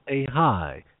not a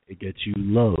high, it gets you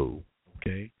low.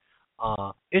 Okay?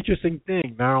 Interesting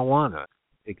thing, marijuana.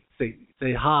 It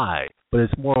say high, but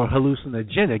it's more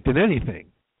hallucinogenic than anything.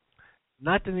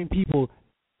 Not that many people,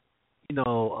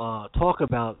 talk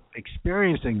about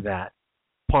experiencing that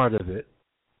part of it.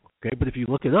 Okay, but if you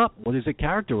look it up, what is it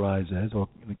characterized as or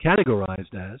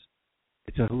categorized as?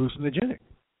 It's a hallucinogenic.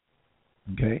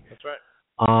 Okay? That's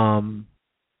right.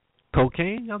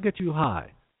 Cocaine, that'll get you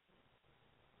high.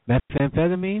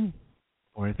 Methamphetamine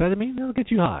or amphetamine, that'll get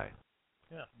you high.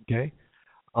 Yeah. Okay?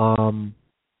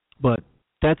 But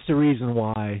that's the reason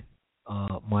why,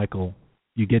 Michael,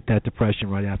 you get that depression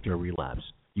right after a relapse.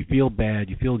 You feel bad,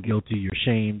 you feel guilty, you're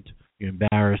ashamed, you're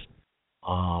embarrassed.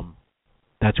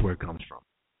 That's where it comes from.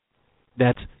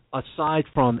 That's aside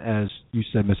from, as you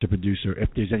said, Mr. Producer, if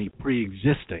there's any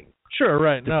pre-existing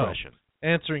depression. No.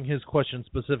 Answering his question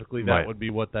specifically, that would be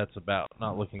what that's about,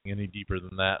 not looking any deeper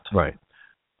than that. Right.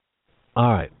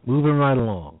 All right, moving right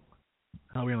along.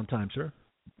 How are we on time, sir?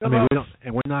 We're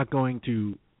not going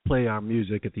to play our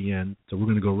music at the end, so we're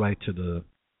going to go right to the...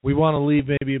 We want to leave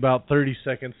maybe about 30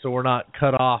 seconds so we're not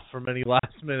cut off from any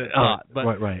last-minute thought.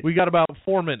 But right. We got about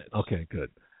 4 minutes. Okay,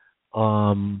 good.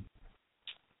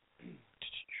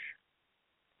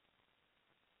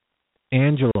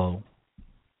 Angelo,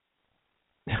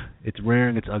 it's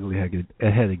rearing its ugly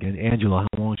head again. Angelo,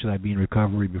 how long should I be in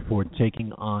recovery before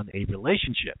taking on a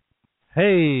relationship?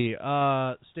 Hey,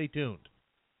 stay tuned.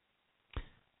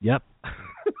 Yep.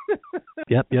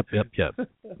 Yep.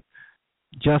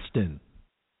 Justin.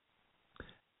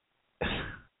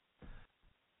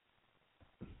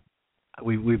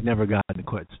 We've never gotten a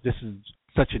question. This is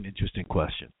such an interesting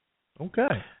question. Okay.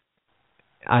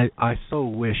 I so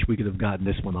wish we could have gotten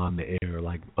this one on the air,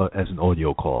 as an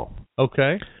audio call.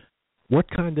 Okay. What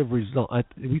kind of result?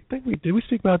 Did we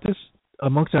speak about this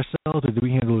amongst ourselves, or did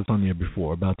we handle this on the air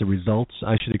before about the results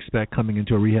I should expect coming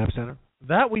into a rehab center?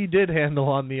 That we did handle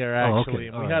on the air, actually,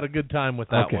 and we had a good time with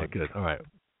that one. Okay, good. All right.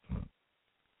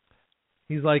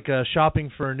 He's like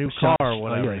shopping for a new car or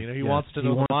whatever. He wants to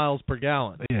know the miles per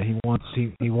gallon. Yeah, he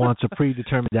wants a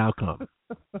predetermined outcome.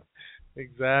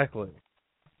 Exactly.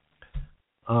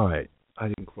 All right. I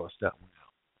didn't cross that one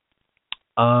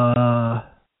out.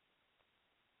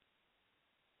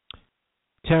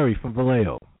 Terry from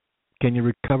Vallejo. Can you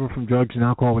recover from drugs and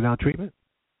alcohol without treatment?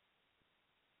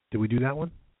 Did we do that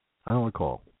one? I don't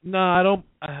recall. No, I don't.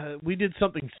 We did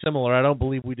something similar. I don't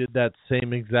believe we did that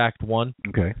same exact one.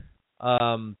 Okay.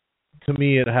 To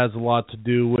me, it has a lot to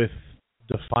do with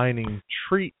defining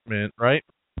treatment, right?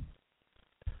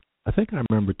 I think I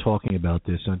remember talking about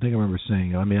this. I think I remember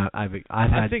saying. I mean, I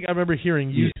think I remember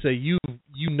hearing you say you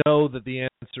know that the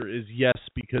answer is yes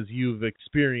because you've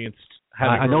experienced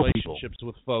having relationships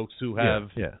with folks who have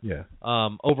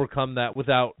overcome that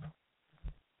without.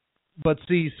 But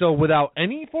see, so without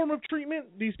any form of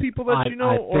treatment, these people that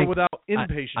or without inpatient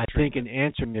treatment? I think in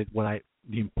answering it,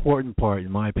 the important part,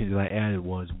 in my opinion, that I added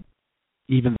was,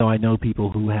 even though I know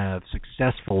people who have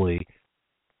successfully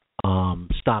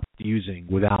stopped using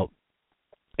without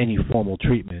any formal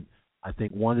treatment, I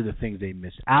think one of the things they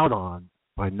missed out on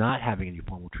by not having any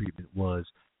formal treatment was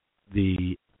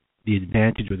the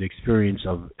advantage or the experience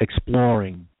of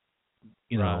exploring,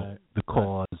 the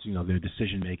cause, their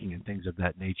decision making and things of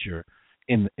that nature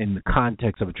in the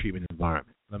context of a treatment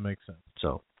environment. That makes sense.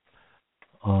 So,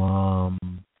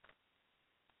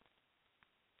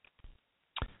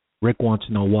 Rick wants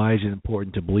to know, why is it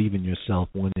important to believe in yourself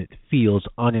when it feels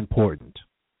unimportant?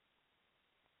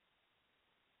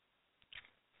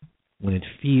 When it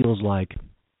feels like,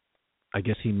 I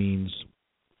guess he means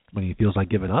when he feels like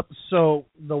giving up? So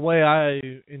the way I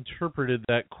interpreted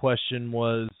that question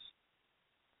was,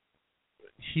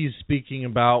 he's speaking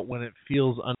about when it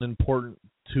feels unimportant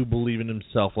to believe in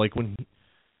himself. Like when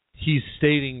he's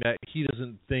stating that he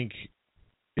doesn't think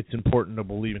it's important to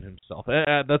believe in himself.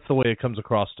 That's the way it comes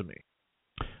across to me.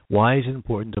 Why is it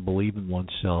important to believe in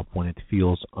oneself when it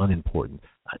feels unimportant?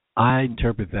 I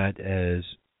interpret that as,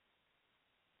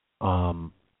 I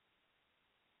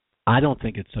don't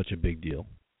think it's such a big deal.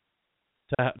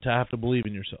 To have to believe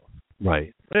in yourself.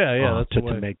 Right. Yeah, that's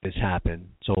to make this happen.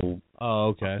 So,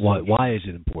 okay. Why is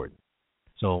it important?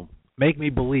 So, make me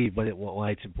believe, but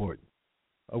why it's important.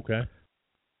 Okay.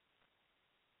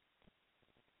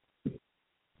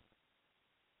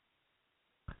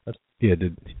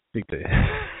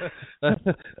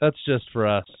 That's just for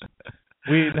us.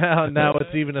 We now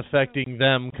it's even affecting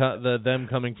them. Them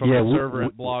coming from the server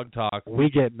at Blog Talk. We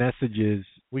get messages.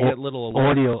 We get little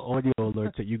alerts. audio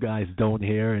alerts that you guys don't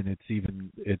hear, and it's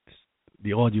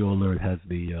the audio alert has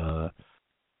the.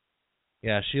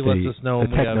 Yeah, she lets us know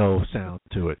when we have sound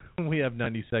to it. We have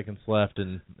 90 seconds left,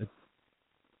 and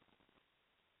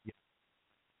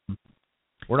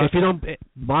we're not. If you don't,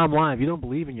 bottom line, if you don't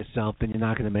believe in yourself, then you're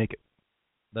not going to make it.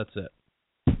 That's it.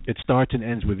 It starts and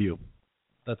ends with you.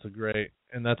 That's a great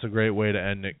way to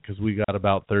end it, because we got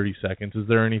about 30 seconds. Is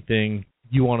there anything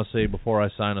you want to say before I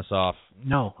sign us off?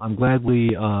 No, I'm glad we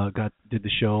did the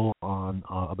show on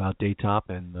about DAYTOP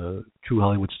and the true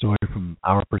Hollywood story from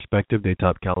our perspective,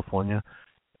 DAYTOP, California,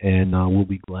 and we'll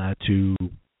be glad to.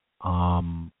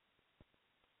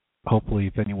 Hopefully,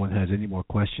 if anyone has any more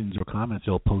questions or comments,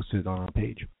 they'll post it on our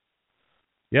page.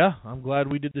 Yeah, I'm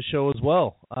glad we did the show as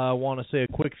well. I want to say a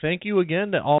quick thank you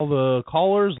again to all the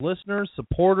callers, listeners,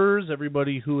 supporters,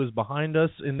 everybody who is behind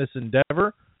us in this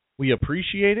endeavor. We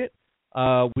appreciate it.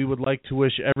 We would like to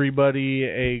wish everybody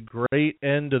a great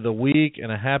end of the week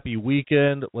and a happy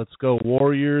weekend. Let's go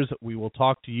Warriors. We will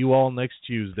talk to you all next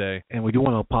Tuesday. And we do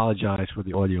want to apologize for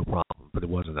the audio problem, but it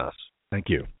wasn't us. Thank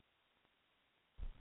you.